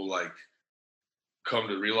it will like come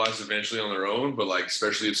to realize eventually on their own, but like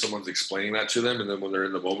especially if someone's explaining that to them, and then when they're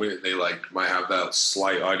in the moment they like might have that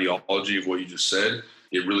slight ideology of what you just said,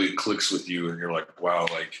 it really clicks with you and you're like, wow,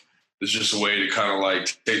 like there's just a way to kind of like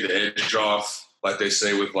take the edge off, like they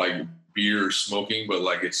say with like beer or smoking, but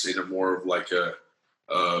like it's in a more of like a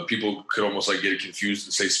people could almost like get it confused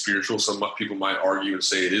and say spiritual. Some people might argue and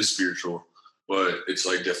say it is spiritual, but it's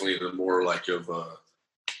like definitely the more like of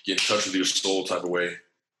get in touch with your soul type of way.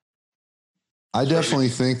 I definitely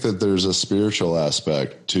think that there's a spiritual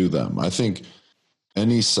aspect to them. I think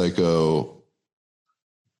any psychoactive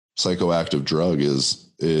drug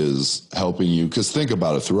is helping you, because think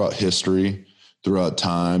about it, throughout history, throughout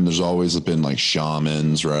time, there's always been like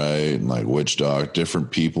shamans, right? And like witch doctors,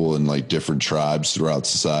 different people in like different tribes throughout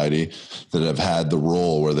society that have had the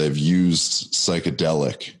role where they've used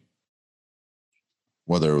psychedelic,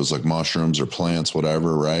 whether it was like mushrooms or plants,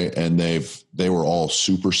 whatever, right? And they were all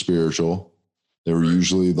super spiritual. They were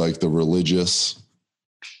usually like the religious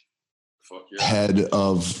head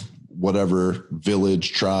of whatever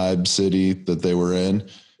village, tribe, city that they were in.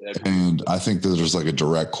 And I think that there's like a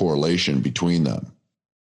direct correlation between them.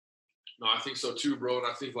 No, I think so too, bro. And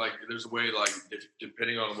I think like there's a way, like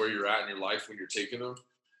depending on where you're at in your life when you're taking them,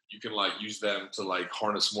 you can like use them to like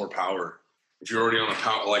harness more power. If you're already on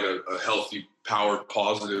a healthy, power,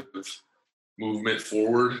 positive movement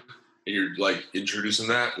forward, and you're like introducing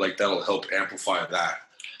that, like that'll help amplify that.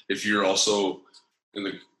 If you're also in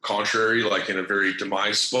the contrary, like in a very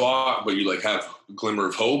demise spot, but you like have a glimmer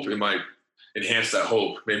of hope, it might enhance that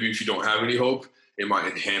hope. Maybe if you don't have any hope, it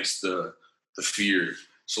might enhance the fear.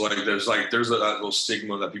 So like there's that little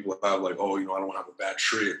stigma that people have, like, oh, I don't want to have a bad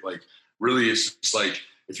trip. Like really, it's just like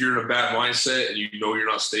if you're in a bad mindset and you know you're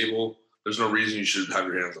not stable, there's no reason you should have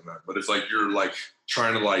your hands on that. But if like you're like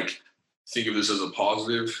trying to like think of this as a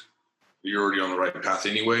positive, you're already on the right path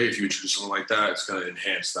anyway. If you introduce something like that, it's going to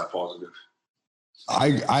enhance that positive.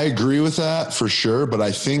 I agree with that for sure, but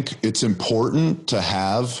I think it's important to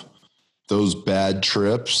have those bad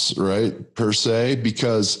trips, right, per se,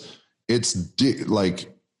 because it's like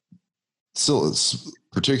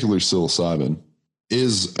particularly psilocybin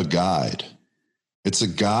is a guide. It's a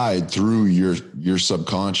guide through your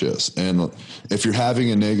subconscious. And if you're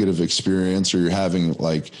having a negative experience or you're having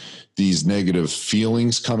like these negative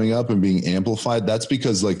feelings coming up and being amplified, that's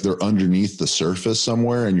because like they're underneath the surface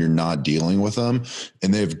somewhere and you're not dealing with them.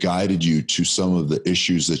 And they've guided you to some of the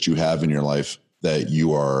issues that you have in your life that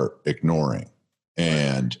you are ignoring.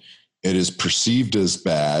 And it is perceived as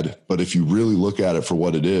bad, but if you really look at it for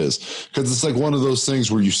what it is, because it's like one of those things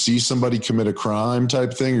where you see somebody commit a crime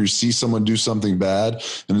type thing, or you see someone do something bad,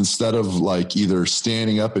 and instead of like either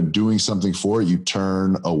standing up and doing something for it, you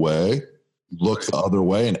turn away, look the other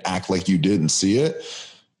way, and act like you didn't see it.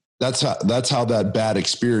 That's how that bad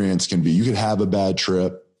experience can be. You could have a bad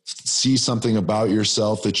trip, see something about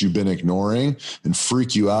yourself that you've been ignoring and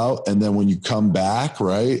freak you out. And then when you come back,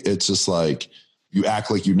 right, it's just like you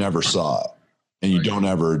act like you never saw it and you don't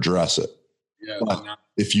ever address it. Yeah. But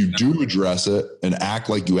if you do address it and act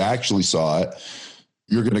like you actually saw it,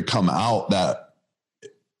 you're going to come out that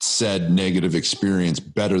said negative experience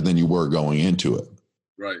better than you were going into it.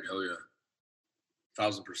 Right. Hell yeah.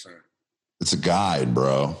 1,000%. It's a guide,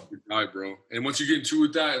 bro. Good guide, bro. And once you get into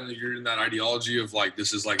with that, and you're in that ideology of like,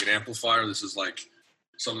 this is like an amplifier, this is like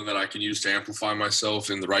something that I can use to amplify myself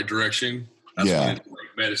in the right direction. That's when it's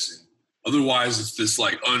like medicine. Otherwise, it's this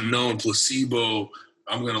like unknown placebo.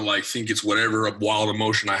 I'm gonna like think it's whatever a wild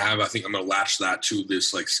emotion I have. I think I'm gonna latch that to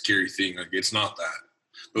this like scary thing. Like it's not that.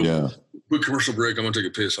 But quick commercial break. I'm gonna take a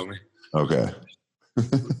piss, homie. Okay.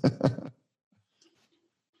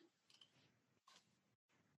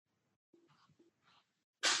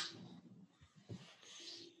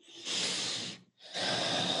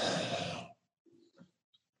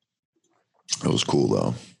 It was cool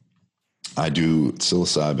though. I do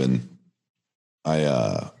psilocybin.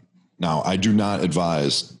 Now I do not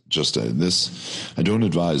advise I don't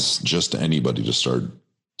advise just anybody to start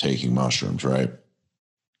taking mushrooms, right?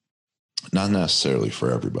 Not necessarily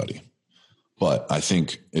for everybody, but I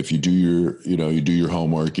think if you do you do your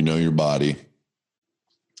homework, you know your body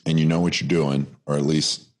and you know what you're doing, or at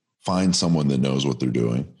least find someone that knows what they're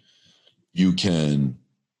doing, you can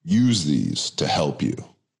use these to help you.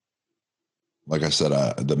 Like I said,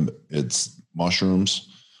 it's mushrooms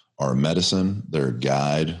are medicine. They're a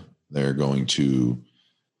guide. They're going to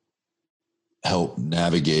help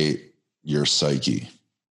navigate your psyche.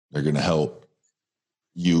 They're going to help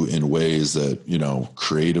you in ways that,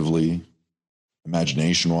 creatively,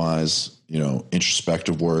 imagination wise,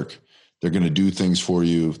 introspective work. They're going to do things for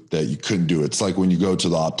you that you couldn't do. It's like when you go to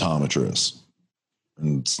the optometrist.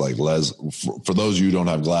 And it's like, for those of you who don't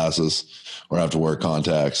have glasses or have to wear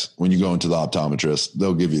contacts, when you go into the optometrist,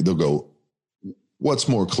 they'll go, what's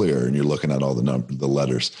more clear? And you're looking at all the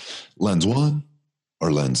letters, lens 1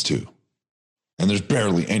 or lens 2. And there's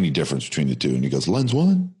barely any difference between the two. And he goes, lens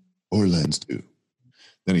 1 or lens 2.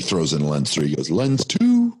 Then he throws in lens 3. He goes, lens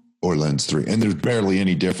 2 or lens 3. And there's barely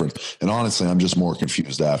any difference. And honestly, I'm just more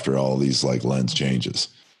confused after all these like lens changes.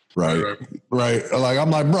 Right. Like,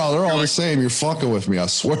 I'm like, bro, they're all the same. You're fucking with me. I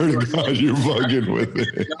swear to God, you're fucking with me.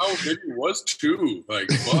 No, maybe it was 2.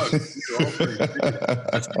 Like, fuck.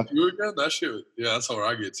 That's 2 again? That shit. Yeah, that's how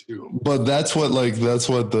I get 2. But that's what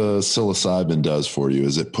the psilocybin does for you,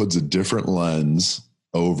 is it puts a different lens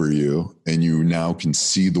over you and you now can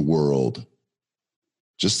see the world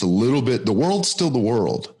just a little bit. The world's still the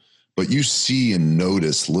world, but you see and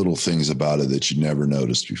notice little things about it that you never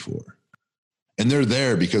noticed before. And they're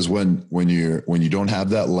there because when you don't have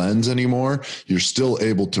that lens anymore, you're still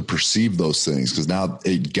able to perceive those things because now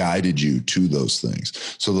it guided you to those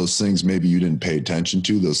things. So those things maybe you didn't pay attention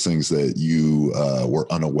to, those things that you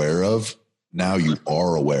were unaware of, now you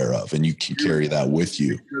are aware of, and you can carry that with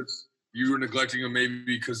you. Because you were neglecting them maybe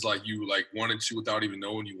because like you like wanted to without even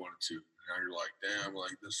knowing you wanted to. Now you're like, damn,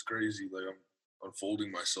 like this is crazy. Like I'm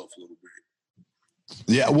unfolding myself a little bit.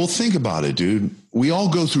 Yeah, well, think about it, dude. We all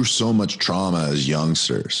go through so much trauma as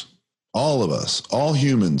youngsters. All of us, all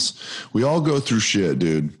humans, we all go through shit,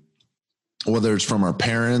 dude. Whether it's from our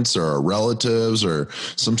parents or our relatives or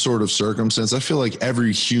some sort of circumstance. I feel like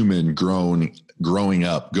every human growing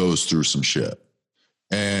up goes through some shit.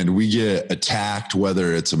 And we get attacked,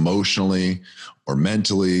 whether it's emotionally or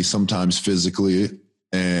mentally, sometimes physically,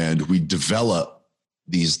 and we develop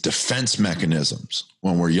these defense mechanisms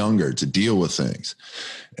when we're younger to deal with things.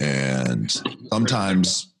 And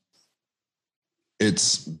sometimes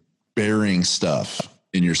it's burying stuff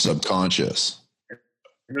in your subconscious.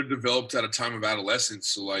 And they're developed at a time of adolescence.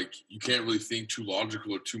 So like you can't really think too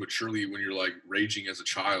logical or too maturely when you're like raging as a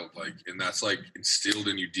child. Like, and that's like instilled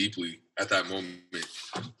in you deeply at that moment.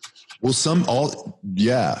 Well,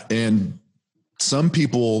 and some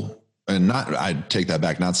people, and I take that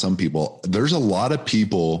back, not some people. There's a lot of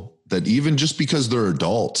people that even just because they're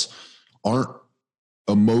adults aren't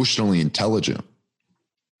emotionally intelligent.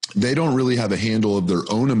 They don't really have a handle of their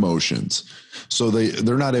own emotions. So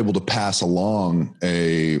they're not able to pass along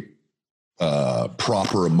a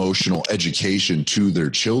proper emotional education to their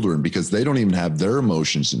children because they don't even have their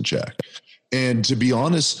emotions in check. And to be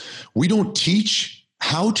honest, we don't teach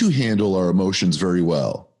how to handle our emotions very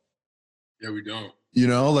well. Yeah, we don't.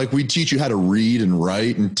 Like we teach you how to read and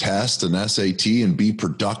write and test and SAT and be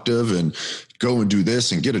productive and go and do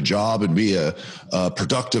this and get a job and be a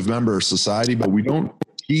productive member of society. But we don't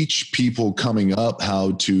teach people coming up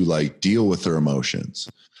how to like deal with their emotions,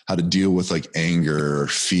 how to deal with like anger or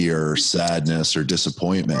fear or sadness or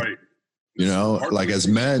disappointment. Right. You know, like as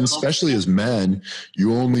men, especially as men,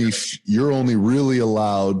 you're only really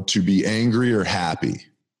allowed to be angry or happy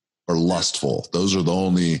or lustful. Those are the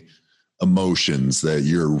only emotions that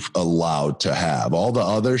you're allowed to have. All the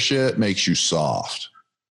other shit makes you soft.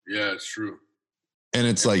 Yeah, it's true. And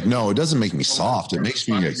it's like, no, it doesn't make me soft. It makes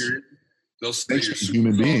me They'll say makes you're me a super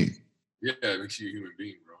human soft. being. Yeah, it makes you a human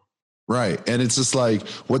being, bro. Right. And it's just like,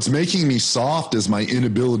 what's making me soft is my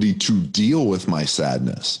inability to deal with my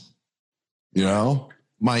sadness. You know,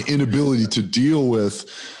 my inability to deal with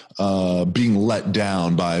being let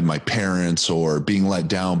down by my parents or being let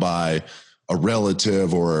down by a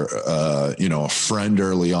relative or, a friend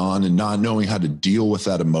early on, and not knowing how to deal with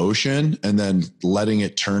that emotion and then letting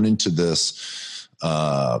it turn into this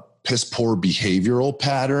piss poor behavioral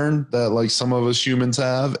pattern that like some of us humans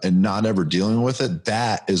have and not ever dealing with it.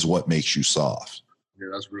 That is what makes you soft. Yeah,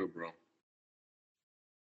 that's real, bro.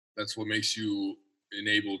 That's what makes you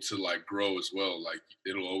enabled to like grow as well. Like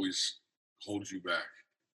it'll always hold you back.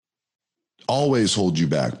 Always hold you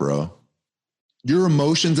back, bro. Your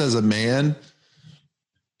emotions as a man,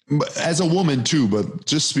 as a woman too, but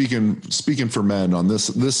just speaking for men on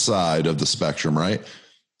this side of the spectrum, right?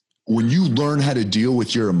 When you learn how to deal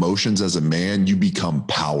with your emotions as a man, you become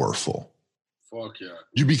powerful. Fuck yeah.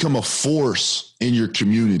 You become a force in your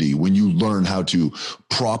community when you learn how to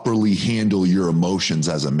properly handle your emotions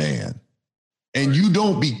as a man. And you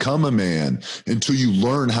don't become a man until you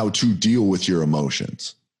learn how to deal with your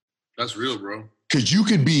emotions. That's real, bro. Because you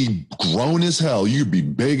could be grown as hell. You could be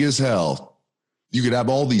big as hell. You could have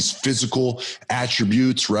all these physical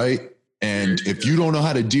attributes, right? And if you don't know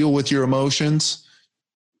how to deal with your emotions,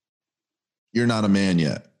 you're not a man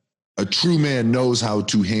yet. A true man knows how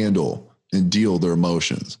to handle and deal their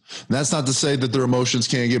emotions. And that's not to say that their emotions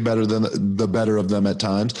can't get better than the better of them at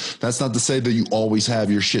times. That's not to say that you always have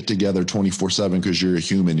your shit together 24/7 because you're a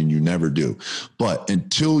human and you never do. But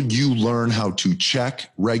until you learn how to check,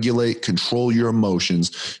 regulate, control your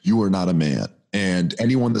emotions, you are not a man. And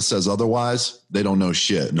anyone that says otherwise, they don't know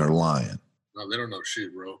shit and they're lying. No, they don't know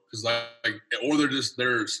shit, bro. Because or they're just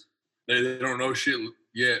they don't know shit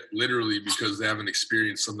yet, literally, because they haven't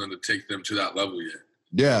experienced something to take them to that level yet.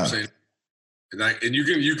 Yeah. You know what I'm saying? And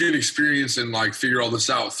you can experience and like figure all this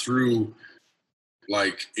out through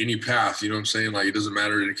like any path, you know what I'm saying? Like it doesn't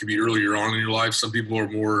matter. It could be earlier on in your life. Some people are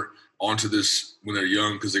more onto this when they're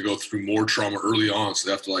young because they go through more trauma early on. So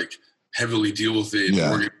they have to like heavily deal with it and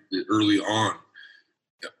organize it early on.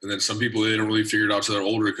 And then some people, they don't really figure it out till they're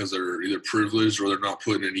older because they're either privileged or they're not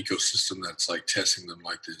put in an ecosystem that's like testing them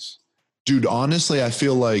like this. Dude, honestly, I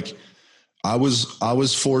feel like I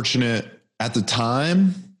was fortunate at the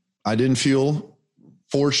time. I didn't feel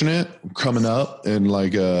fortunate coming up in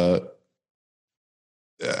like in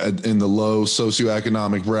the low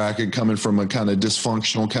socioeconomic bracket, coming from a kind of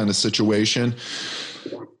dysfunctional kind of situation.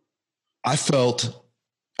 I felt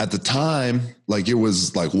at the time like it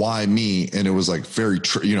was like, why me? And it was like very,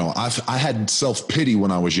 I had self-pity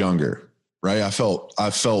when I was younger. Right. I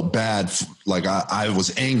felt bad. Like I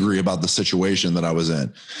was angry about the situation that I was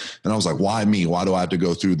in. And I was like, why me? Why do I have to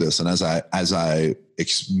go through this? And as I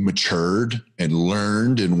matured and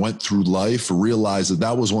learned and went through life, realized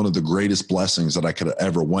that was one of the greatest blessings that I could have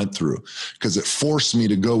ever went through, because it forced me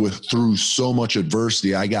to go through so much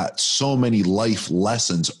adversity. I got so many life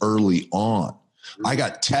lessons early on. I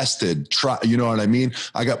got tested, you know what I mean?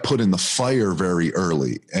 I got put in the fire very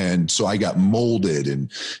early. And so I got molded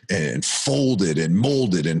and folded and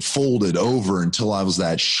molded and folded over until I was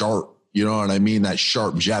that sharp, you know what I mean? That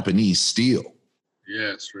sharp Japanese steel.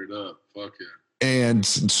 Yeah, straight up. Fuck yeah. And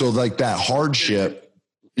so like that hardship,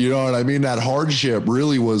 you know what I mean? That hardship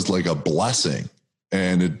really was like a blessing.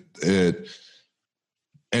 And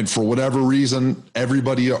and for whatever reason,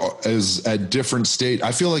 everybody is at different state.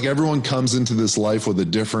 I feel like everyone comes into this life with a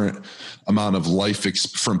different amount of life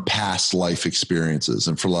from past life experiences.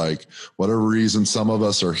 And for like whatever reason, some of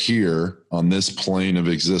us are here on this plane of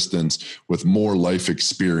existence with more life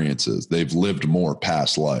experiences. They've lived more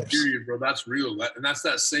past lives. Period, bro. That's real. And that's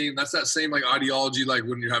that same like ideology, like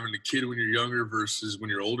when you're having a kid when you're younger versus when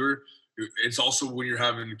you're older. It's also when you're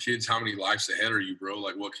having kids, how many lives ahead are you, bro?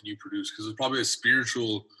 Like, what can you produce? Because there's probably a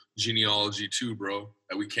spiritual genealogy too, bro,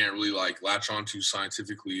 that we can't really like latch onto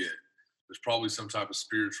scientifically yet. There's probably some type of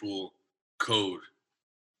spiritual code.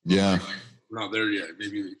 Yeah. Like, we're not there yet.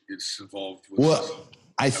 Maybe it's involved with Well,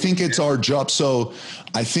 I think it's our job. So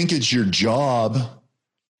I think it's your job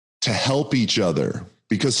to help each other,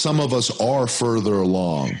 because some of us are further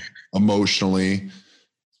along emotionally,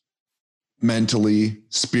 mentally,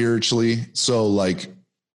 spiritually. So like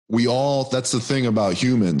we all, that's the thing about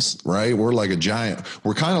humans, right? We're like a giant,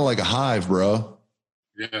 we're kind of like a hive, bro.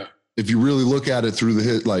 Yeah. If you really look at it through the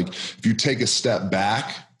hit, like if you take a step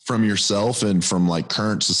back from yourself and from like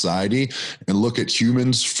current society and look at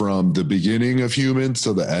humans from the beginning of humans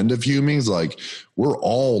to the end of humans, like we're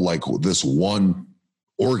all like this one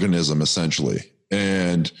organism essentially.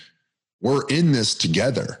 And we're in this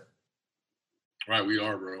together. Right, we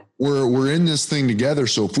are, bro. We're in this thing together.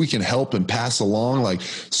 So if we can help and pass along, like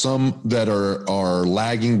some that are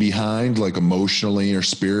lagging behind, like emotionally or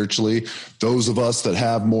spiritually, those of us that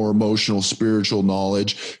have more emotional, spiritual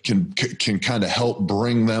knowledge can kind of help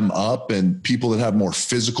bring them up, and people that have more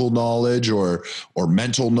physical knowledge or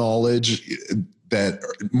mental knowledge that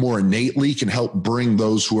more innately can help bring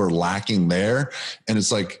those who are lacking there. And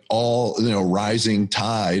it's like all, rising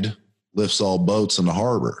tide lifts all boats in the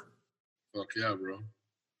harbor. Fuck yeah, bro.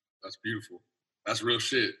 That's beautiful. That's real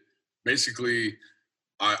shit. Basically,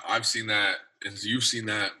 I've seen that, and you've seen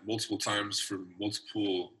that multiple times from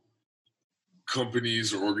multiple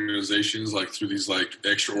companies or organizations, like through these like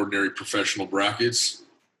extraordinary professional brackets.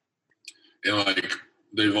 And like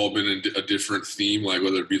they've all been in a different theme, like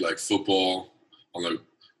whether it be like football on the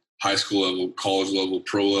high school level, college level,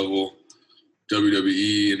 pro level,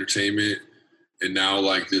 WWE, entertainment. And now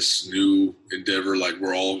like this new endeavor, like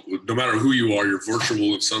we're all, no matter who you are, you're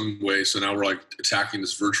virtual in some way. So now we're like attacking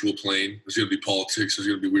this virtual plane. There's going to be politics. There's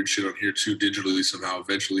going to be weird shit on here too, digitally somehow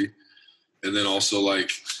eventually. And then also like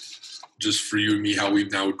just for you and me, how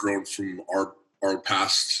we've now grown from our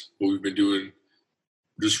past, what we've been doing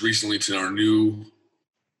just recently to our new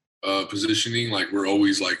positioning. Like we're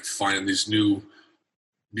always like finding these new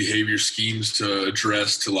behavior schemes to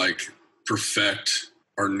address, to like perfect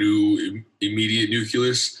our new immediate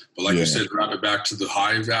nucleus. But like you said, wrap it back to the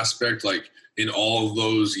hive aspect. Like in all of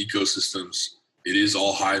those ecosystems, it is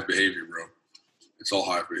all hive behavior, bro. It's all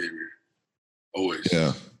hive behavior. Always.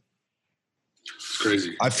 Yeah. It's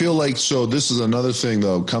crazy. I feel like, so this is another thing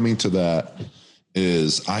though, coming to that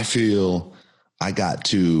is I feel I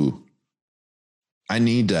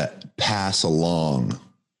need to pass along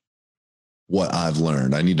what I've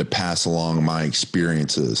learned. I need to pass along my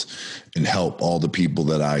experiences and help all the people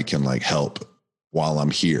that I can like help while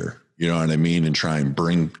I'm here. You know what I mean? And try and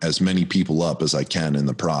bring as many people up as I can in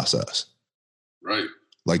the process. Right.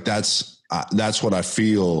 Like that's what I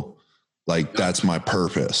feel like. That's my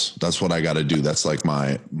purpose. That's what I got to do. That's like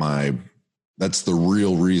that's the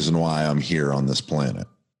real reason why I'm here on this planet.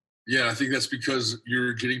 Yeah. I think that's because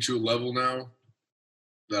you're getting to a level now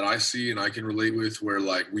that I see and I can relate with, where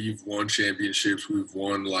like we've won championships, we've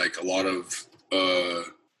won like a lot of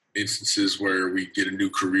instances where we get a new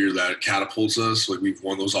career that catapults us. Like we've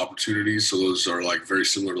won those opportunities. So those are like very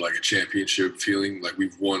similar to like a championship feeling, like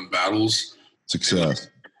we've won battles. Success.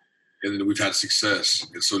 And then we've had success.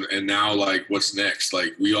 And now like what's next?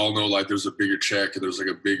 Like we all know like there's a bigger check and there's like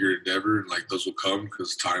a bigger endeavor, and like those will come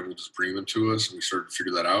because time will just bring them to us, and we start to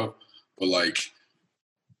figure that out. But like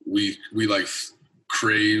we like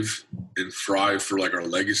crave and thrive for like our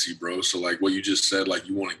legacy, bro. So like what you just said, like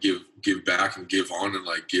you want to give back and give on and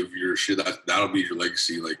like give your shit, that'll be your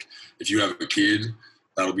legacy. Like if you have a kid,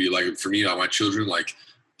 that'll be like, for me, my children, like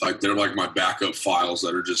they're like my backup files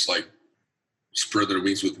that are just like spread their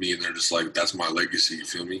wings with me, and they're just like, that's my legacy. You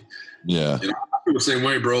feel me? Yeah. You know, I feel the same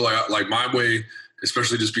way, bro. Like my way,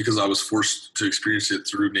 especially just because I was forced to experience it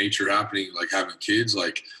through nature happening, like having kids,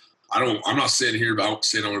 like I'm not sitting here about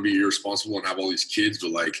saying I want to be irresponsible and have all these kids,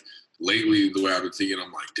 but like lately the way I've been thinking,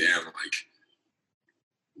 I'm like, damn, like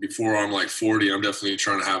before I'm like 40, I'm definitely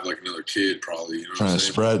trying to have like another kid probably. You know trying to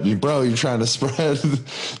spread, bro, you're trying to spread.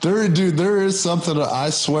 There is something that I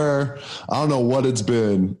swear, I don't know what it's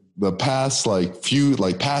been the past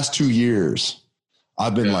past 2 years.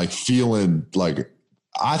 I've been like feeling like,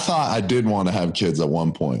 I thought I did want to have kids at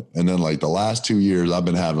one point. And then like the last 2 years I've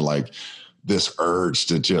been having like this urge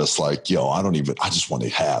to just like, I just want to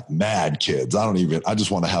have mad kids. I just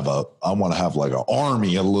want to have like an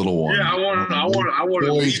army of little ones. Yeah, I want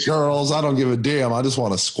boys, girls. I don't give a damn. I just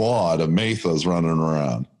want a squad of Mathas running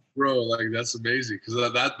around. Bro, like that's amazing. Cause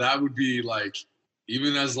that would be like,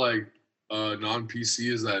 even as like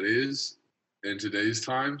non-PC as that is in today's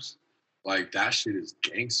times, like that shit is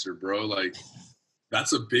gangster, bro. Like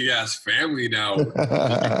that's a big ass family now.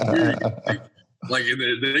 Like, and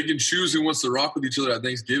they can choose who wants to rock with each other at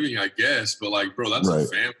Thanksgiving, I guess. But like, bro, that's a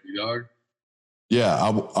family, dog.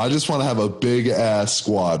 Yeah, I just want to have a big ass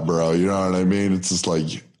squad, bro. You know what I mean? It's just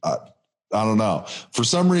like I don't know. For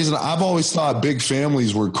some reason, I've always thought big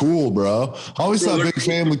families were cool, bro. I always thought big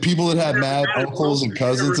family, people that had mad uncles and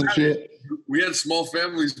cousins and shit. we had small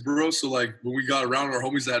families, bro. So like when we got around our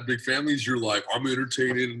homies that had big families, you're like, I'm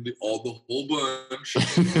entertaining the whole bunch.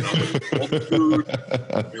 And I'm with all the food.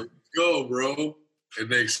 And let's go, bro. And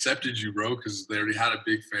they accepted you, bro, because they already had a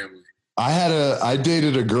big family. I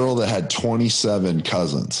dated a girl that had 27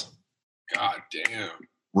 cousins. God damn.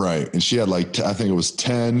 Right. And she had like, I think it was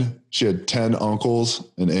 10. She had 10 uncles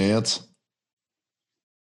and aunts.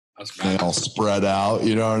 That's They mad. all spread out,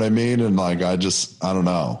 you know what I mean? And like, I don't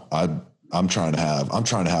know. I'm trying to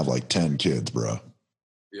have like 10 kids, bro.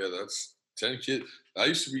 Yeah, that's 10 kids. That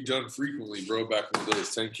used to be done frequently, bro, back in the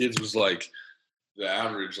days. 10 kids was like the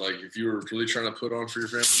average. Like if you were really trying to put on for your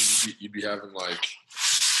family, you'd be having like,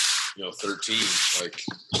 13. Like,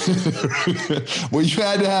 Well, you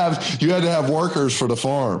had to have workers for the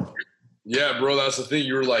farm. yeah, bro, that's the thing.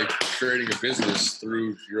 You were like creating a business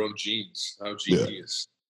through your own genes. How genius.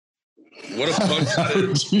 What a pun that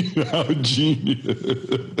is. How genius.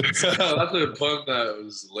 That's a pun that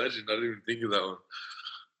was a legend. I didn't even think of that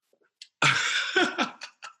one.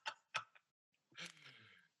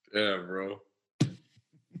 Damn, bro.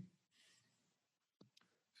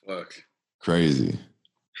 Fuck. Crazy.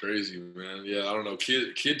 Crazy, man. Yeah, I don't know.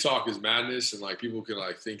 Kid talk is madness, and like people can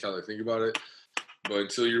like think how they think about it, but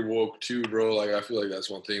until you're woke too, bro. Like I feel like that's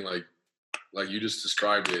one thing. Like you just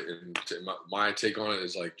described it, and my take on it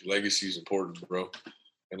is like legacy is important, bro.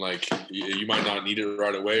 And like you might not need it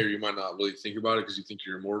right away, or you might not really think about it because you think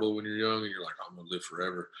you're immortal when you're young, and you're like, I'm gonna live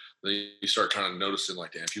forever. Then you start kind of noticing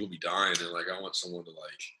like, damn, people be dying, and like I want someone to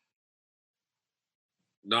like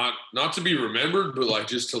not to be remembered, but like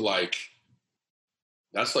just to like.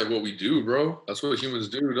 That's like what we do, bro. That's what humans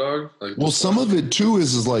do, dog. Like, Well, some of it too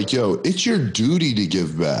is like, yo, it's your duty to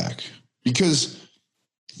give back because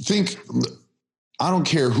I don't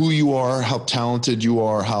care who you are, how talented you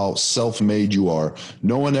are, how self-made you are.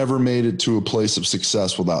 No one ever made it to a place of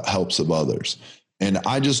success without helps of others. And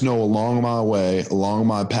I just know along my way, along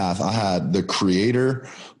my path, I had the Creator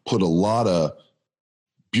put a lot of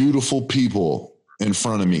beautiful people in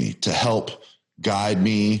front of me to help guide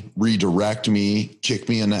me, redirect me, kick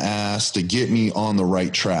me in the ass, to get me on the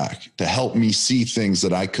right track, to help me see things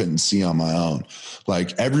that I couldn't see on my own.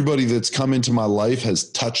 Like everybody that's come into my life has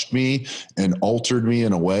touched me and altered me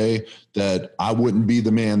in a way that I wouldn't be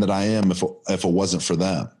the man that I am if it wasn't for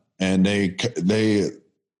them. And they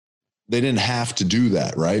didn't have to do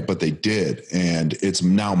that, right? But they did. And it's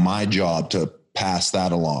now my job to pass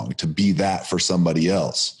that along, to be that for somebody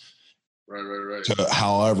else. Right. To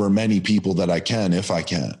however many people that I can, if I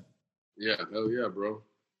can. Yeah, hell yeah, bro.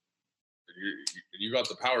 You got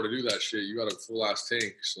the power to do that shit. You got a full ass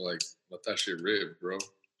tank, so like let that shit rip, bro.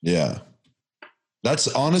 Yeah. That's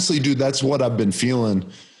honestly, dude, that's what I've been feeling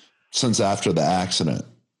since after the accident.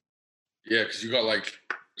 Yeah, because you got like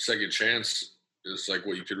second chance is like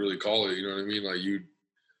what you could really call it. You know what I mean? Like you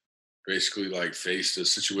basically like faced a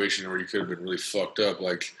situation where you could have been really fucked up.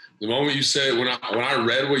 Like the moment you said when I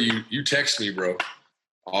read what you text me, bro,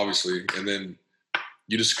 obviously, and then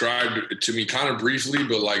you described it to me kind of briefly,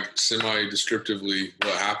 but like semi-descriptively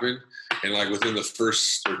what happened. And like within the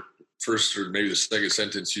first or maybe the second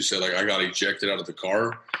sentence, you said like I got ejected out of the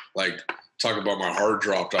car. Like talk about my heart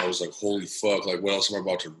dropped. I was like, holy fuck! Like what else am I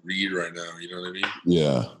about to read right now? You know what I mean?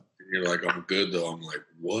 Yeah. You're like, I'm good though. I'm like,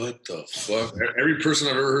 what the fuck? Every person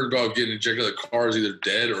I've ever heard about getting ejected out of the car is either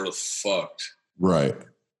dead or fucked. Right.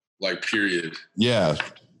 Like, period. Yeah.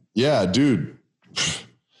 Yeah, dude.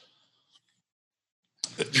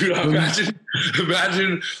 Dude,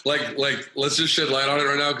 imagine, like, let's just shed light on it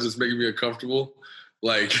right now because it's making me uncomfortable.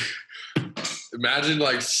 Like, imagine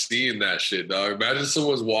like seeing that shit, dog. Imagine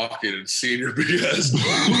someone's walking and seeing your big ass. Ooh,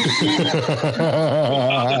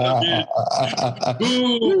 I'd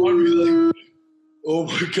be like, oh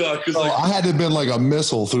my god, because like I had to have been like a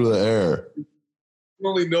missile through the air. you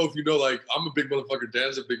only know if you know. Like, I'm a big motherfucker.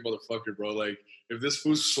 Dan's a big motherfucker, bro. Like, if this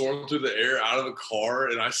fool's soaring through the air out of the car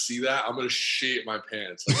and I see that, I'm gonna shit my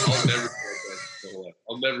pants. Like,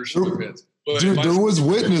 I'll never shit my pants. But Dude, if I there see was the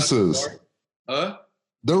car- witnesses. Huh?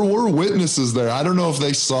 There were witnesses there. I don't know if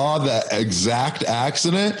they saw that exact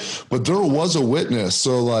accident, but there was a witness.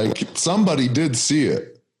 So like somebody did see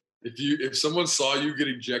it. If someone saw you get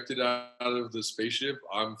ejected out of the spaceship,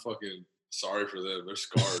 I'm fucking sorry for them. They're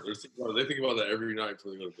scarred. They think about that every night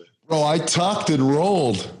before they go to bed. Bro, I tucked and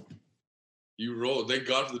rolled. You rolled. Thank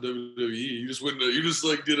God for the WWE. You just wouldn't. You just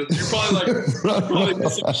like did it. You probably like probably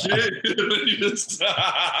did some shit. And then you just.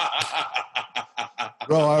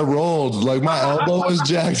 Bro, I rolled. Like my elbow was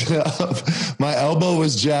jacked up. My elbow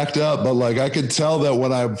was jacked up, but like I could tell that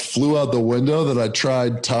when I flew out the window that I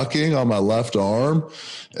tried tucking on my left arm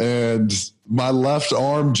and my left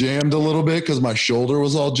arm jammed a little bit because my shoulder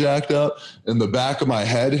was all jacked up and the back of my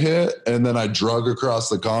head hit and then I drug across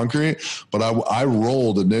the concrete. But I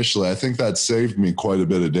rolled initially. I think that saved me quite a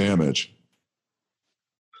bit of damage.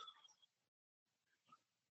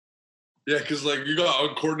 Yeah, because like you got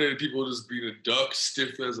uncoordinated people just being a duck,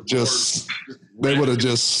 stiff as a Just board. they would have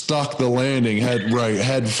just stuck the landing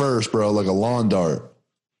head first, bro, like a lawn dart.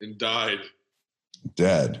 And died.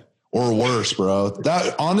 Dead or worse, bro.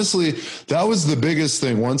 That honestly, that was the biggest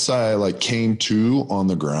thing. Once I like came to on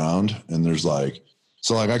the ground and there's like,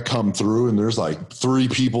 so like I come through and there's like 3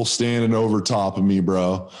 people standing over top of me,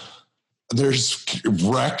 bro. There's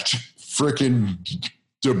wrecked freaking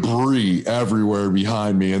debris everywhere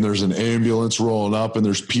behind me. And there's an ambulance rolling up and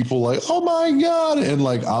there's people like, oh my God. And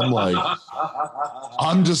like,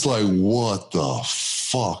 I'm just like, what the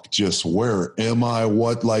fuck? Just where am I?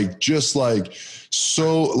 What, like, just like,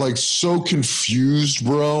 so confused,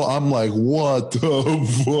 bro. I'm like, what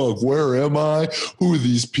the fuck? Where am I? Who are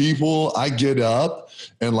these people? I get up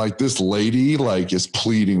and like this lady like is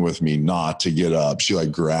pleading with me not to get up. She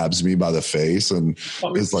like grabs me by the face and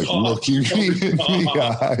is like looking me in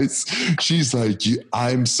the eyes. She's like,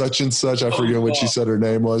 I'm such and such. I forget what she said her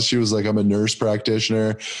name was. She was like, I'm a nurse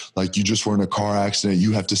practitioner. Like, you just were in a car accident.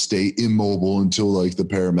 You have to stay immobile until like the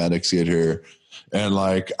paramedics get here. And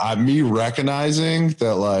like me recognizing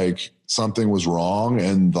that like something was wrong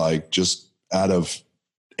and like just out of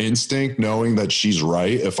instinct, knowing that she's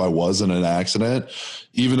right. If I was in an accident,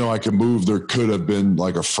 even though I could move, there could have been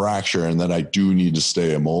like a fracture and that I do need to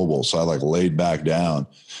stay immobile. So I like laid back down.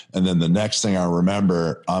 And then the next thing I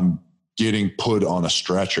remember, I'm getting put on a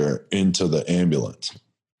stretcher into the ambulance.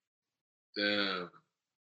 Damn.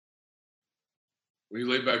 When you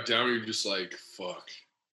lay back down, you're just like, fuck.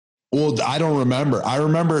 Well, I don't remember. I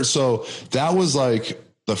remember. So that was like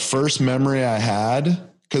the first memory I had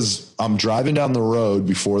because I'm driving down the road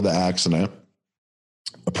before the accident,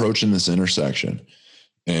 approaching this intersection,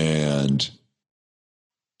 and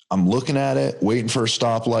I'm looking at it, waiting for a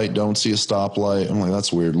stoplight, don't see a stoplight. I'm like,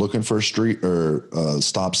 that's weird. Looking for a street or a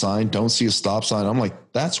stop sign, don't see a stop sign. I'm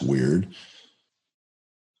like, that's weird.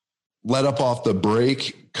 Let up off the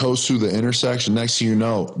brake, coast through the intersection. Next thing you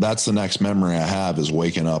know, that's the next memory I have is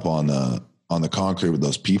waking up on the concrete with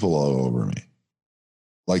those people all over me.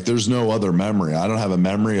 Like, there's no other memory. I don't have a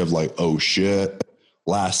memory of like, oh shit,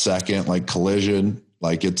 last second, like collision.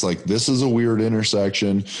 Like, it's like, this is a weird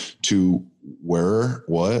intersection to where,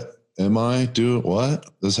 what am I doing? What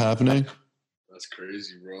is happening? That's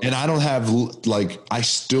crazy, bro. And I don't have, like, I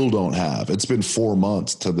still don't have, it's been 4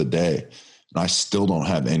 months to the day. And I still don't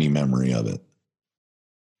have any memory of it.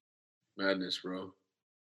 Madness, bro.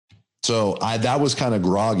 So that was kind of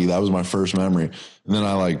groggy. That was my first memory. And then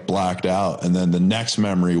I like blacked out. And then the next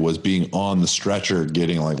memory was being on the stretcher,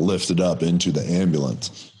 getting like lifted up into the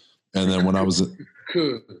ambulance. And then when I was,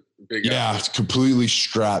 completely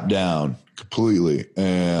strapped down, completely.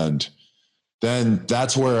 And then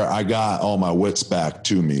that's where I got all my wits back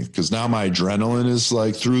to me, because now my adrenaline is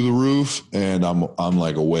like through the roof and I'm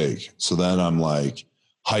like awake. So then I'm like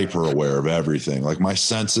hyper aware of everything. Like my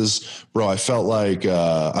senses, bro, I felt like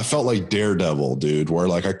Daredevil, dude, where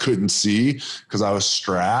like I couldn't see because I was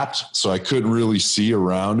strapped. So I couldn't really see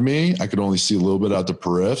around me. I could only see a little bit out the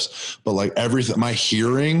periffs, but like everything, my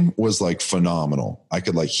hearing was like phenomenal. I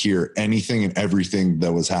could like hear anything and everything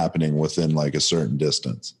that was happening within like a certain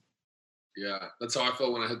distance. Yeah, that's how I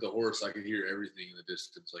felt when I hit the horse. I could hear everything in the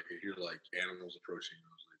distance. I could hear like animals approaching. I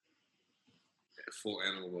was like, full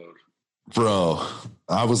animal mode. Bro,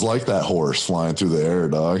 I was like that horse flying through the air,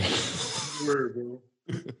 dog.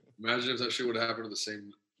 Imagine if that shit would have happened in the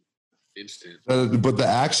same instant. But the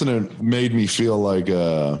accident made me feel like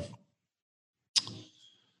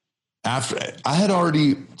after I had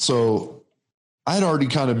already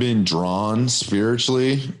kind of been drawn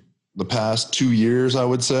spiritually the past 2 years, I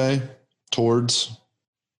would say, towards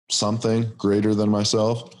something greater than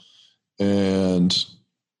myself. And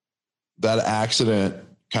that accident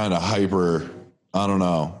kind of I don't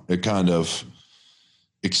know, it kind of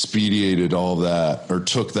expedited all that, or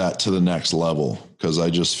took that to the next level, because I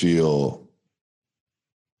just feel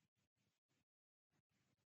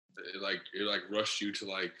it like rushed you to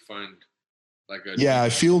like find like a I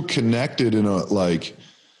feel connected in a like,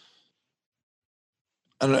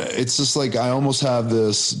 and it's just like I almost have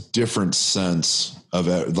this different sense of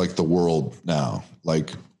like the world now.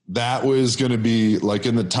 Like that was going to be like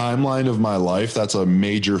in the timeline of my life. That's a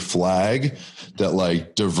major flag that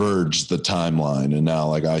like diverged the timeline. And now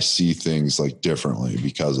like I see things like differently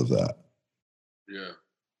because of that. Yeah.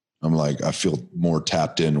 I'm like, I feel more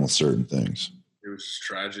tapped in with certain things. It was just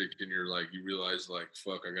tragic. And you're like, you realize like,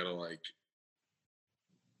 fuck, I got to like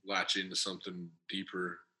latch into something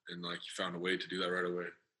deeper. And like, you found a way to do that right away.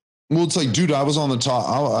 Well, it's like, dude, I was on the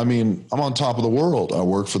top. I mean, I'm on top of the world. I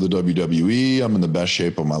work for the WWE. I'm in the best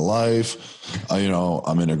shape of my life.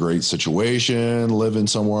 I'm in a great situation, living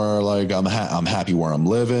somewhere. Like I'm happy where I'm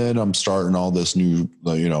living. I'm starting all this new,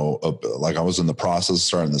 like I was in the process of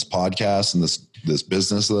starting this podcast and this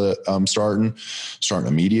business that I'm starting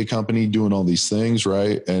a media company, doing all these things.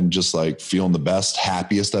 Right. And just like feeling the best,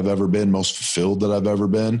 happiest I've ever been, most fulfilled that I've ever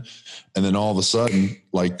been. And then all of a sudden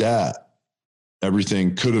like that,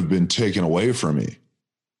 everything could have been taken away from me.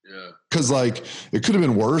 Yeah. Cause like it could have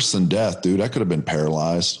been worse than death, dude. I could have been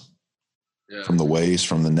paralyzed from the waist,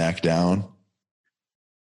 from the neck down.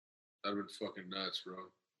 That'd have been fucking nuts, bro.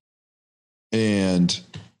 And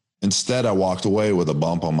instead I walked away with a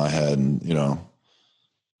bump on my head and,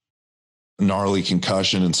 gnarly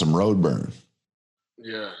concussion and some road burn.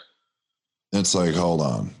 Yeah. It's like, hold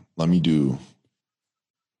on, I need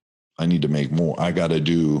to make more. I got to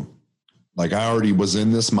do. Like I already was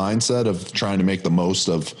in this mindset of trying to make the most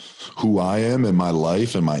of who I am and my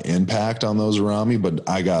life and my impact on those around me. But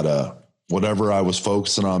I gotta, whatever I was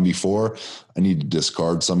focusing on before, I need to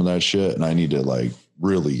discard some of that shit. And I need to like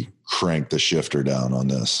really crank the shifter down on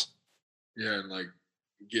this. Yeah. And like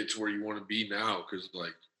get to where you want to be now. Cause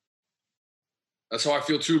like, that's how I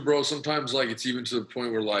feel too, bro. Sometimes like it's even to the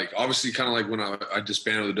point where like, obviously kind of like when I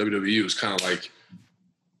disbanded the WWE, it was kind of like,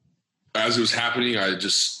 as it was happening, I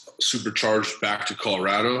just supercharged back to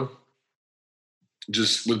Colorado,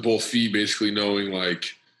 just with both feet, basically knowing like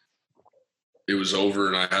it was over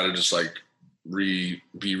and I had to just like be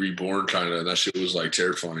reborn kind of. And that shit was like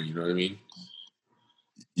terrifying. You know what I mean?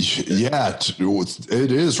 Yeah,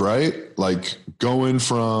 it is, right? Like going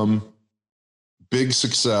from big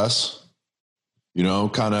success,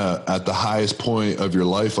 kind of at the highest point of your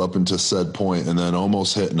life up into said point, and then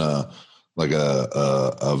almost hitting a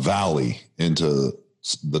valley into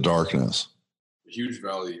the darkness. Huge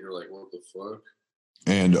valley. You're like, what the fuck?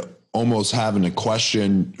 And almost having to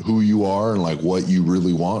question who you are and like what you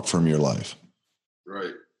really want from your life.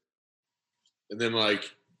 Right. And then like,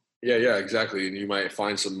 yeah, exactly. And you might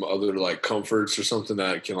find some other like comforts or something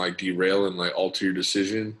that can like derail and like alter your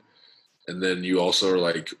decision. And then you also are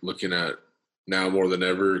like looking at now more than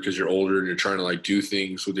ever because you're older and you're trying to like do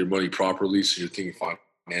things with your money properly. So you're thinking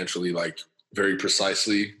financially like very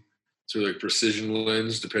precisely through like precision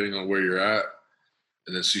lens, depending on where you're at.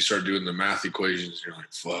 And then so you start doing the math equations. And you're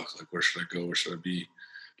like, fuck, like where should I go? Where should I be?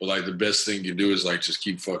 But like the best thing you do is like just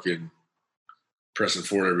keep fucking pressing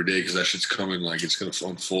forward every day because that shit's coming. Like it's gonna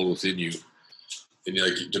unfold within you. And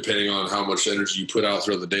like depending on how much energy you put out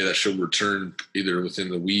throughout the day, that should return either within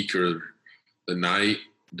the week or the night,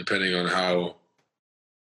 depending on how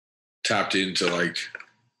tapped into like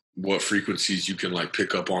what frequencies you can like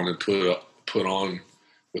pick up on and put on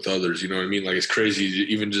with others. You know what I mean? Like it's crazy.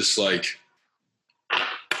 Even just like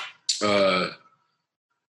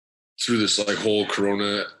through this like whole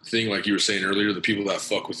Corona thing, like you were saying earlier, the people that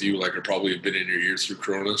fuck with you like are probably been in your ears through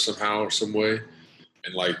Corona somehow or some way.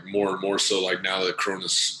 And like more and more so like now that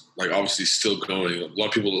Corona's like obviously still going. A lot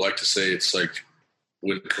of people like to say it's like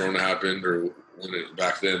when Corona happened or when it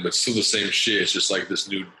back then, but still the same shit. It's just like this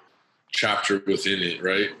new chapter within it,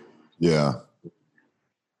 right? Yeah.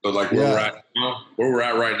 But like where we're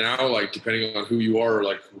at right now, like depending on who you are or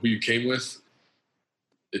like who you came with,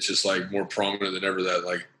 it's just like more prominent than ever that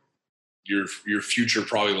like your future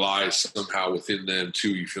probably lies somehow within them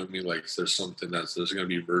too. You feel me? Like there's something there's going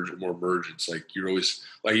to be more emergence. Like you're always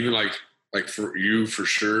like even like for you for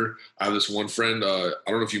sure. I have this one friend. I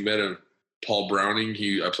don't know if you met him, Paul Browning.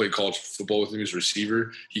 I played college football with him. He was a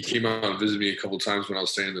receiver. He came out and visited me a couple of times when I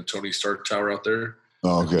was staying in the Tony Stark Tower out there.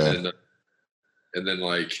 Oh, okay. And then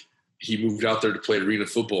like he moved out there to play arena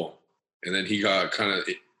football, and then he got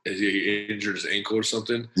he injured his ankle or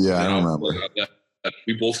something. Yeah, I remember.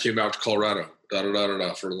 We both came out to Colorado,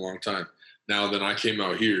 for a long time. Now then I came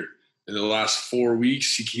out here. In the last 4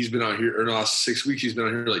 weeks, he's been out here, or in the last 6 weeks, he's been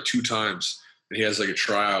out here like 2 times, and he has like a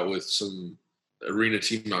tryout with some arena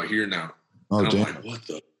team out here now. Oh, and I'm damn. like, what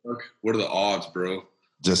the fuck? What are the odds, bro?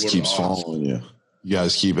 Just keeps following you. You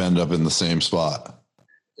guys keep end up in the same spot.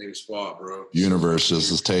 Same spot, bro. Universe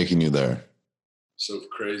just is taking you there. So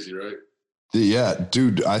crazy, right? Yeah,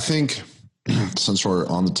 dude, I think since we're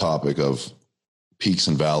on the topic of peaks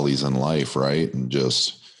and valleys in life, right? And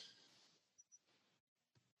just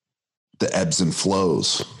the ebbs and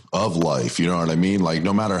flows of life. You know what I mean? Like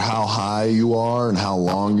no matter how high you are and how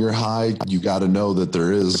long you're high, you got to know that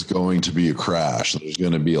there is going to be a crash. There's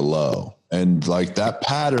going to be a low. And like that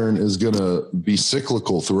pattern is going to be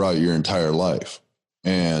cyclical throughout your entire life.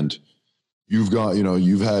 And you've got, you know,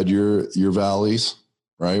 you've had your valleys,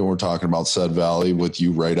 right? We're talking about said valley with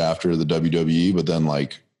you right after the WWE, but then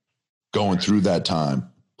like going through that time,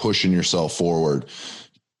 pushing yourself forward,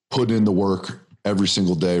 putting in the work every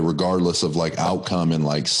single day, regardless of like outcome and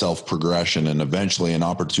like self progression. And eventually an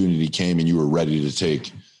opportunity came and you were ready to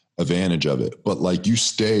take advantage of it. But like you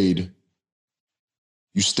stayed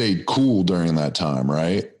cool during that time,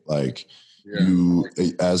 right? Like you,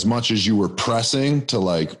 as much as you were pressing to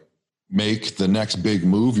like make the next big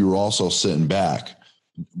move, you were also sitting back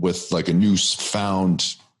with like a new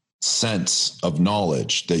found sense of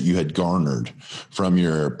knowledge that you had garnered from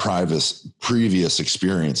your previous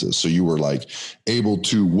experiences. So you were like able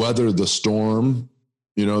to weather the storm,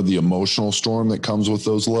 you know, the emotional storm that comes with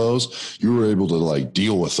those lows. You were able to like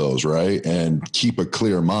deal with those, right? And keep a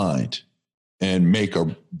clear mind and make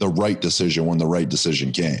the right decision when the right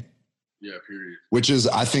decision came. Yeah, period. Which is,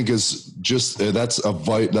 I think is just,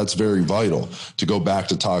 that's very vital to go back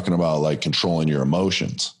to talking about like controlling your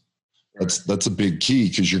emotions. That's a big key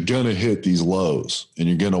because you're going to hit these lows and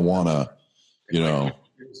you're going to want to, you know,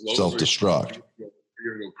 self-destruct. You're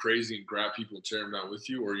going to go crazy and grab people and tear them down with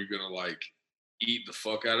you, or you're going to like eat the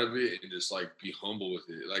fuck out of it and just like be humble with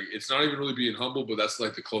it. Like it's not even really being humble, but that's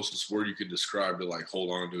like the closest word you can describe to like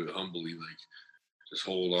hold on to it humbly. Like just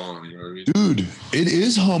hold on, you know what I mean? Dude, it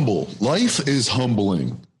is humble. Life is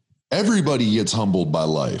humbling. Everybody gets humbled by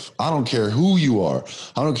life. I don't care who you are.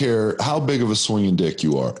 I don't care how big of a swinging dick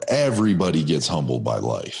you are. Everybody gets humbled by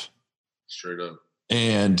life. Straight up.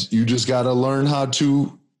 And you just got to learn how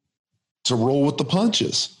to roll with the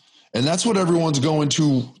punches. And that's what everyone's going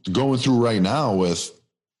through right now with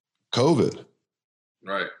COVID.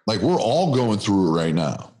 Right. Like we're all going through it right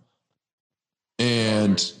now.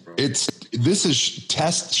 And this is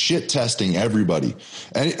shit testing everybody.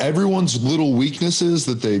 And everyone's little weaknesses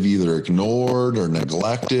that they've either ignored or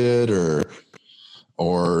neglected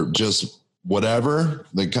or just whatever,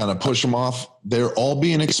 they kind of push them off. They're all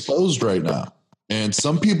being exposed right now. And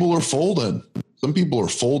some people are folding. Some people are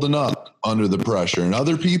folding up under the pressure. And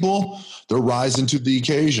other people, they're rising to the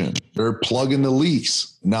occasion. They're plugging the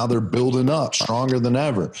leaks. Now they're building up stronger than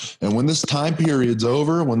ever. And when this time period's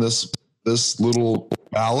over, when this little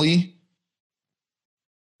valley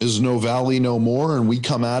is no valley no more, and we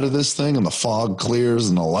come out of this thing and the fog clears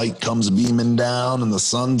and the light comes beaming down and the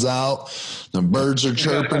sun's out, the birds are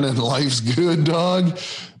chirping and life's good, dog.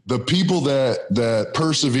 The people that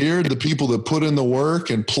persevered, the people that put in the work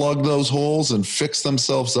and plug those holes and fix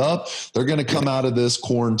themselves up, they're going to come out of this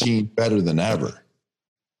quarantine better than ever.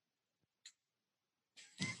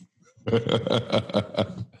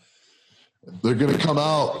 They're going to come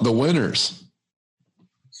out the winners.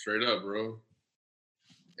 Straight up, bro.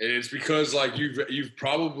 And it's because like you've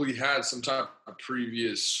probably had some type of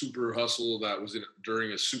previous super hustle that was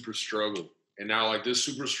during a super struggle. And now like this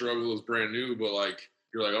super struggle is brand new, but like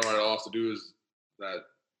you're like, all right, all I have to do is that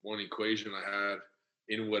one equation I had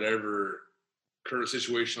in whatever current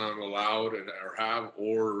situation I'm allowed or have,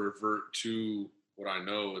 or revert to what I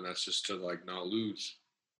know, and that's just to like not lose.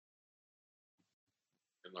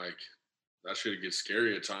 And like that shit gets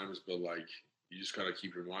scary at times, but like you just gotta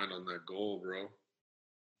keep your mind on that goal, bro.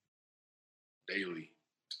 Daily.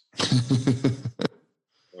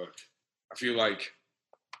 Look, I feel like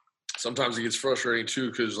sometimes it gets frustrating too,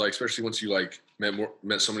 because like especially once you like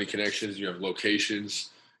met so many connections, you have locations,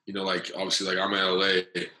 you know, like obviously like I'm in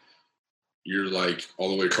LA, you're like all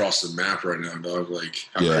the way across the map right now, dog. Like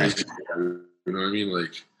how crazy you are, you know what I mean?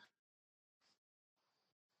 Like,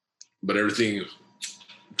 but everything,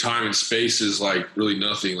 time and space is like really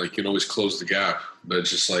nothing. Like you can always close the gap, but it's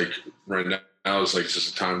just like right now it's like it's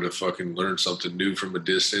just a time to fucking learn something new from a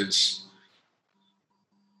distance.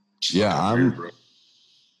 Yeah, I'm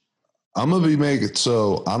gonna be making,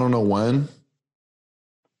 so I don't know when,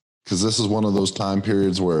 because this is one of those time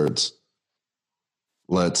periods where it's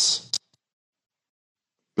let's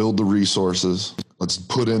build the resources, let's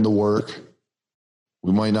put in the work.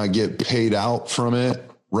 We might not get paid out from it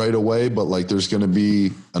right away, but like there's going to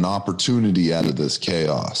be an opportunity out of this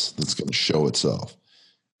chaos that's going to show itself,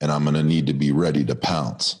 and I'm going to need to be ready to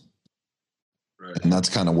pounce. Right. And that's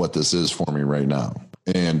kind of what this is for me right now.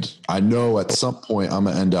 And I know at some point I'm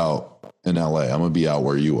going to end out in LA. I'm going to be out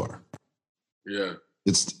where you are. Yeah.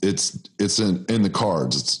 It's in the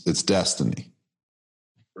cards. It's destiny.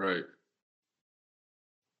 Right.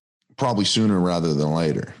 Probably sooner rather than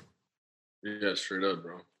later. Yeah, straight up,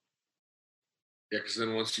 bro. Yeah, because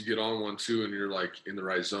then once you get on one too, and you're like in the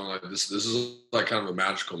right zone, like this is like kind of a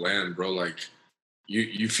magical land, bro. Like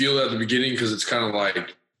you feel it at the beginning because it's kind of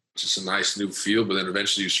like just a nice new feel, but then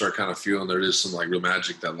eventually you start kind of feeling there is some like real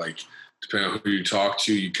magic that like depending on who you talk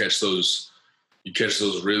to, you catch those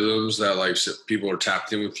rhythms that like people are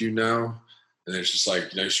tapped in with you now, and it's just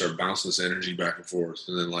like you start bouncing this energy back and forth,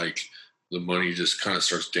 and then like the money just kind of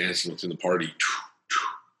starts dancing within the party.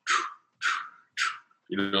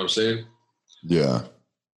 You know what I'm saying? Yeah.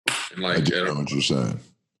 And like, I do know what you're saying.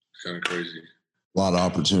 It's kind of crazy. A lot of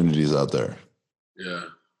opportunities out there. Yeah.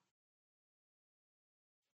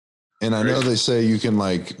 And I know they say you can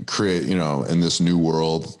like create, in this new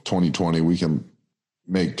world, 2020, we can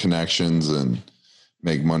make connections and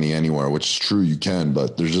make money anywhere, which is true, you can,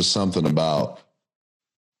 but there's just something about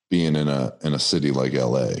being in a city like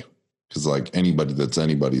LA. Cause like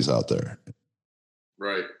anybody's out there.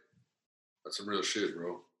 Right. That's some real shit,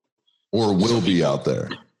 bro. Or will be out there.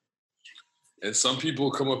 And some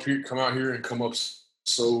people come out here and come up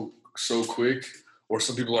so quick, or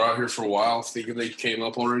some people are out here for a while thinking they came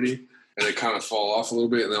up already, and they kind of fall off a little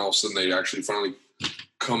bit, and then all of a sudden they actually finally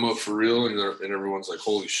come up for real, and everyone's like,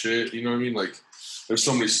 holy shit, you know what I mean? Like, there's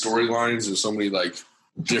so many storylines and so many like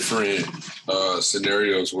different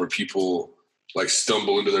scenarios where people like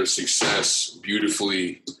stumble into their success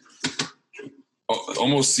beautifully,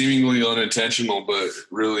 almost seemingly unintentional, but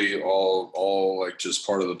really all like just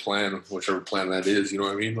part of the plan, whichever plan that is, you know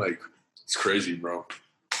what I mean? Like, it's crazy, bro.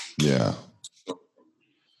 Yeah.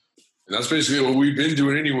 And that's basically what we've been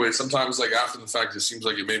doing anyway. Sometimes like after the fact, it seems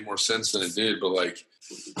like it made more sense than it did, but like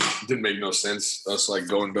it didn't make no sense. Us like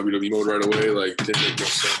going WWE mode right away, like didn't make no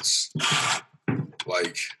sense.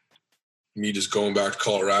 Like me just going back to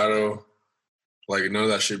Colorado, like none of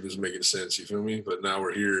that shit was making sense. You feel me? But now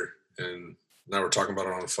we're here, and now we're talking about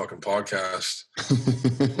it on a fucking podcast.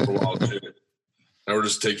 For wild shit. Now we're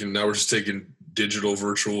just taking digital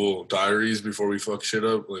virtual diaries before we fuck shit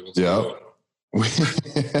up. Like, yeah.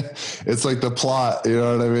 It's like the plot, you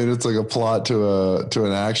know what I mean? It's like a plot to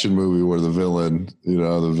an action movie where the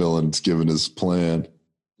villain's given his plan.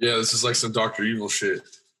 Yeah, this is like some Dr. Evil shit.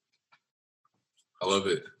 I love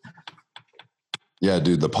it. Yeah,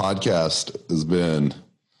 dude, the podcast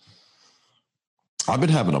I've been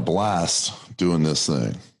having a blast doing this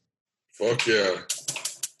thing. Fuck yeah.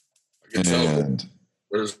 I can tell.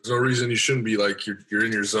 There's no reason you shouldn't be like, you're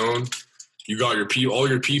in your zone. You got your people, all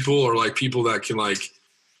your people are like people that can like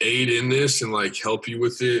aid in this and like help you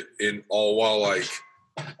with it, and all while like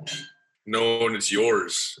knowing it's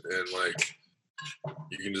yours, and like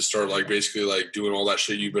you can just start like basically like doing all that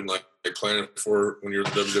shit you've been like planning for when you're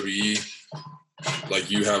in the WWE. Like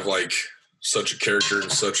you have like such a character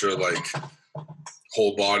and such a like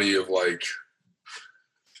whole body of like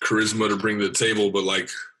charisma to bring to the table, but like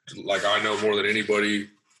I know more than anybody,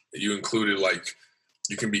 you included, like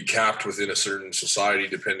you can be capped within a certain society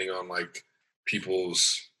depending on like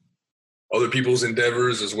other people's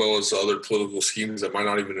endeavors, as well as other political schemes that might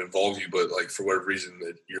not even involve you, but like for whatever reason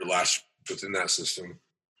that you're latched within that system.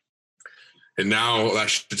 And now that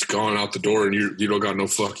shit's gone out the door, and you don't got no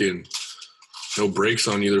brakes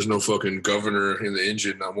on you. There's no fucking governor in the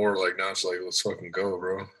engine no more. Like now it's like, let's fucking go,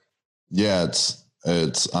 bro. Yeah,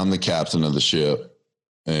 I'm the captain of the ship,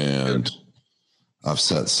 and I've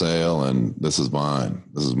set sail, and this is mine.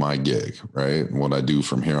 This is my gig, right? And what I do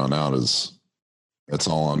from here on out it's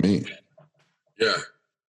all on me. Yeah.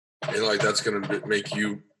 And like that's going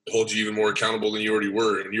to hold you even more accountable than you already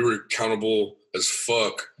were. And you were accountable as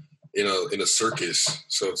fuck in a circus.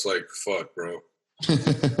 So it's like, fuck, bro. You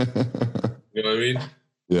know what I mean?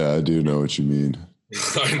 Yeah, I do know what you mean.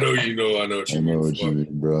 I know you know. I know what you mean. I know what you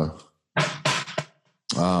mean, bro.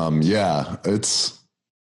 Yeah, it's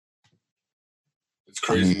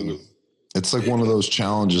crazy. I mean, it's like one of those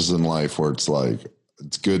challenges in life where it's like,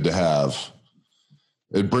 it's good to have.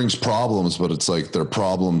 It brings problems, but it's like they're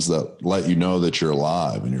problems that let you know that you're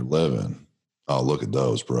alive and you're living. Oh, look at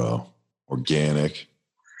those, bro. Organic.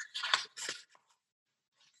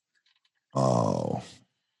 Oh,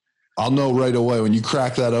 I'll know right away when you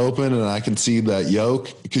crack that open and I can see that yolk,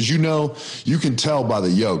 because you can tell by the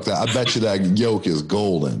yolk that I bet you that yolk is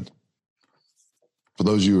golden. For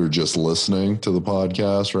those of you who are just listening to the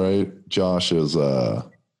podcast, right? Josh is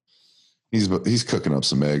he's cooking up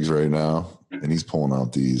some eggs right now, and he's pulling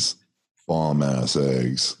out these bomb ass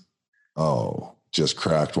eggs. Oh, just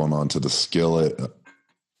cracked one onto the skillet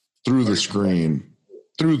through the screen.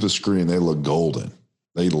 Through the screen, they look golden.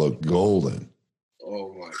 They look golden.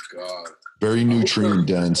 Oh my God. Very nutrient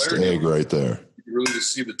dense egg right there. You can really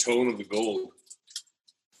just see the tone of the gold.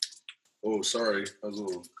 Oh, sorry. That was a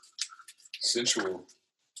little sensual.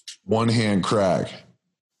 One hand crack.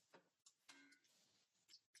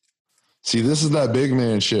 See, this is that big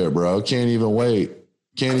man shit, bro. Can't even wait.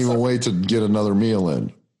 Can't even wait to get another meal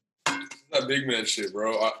in. That big man shit,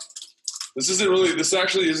 bro. This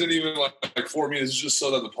actually isn't even like for me. This is just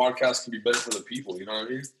so that the podcast can be better for the people. You know what I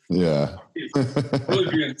mean? Yeah. I'm really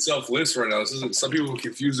being selfless right now. This isn't. Some people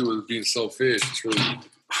confuse it with being selfish. It's really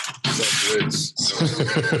selfless.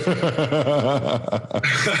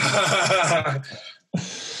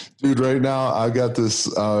 Dude, right now I got this.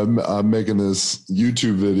 I'm making this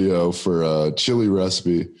YouTube video for a chili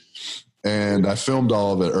recipe, and I filmed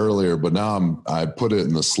all of it earlier. But now I put it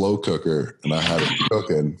in the slow cooker, and I had it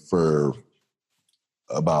cooking for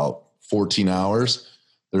about 14 hours.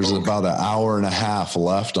 There's about an hour and a half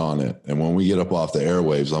left on it, and when we get up off the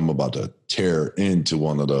airwaves, I'm about to tear into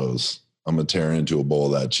one of those. I'm gonna tear into a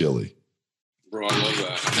bowl of that chili. Bro, I love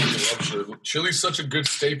that. I fucking love chili. Chili's such a good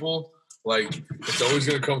staple. Like, it's always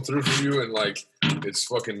gonna come through for you, and like, it's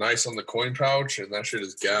fucking nice on the coin pouch, and that shit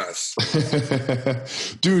is gas.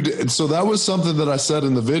 Dude, so that was something that I said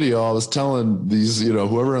in the video. I was telling these,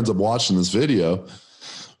 whoever ends up watching this video,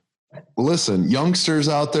 listen, youngsters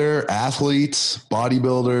out there, athletes,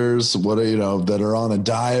 bodybuilders, that are on a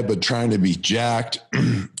diet but trying to be jacked,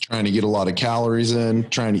 trying to get a lot of calories in,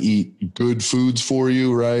 trying to eat good foods for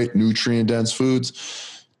you, right? Nutrient dense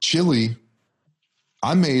foods. Chili.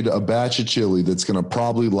 I made a batch of chili that's going to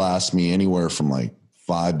probably last me anywhere from like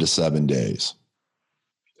 5 to 7 days.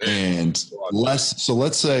 And let's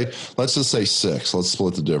just say 6. Let's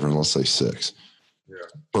split the difference. Let's say 6. Yeah.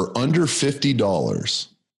 For under $50,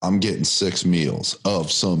 I'm getting 6 meals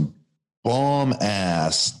of some bomb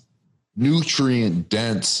ass nutrient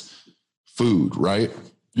dense food, right?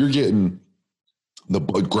 You're getting the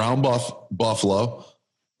ground buffalo.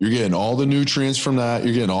 You're getting all the nutrients from that.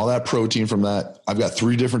 You're getting all that protein from that. I've got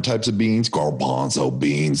 3 different types of beans: garbanzo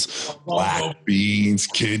beans, black beans,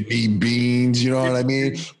 kidney beans. You know what I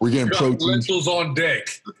mean? We're getting protein. Lentils on deck.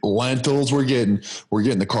 Lentils. We're getting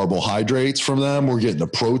the carbohydrates from them. We're getting the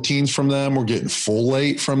proteins from them. We're getting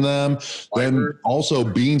folate from them. Then also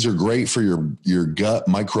beans are great for your gut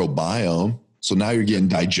microbiome. So now you're getting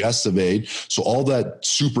digestive aid. So all that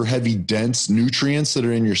super heavy, dense nutrients that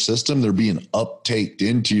are in your system, they're being uptaked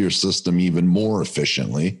into your system even more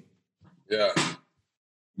efficiently. Yeah.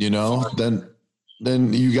 Then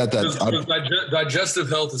you got that. Digestive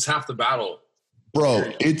health is half the battle.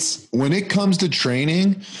 Bro, it's when it comes to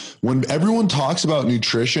training, when everyone talks about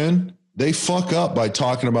nutrition, they fuck up by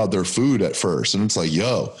talking about their food at first. And it's like,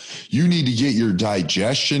 yo, you need to get your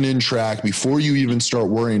digestion in track before you even start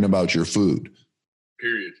worrying about your food.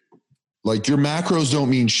 Period. Like, your macros don't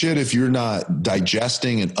mean shit if you're not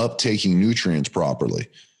digesting and uptaking nutrients properly.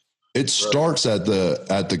 It starts at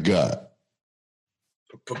the gut.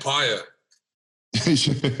 Papaya. It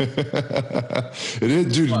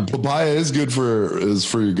is, dude. Papaya is good for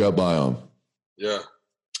your gut biome. Yeah.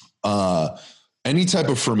 Any type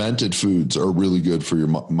of fermented foods are really good for your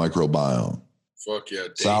microbiome. Fuck yeah.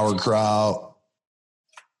 Sauerkraut,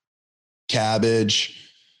 cabbage,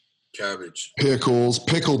 pickles,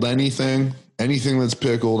 pickled anything that's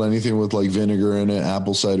pickled, anything with like vinegar in it,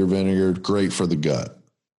 apple cider vinegar, great for the gut.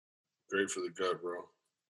 Great for the gut, bro.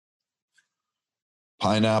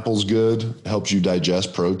 Pineapple's good, helps you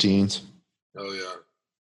digest proteins. Oh yeah.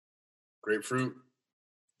 Grapefruit.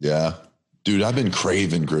 Yeah. Dude, I've been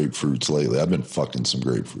craving grapefruits lately. I've been fucking some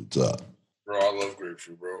grapefruits up. Bro, I love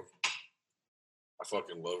grapefruit, bro. I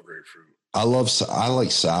fucking love grapefruit. I like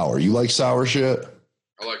sour. You like sour shit?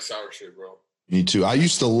 I like sour shit, bro. Me too. I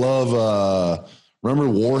used to love,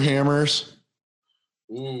 remember Warhammers?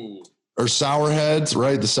 Ooh. Or Sourheads,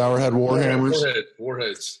 right? The Sourhead Warhammers?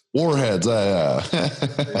 Warheads. Yeah.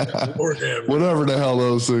 Warhammer. Whatever the hell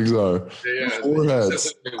those things are. Yeah.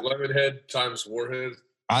 Warheads. Lemon head times warhead.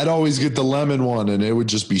 I'd always get the lemon one, and it would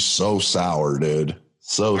just be so sour, dude.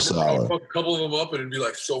 So sour. I'd fuck a couple of them up, and it'd be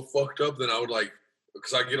like so fucked up. Then I would like,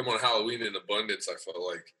 because I get them on Halloween in abundance. I felt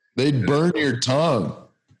like they'd burn your tongue.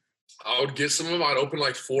 I would get some of them. I'd open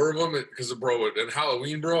like 4 of them because, bro, in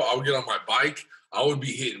Halloween, bro, I would get on my bike. I would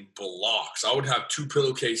be hitting blocks. I would have 2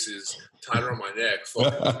 pillowcases tied around my neck, and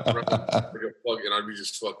I'd be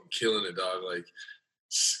just fucking killing it, dog. Like,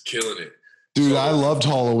 killing it. Dude, I loved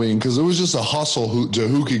Halloween because it was just a hustle who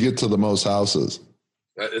could get to the most houses.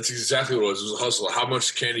 That's exactly what it was. It was a hustle. How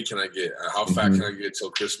much candy can I get? How fat can I get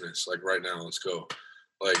till Christmas? Like right now, let's go.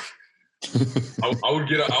 Like I would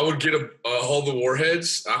get all the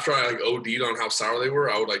warheads after I like OD'd on how sour they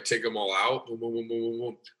were. I would like take them all out. Boom, boom, boom, boom, boom,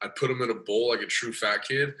 boom. I'd put them in a bowl like a true fat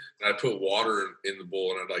kid, and I'd put water in the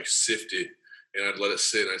bowl, and I'd like sift it and I'd let it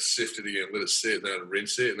sit, and I'd sift it again, let it sit, and then I'd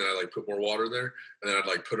rinse it, and then I'd like put more water in there, and then I'd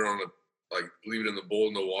like put it on like leave it in the bowl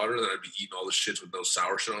in the water, and then I'd be eating all the shits with no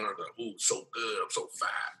sour shit on it. I'd be like, ooh, so good, I'm so fat.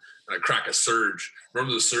 And I'd crack a Surge.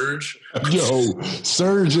 Remember the Surge? Yo,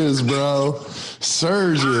 surges, bro.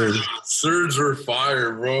 Surges. Surge were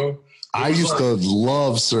fire, bro. I used to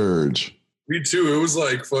love Surge. Me too. It was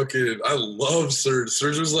like fucking, I love Surge.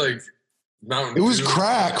 Surge was like Mountain It was Dew.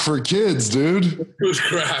 crack for kids, dude. It was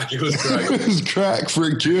crack. It was crack. It was crack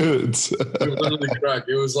for kids. It was literally crack.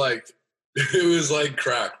 It was like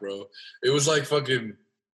crack, bro. It was like fucking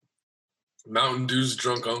Mountain Dew's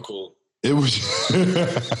drunk uncle. It was. Straight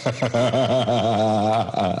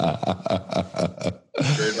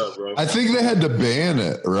up, bro. I think they had to ban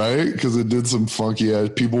it, right? Because it did some funky ass.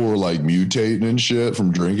 People were like mutating and shit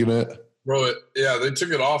from drinking it. Bro, yeah, they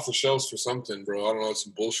took it off the shelves for something, bro. I don't know, it's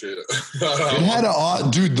some bullshit. It had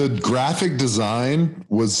dude. The graphic design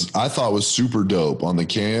I thought was super dope on the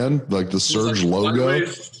can, like the Surge logo.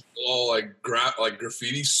 All like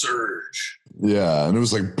graffiti Surge. Yeah, and it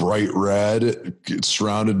was like bright red,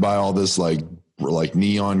 surrounded by all this like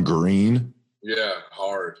neon green. Yeah,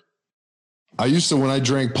 hard. I used to, when I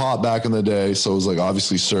drank pop back in the day, so it was like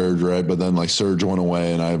obviously Surge, right? But then like Surge went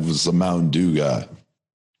away, and I was a Mountain Dew guy.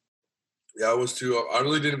 Yeah, I was too. I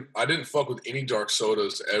didn't fuck with any dark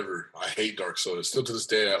sodas ever. I hate dark sodas. Still to this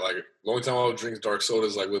day, the only time I would drink dark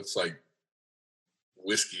sodas like with like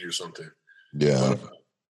whiskey or something. Yeah.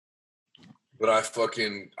 But I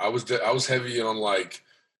was heavy on like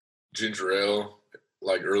ginger ale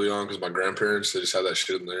like early on because my grandparents, they just had that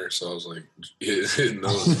shit in there. So I was like hitting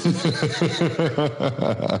those.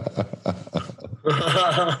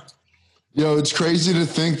 Yo, it's crazy to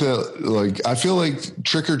think that, like, I feel like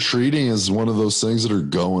trick or treating is one of those things that are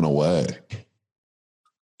going away.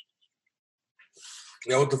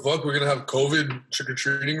 Yeah, what the fuck? We're gonna have COVID trick or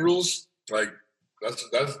treating rules? Like, that's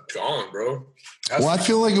gone, bro. Well, I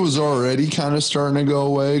feel like it was already kind of starting to go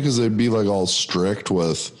away because they'd be like all strict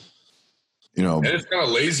with, And it's kind of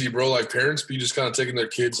lazy, bro. Like parents be just kind of taking their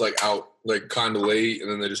kids like out like kind of late,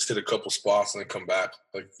 and then they just hit a couple spots and then come back.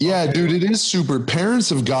 Like, yeah, dude, it is super.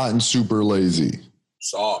 Parents have gotten super lazy,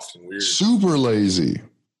 soft and weird. super lazy.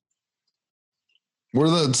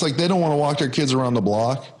 It's like they don't want to walk their kids around the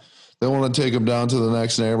block. They want to take them down to the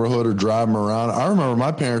next neighborhood or drive them around. I remember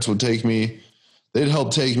my parents would take me. They'd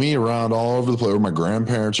help take me around all over the place, or my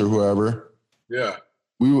grandparents or whoever. Yeah,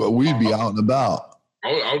 we'd be out and about.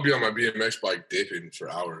 I would be on my BMX bike dipping for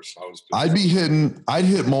hours. I'd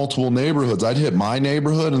hit multiple neighborhoods. I'd hit my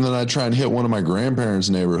neighborhood, and then I'd try and hit one of my grandparents'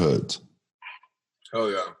 neighborhoods.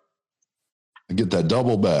 Hell yeah. I get that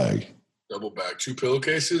double bag. Double bag. 2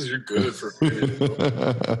 pillowcases? You're good for a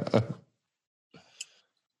minute.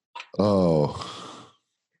 Oh.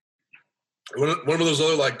 One of those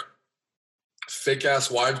other like fake ass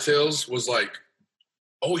wives' tales was like,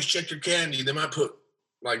 always check your candy. They might put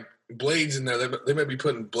like blades in there. They might be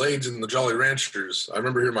putting blades in the Jolly Ranchers. I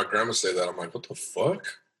remember hearing my grandma say that. I'm like, what the fuck?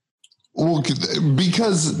 Well,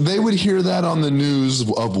 because they would hear that on the news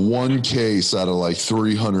of one case out of like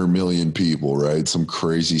 300 million people, right? Some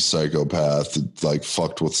crazy psychopath that like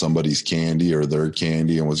fucked with somebody's candy or their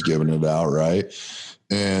candy and was giving it out, right?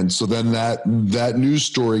 And so then that news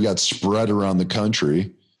story got spread around the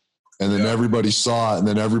country. And then everybody saw it, and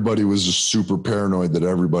then everybody was just super paranoid that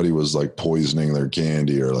everybody was like poisoning their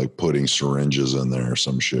candy or like putting syringes in there or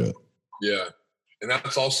some shit. Yeah. And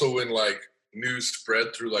that's also when like news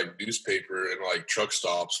spread through like newspaper and like truck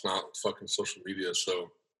stops, not fucking social media. So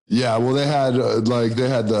yeah, well, they had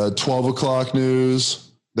the 12 o'clock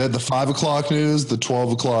news, they had the 5 o'clock news, the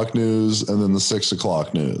 12 o'clock news, and then the 6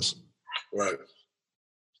 o'clock news. Right.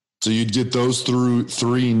 So you'd get those through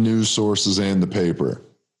 3 news sources and the paper.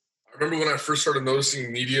 I remember when I first started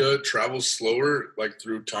noticing media travels slower, like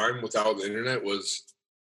through time without the internet, was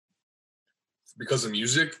because of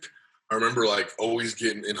music. I remember like always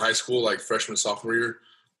getting in high school, like freshman, sophomore year,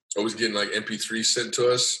 always getting like MP3 sent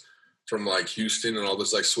to us from like Houston and all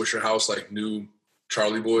this like Swisher House, like new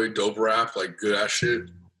Charlie Boy dope rap, like good ass shit.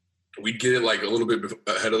 We'd get it like a little bit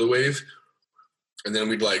ahead of the wave. And then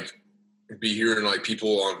we'd like be hearing like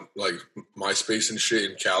people on like MySpace and shit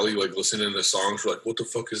in Cali, like listening to songs. We're like, what the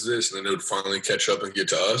fuck is this? And then it would finally catch up and get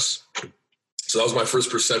to us. So that was my first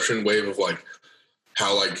perception wave of like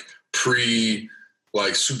how like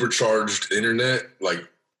like supercharged internet, like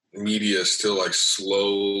media still like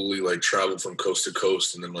slowly like traveled from coast to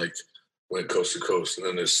coast and then like went coast to coast and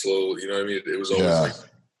then it slowly, you know what I mean? It was always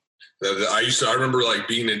like, I remember like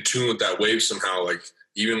being in tune with that wave somehow, like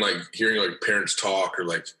even like hearing like parents talk or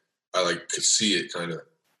like, I like could see it kind of,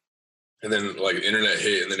 and then like internet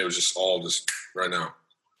hit, and then it was just all just right now.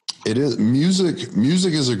 It is music.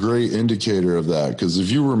 Music is a great indicator of that, because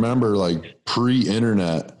if you remember, like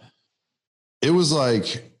pre-internet, it was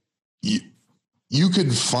like you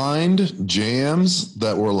could find jams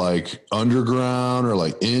that were like underground or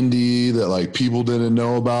like indie that like people didn't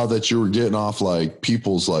know about, that you were getting off like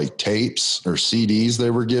people's like tapes or CDs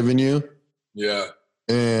they were giving you. Yeah.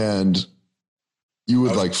 And you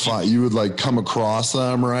would like you would like come across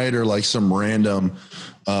them, right? Or like some random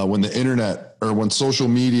when the internet or when social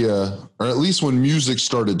media, or at least when music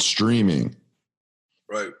started streaming,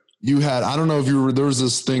 Right. you had, I don't know if you were, there was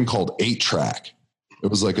this thing called 8-Track. It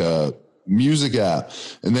was like a music app,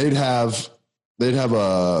 and they'd have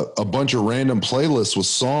a bunch of random playlists with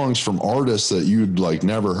songs from artists that you'd like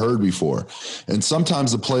never heard before. And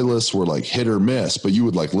sometimes the playlists were like hit or miss, but you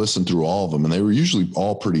would like listen through all of them, and they were usually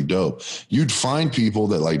all pretty dope. You'd find people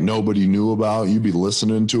that like nobody knew about. You'd be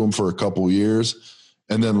listening to them for a couple years.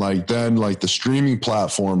 And then the streaming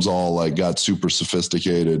platforms all like got super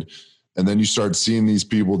sophisticated. And then you start seeing these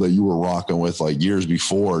people that you were rocking with like years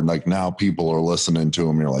before. And like now people are listening to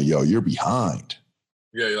them. You're like, yo, you're behind.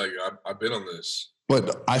 Yeah, like I've been on this.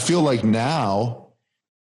 But I feel like now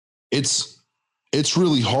it's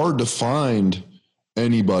really hard to find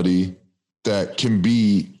anybody that can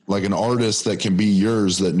be like an artist that can be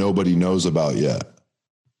yours that nobody knows about yet.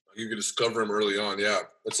 You can discover them early on. Yeah.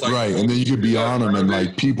 It's like, Right. And then you could be on them, and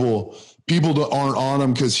like people that aren't on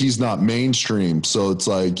him because he's not mainstream. So it's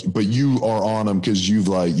like, but you are on him because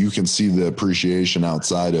you can see the appreciation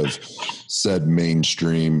outside of said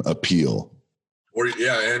mainstream appeal. or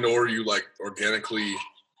you like organically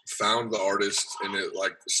found the artist and it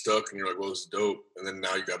like stuck, and you're like, well, it's dope. And then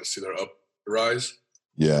now you got to see their rise.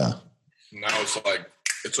 Yeah. Now it's like,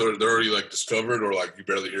 they're already like discovered, or like you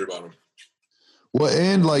barely hear about them. Well,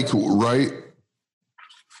 and like, right,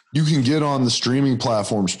 you can get on the streaming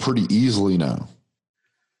platforms pretty easily now.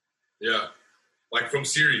 Yeah. Like from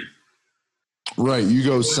Siri. Right. You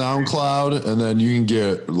go SoundCloud, and then you can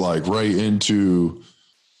get like right into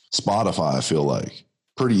Spotify, I feel like,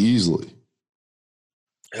 pretty easily.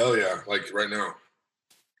 Hell yeah. Like right now.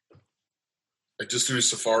 Like just through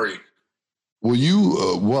Safari. Well,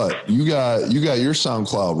 you, what? You got your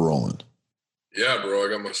SoundCloud rolling. Yeah, bro. I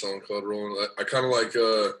got my SoundCloud rolling. I kind of like,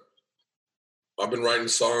 I've been writing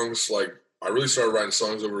songs. Like I really started writing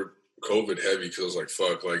songs over COVID heavy, because I was like,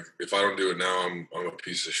 fuck, like if I don't do it now, I'm a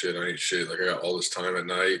piece of shit. I ain't shit. Like I got all this time at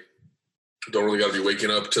night. Don't really got to be waking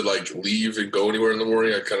up to like leave and go anywhere in the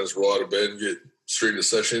morning. I kind of just roll out of bed and get straight into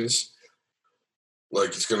sessions. Like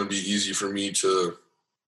it's going to be easy for me to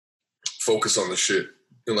focus on the shit.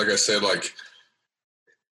 And like I said, like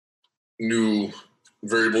new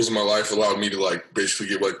variables in my life allowed me to like basically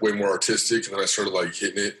get like way more artistic. And then I started like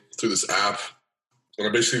hitting it through this app. And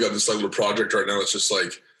I basically got this like little project right now. It's just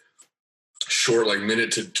like short, like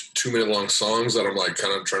minute to 2 minute long songs that I'm like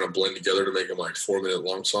kind of trying to blend together to make them like 4 minute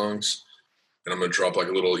long songs. And I'm going to drop like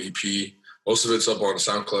a little EP. Most of it's up on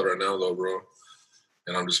SoundCloud right now though, bro.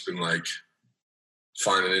 And I've just been like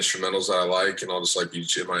finding instrumentals that I like, and I'll just like be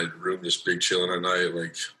in my room, just big chilling at night,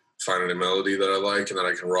 like finding a melody that I like and that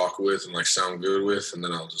I can rock with and like sound good with. And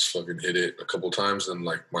then I'll just fucking hit it a couple times. And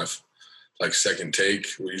like my like second take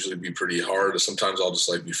will usually be pretty hard. Sometimes I'll just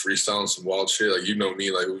like be freestyling some wild shit. Like, you know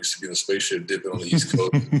me, like we used to be in the spaceship dipping on the East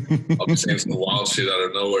Coast. I'll be saying some wild shit out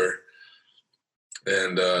of nowhere.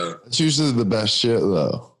 And It's usually the best shit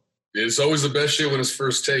though. it's always the best shit when it's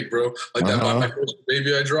first take, bro. Like that my first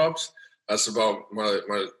baby I dropped. That's about my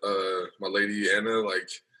lady Anna. Like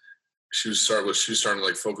she was starting to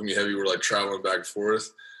like folk with me heavy. We're like traveling back and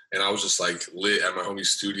forth, and I was just like lit at my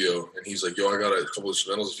homie's studio. And he's like, "Yo, I got a couple of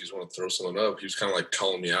instrumentals if you just want to throw something up." He was kind of like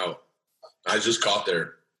calling me out. I just got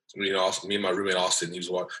there. Me and my roommate Austin.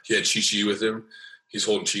 He had Chi-Chi with him. He's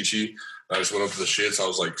holding Chi-Chi. I just went up to the shits. I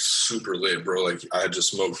was like super lit, bro. Like I had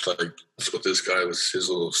just smoked like with this guy was his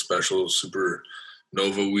little special super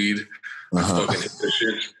Nova weed. I fucking hit the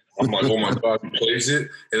shit. I'm like, oh my God, he plays it.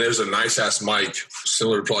 And there's a nice ass mic,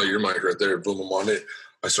 similar to probably your mic right there. Boom, I'm on it.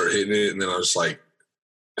 I start hitting it, and then I was like,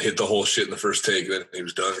 hit the whole shit in the first take. And then he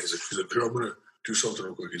was done. He's like, "Here, I'm gonna do something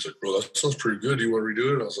real quick." He's like, "Bro, that sounds pretty good. Do you want to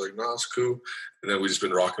redo it?" And I was like, "Nah, it's cool." And then we just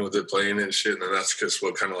been rocking with it, playing it and shit. And then that's just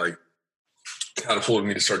what kind of like catapulted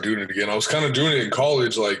me to start doing it again. I was kind of doing it in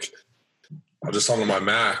college, like I just on my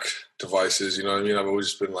Mac devices, you know what I mean? I've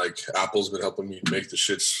always been like, Apple's been helping me make the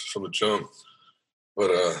shits from the jump. But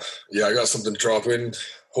yeah, I got something dropping.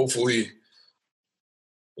 Hopefully,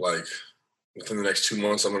 like within the next 2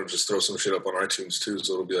 months, I'm gonna just throw some shit up on iTunes too,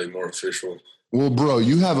 so it'll be like more official. Well, bro,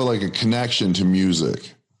 you have like a connection to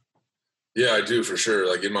music. Yeah, I do for sure.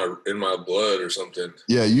 Like in my blood or something.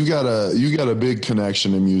 Yeah, you got a big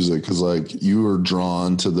connection to music because like you were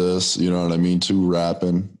drawn to this, you know what I mean, to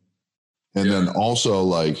rapping. And then also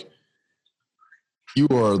like you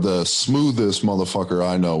are the smoothest motherfucker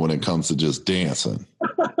I know when it comes to just dancing.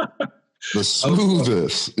 The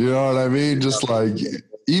smoothest, you know what I mean? Just like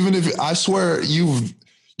even if I swear you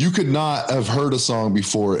could not have heard a song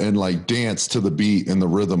before and like dance to the beat and the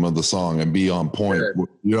rhythm of the song and be on point. Yeah.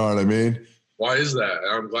 You know what I mean? Why is that?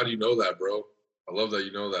 I'm glad you know that, bro. I love that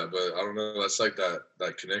you know that, but I don't know. That's like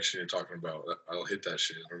that connection you're talking about. I'll hit that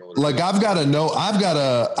shit. I don't know what it Like is. I've got to know, I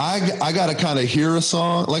got to kind of hear a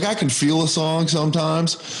song. Like I can feel a song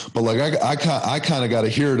sometimes, but like I kind of got to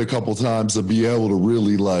hear it a couple times to be able to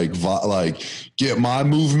really like get my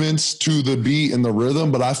movements to the beat and the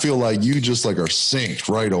rhythm. But I feel like you just like are synced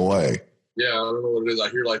right away. Yeah, I don't know what it is. I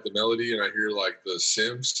hear like the melody and I hear like the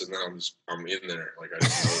Sims, and then I'm in there. Like I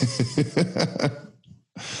just know.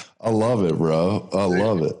 I love it, bro. I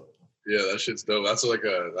love it. Yeah, that shit's dope. That's like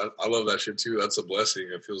I love that shit too. That's a blessing.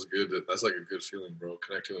 It feels good. That's like a good feeling, bro.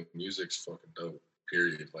 Connecting with music's fucking dope.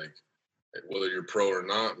 Period. Like whether you're pro or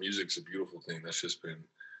not, music's a beautiful thing. That's just been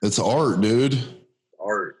It's art, dude.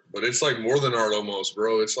 art, but it's like more than art almost,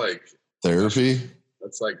 bro. It's like Therapy.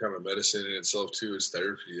 that's like kind of medicine in itself too. It's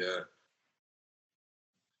therapy, yeah.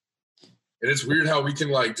 And it's weird how we can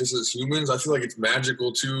like just as humans, I feel like it's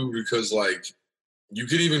magical too because like you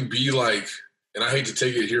could even be like, and I hate to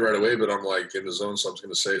take it here right away, but I'm like in the zone, so I'm just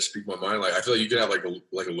gonna say it, speak my mind. Like I feel like you could have like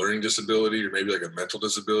a learning disability or maybe like a mental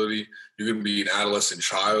disability. You can be an adolescent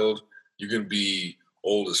child. You can be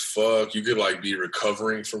old as fuck. You could like be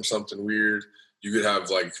recovering from something weird. You could have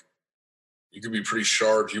like, you could be pretty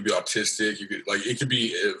sharp. You could be autistic. You could like, it could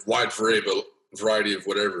be a wide variety of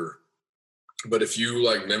whatever. But if you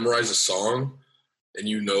like memorize a song and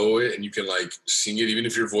you know it and you can like sing it, even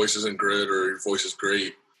if your voice isn't good or your voice is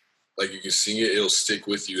great, like you can sing it, it'll stick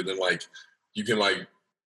with you. And then like you can like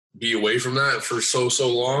be away from that for so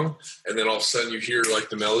long, and then all of a sudden you hear like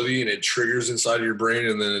the melody and it triggers inside of your brain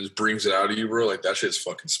and then it brings it out of you, bro. Like that shit's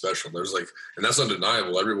fucking special. There's like, and that's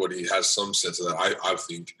undeniable. Everybody has some sense of that. I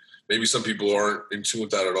think maybe some people aren't in tune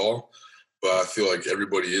with that at all, but I feel like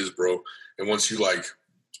everybody is, bro. And once you like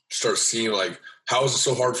start seeing like, how is it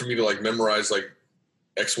so hard for me to like memorize like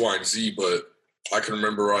X, Y, and Z, but I can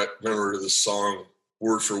remember this song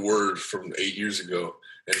word for word from 8 years ago,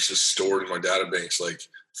 and it's just stored in my databanks like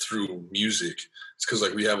through music. It's because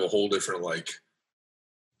like we have a whole different like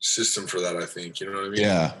system for that, I think. You know what I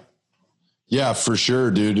mean? Yeah, for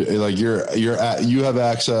sure, dude. Like you have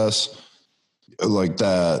access, like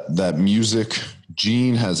that music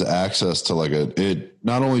gene has access to like it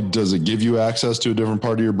not only does it give you access to a different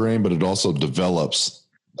part of your brain, but it also develops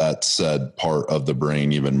that said part of the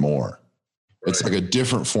brain even more. Right. It's like a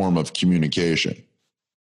different form of communication.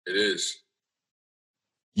 It is.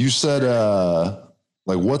 You said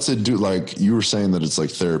like what's it do? Like you were saying that it's like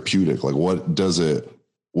therapeutic. Like what does it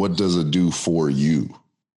do for you?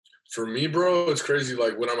 For me, bro, it's crazy.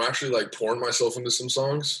 Like when I'm actually like pouring myself into some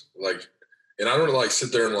songs, like, and I don't like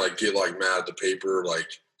sit there and like get like mad at the paper, like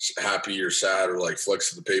happy or sad or like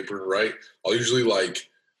flex the paper and write. I'll usually like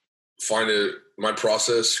find it. My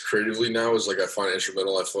process creatively now is like I find an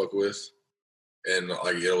instrumental I fuck with, and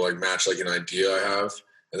like it'll like match like an idea I have,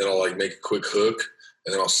 and then I'll like make a quick hook,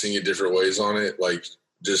 and then I'll sing it different ways on it, like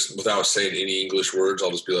just without saying any English words.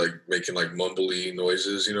 I'll just be like making like mumbly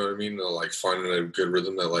noises, you know what I mean? I'll like finding a good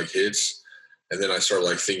rhythm that like hits. And then I start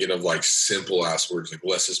like thinking of like simple ass words, like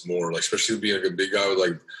less is more, like especially being like a big guy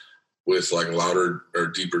with like louder or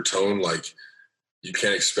deeper tone. Like you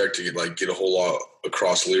can't expect to get a whole lot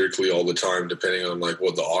across lyrically all the time, depending on like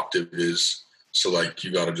what the octave is. So like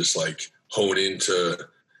you got to just like hone into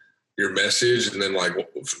your message, and then like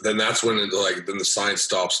then that's when then the science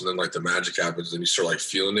stops, and then like the magic happens, and you start like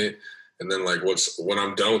feeling it. And then like when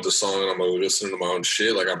I'm done with the song and I'm like listening to my own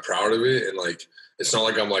shit, like I'm proud of it, and like it's not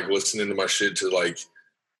like I'm like listening to my shit to like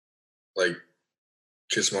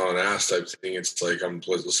kiss my own ass type thing. It's like I'm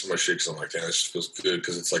listening to my shit because I'm like, damn, this just feels good,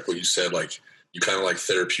 because it's like what you said, like you kind of like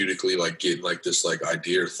therapeutically like getting like this like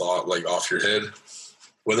idea or thought like off your head,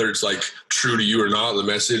 whether it's like true to you or not, the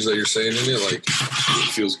message that you're saying in it, like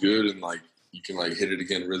it feels good, and like you can like hit it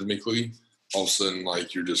again rhythmically. All of a sudden,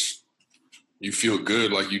 like you feel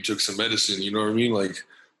good, like you took some medicine, you know what I mean? Like,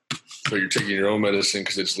 but you're taking your own medicine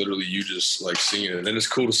because it's literally you just like singing it. And then it's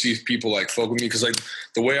cool to see people like fuck with me, because like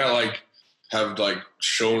the way I like have like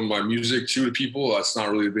shown my music to people, that's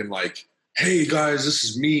not really been like, hey guys, this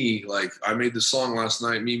is me. Like I made this song last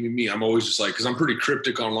night, me. I'm always just like, because I'm pretty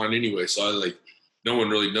cryptic online anyway, so I like no one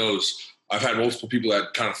really knows. I've had multiple people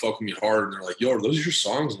that kind of fuck with me hard, and they're like, "Yo, are those your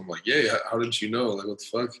songs?" And I'm like, "Yeah, how didn't you know? Like, what the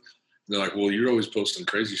fuck?" And they're like, "Well, you're always posting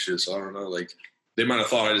crazy shit, so I don't know." Like, they might have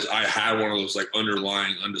thought I had one of those like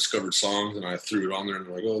underlying undiscovered songs, and I threw it on there, and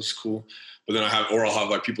they're like, "Oh, it's cool." But then I'll have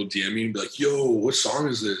like people DM me and be like, "Yo, what song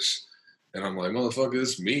is this?" And I'm like, "Motherfucker,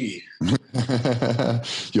 it's me."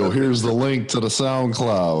 Yo, here's the link to the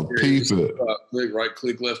SoundCloud. Here, Peep just, it. Click, right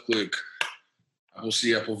click, left click. Apple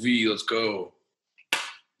C, Apple V. Let's go.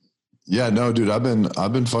 Yeah, no, dude, I've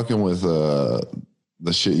been fucking with the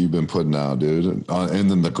shit you've been putting out, dude, and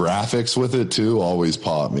then the graphics with it too always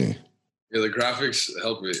pop me. Yeah, the graphics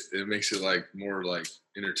help it. It makes it like more like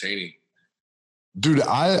entertaining. Dude,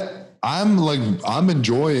 I'm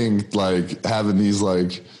enjoying like having these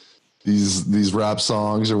like these rap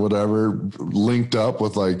songs or whatever linked up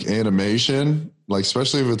with like animation, like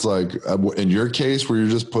especially if it's like in your case where you're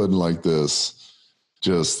just putting like this.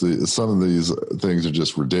 Some of these things are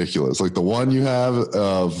just ridiculous. Like the one you have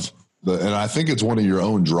of and I think it's one of your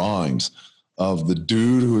own drawings of the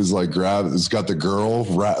dude who is like has got the girl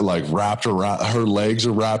wrapped around, her legs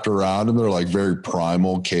are wrapped around him. They're like very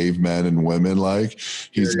primal cavemen and women. Like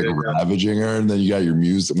he's ravaging her, and then you got your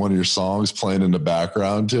music, one of your songs playing in the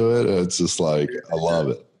background to it. It's just like I love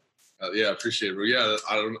it. Yeah, I appreciate it, bro. Yeah,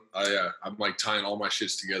 I'm like tying all my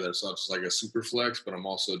shits together, so it's like a super flex. But I'm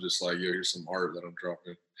also just like, yo, here's some art that I'm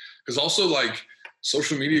dropping. Because also like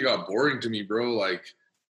social media got boring to me, bro. Like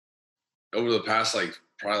over the past like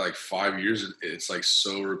probably like 5 years, it's like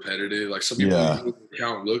so repetitive. Like some people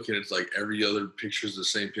account look and it's like every other picture is the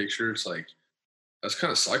same picture. It's like that's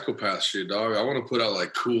kind of psychopath shit, dog. I want to put out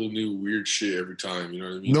like cool, new, weird shit every time. You know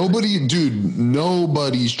what I mean?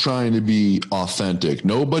 Nobody's trying to be authentic.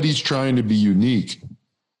 Nobody's trying to be unique.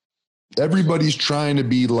 Everybody's trying to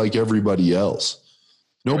be like everybody else.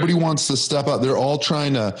 Nobody wants to step out. They're all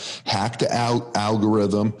trying to hack the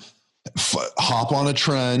algorithm, hop on a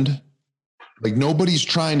trend. Like nobody's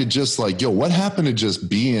trying to just like, yo, what happened to just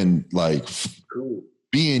being like cool,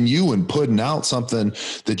 being you and putting out something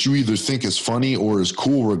that you either think is funny or is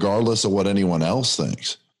cool, regardless of what anyone else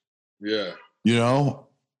thinks. Yeah. You know,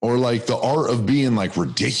 or like the art of being like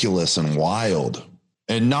ridiculous and wild,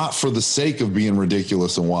 and not for the sake of being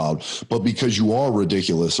ridiculous and wild, but because you are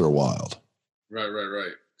ridiculous or wild. Right.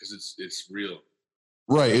 Because it's real.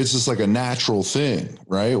 Right. It's just like a natural thing,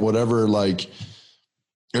 right? Whatever, like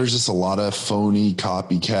there's just a lot of phony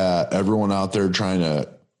copycat, everyone out there trying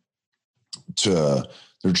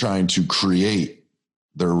they're trying to create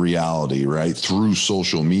their reality, right, through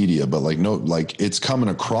social media. But like, no, like it's coming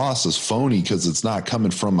across as phony because it's not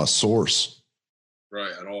coming from a source.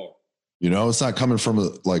 Right, at all. You know, it's not coming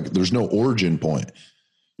from like, there's no origin point.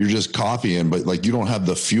 You're just copying, but like you don't have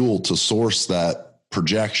the fuel to source that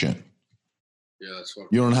projection. Yeah, that's what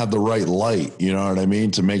you don't have the right light, you know what I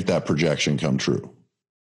mean, to make that projection come true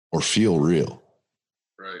or feel real.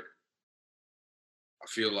 Right. I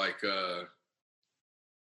feel like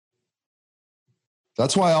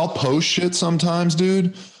that's why I'll post shit sometimes,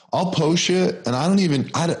 dude. I'll post shit and I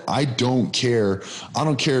don't care. I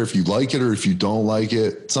don't care if you like it or if you don't like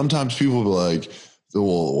it. Sometimes people will be like,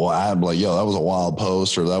 I'm like, yo, that was a wild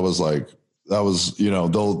post, or that was, you know,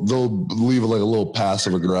 they'll leave like a little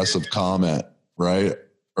passive aggressive comment, right?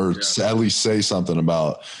 Or at least say something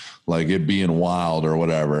about like it being wild or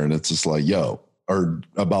whatever. And it's just like, yo, or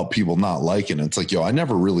about people not liking it. It's like, yo, I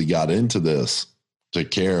never really got into this to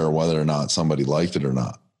care whether or not somebody liked it or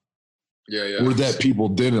not. Yeah. Or that people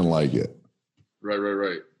didn't like it.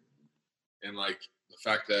 Right. And like the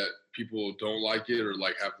fact that people don't like it or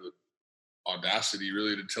like have the audacity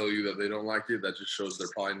really to tell you that they don't like it, that just shows they're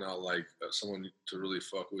probably not like someone to really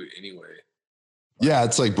fuck with anyway. Yeah,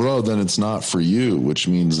 it's like, bro, then it's not for you, which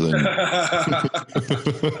means then. Me,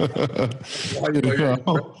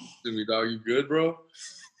 dog, you good, bro?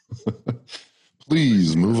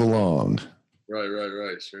 Please move along.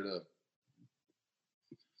 Right. Straight up.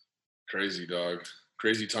 Crazy, dog.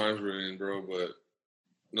 Crazy times we're in, bro, but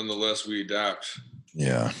nonetheless, we adapt.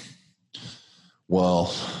 Yeah.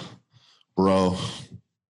 Well, bro,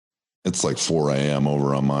 it's like 4 a.m.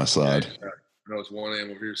 over on my side. Yeah. No, it's 1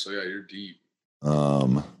 a.m. over here, so yeah, you're deep.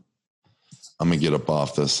 I'm gonna get up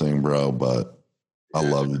off this thing, bro, but I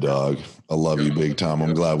love you, dog. I love you big time.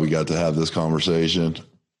 I'm glad we got to have this conversation.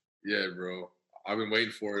 Yeah, bro. I've been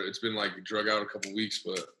waiting for it. It's been like drug out a couple weeks,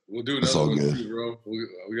 but we'll do That's another all one good. too, bro.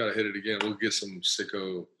 We gotta hit it again. We'll get some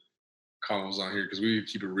sicko combos on here because we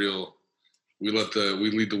keep it real. We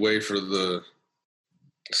lead the way for the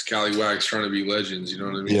scallywags trying to be legends. You know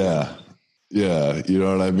what I mean? Yeah. You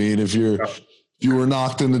know what I mean? If you're If you were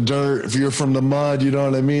knocked in the dirt, if you're from the mud, you know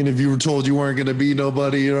what I mean? If you were told you weren't going to be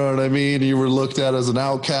nobody, you know what I mean? You were looked at as an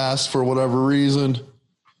outcast for whatever reason.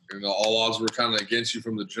 And all odds were kind of against you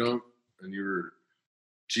from the jump, and you were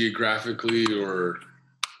geographically or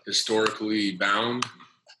historically bound.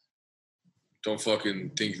 Don't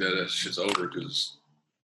fucking think that shit's over, because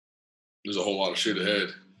there's a whole lot of shit ahead.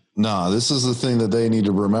 Nah, this is the thing that they need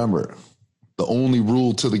to remember. The only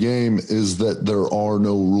rule to the game is that there are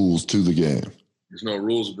no rules to the game. There's no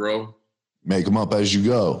rules, bro. Make them up as you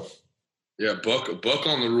go. Yeah, buck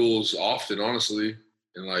on the rules often, honestly,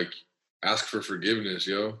 and like ask for forgiveness,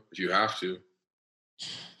 yo, if you have to.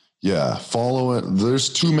 Yeah, follow it. There's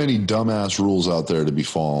too many dumbass rules out there to be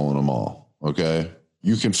following them all. Okay,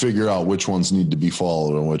 you can figure out which ones need to be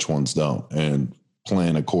followed and which ones don't, and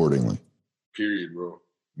plan accordingly. Period, bro.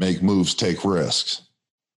 Make moves, take risks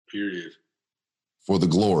Period. for the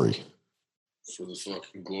glory. For the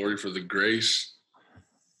fucking glory, for the grace,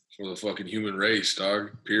 for the fucking human race,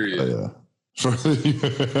 dog. Period. Oh,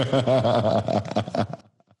 yeah.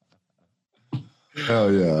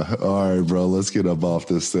 Hell yeah. All right, bro. Let's get up off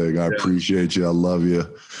this thing. I appreciate you. I love you.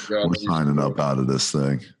 Yeah, We're signing up out of this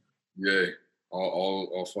thing. Yeah.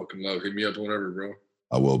 All fucking love. Hit me up whenever, bro.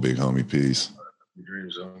 I will, big homie. Peace. Your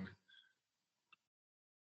dreams, homie.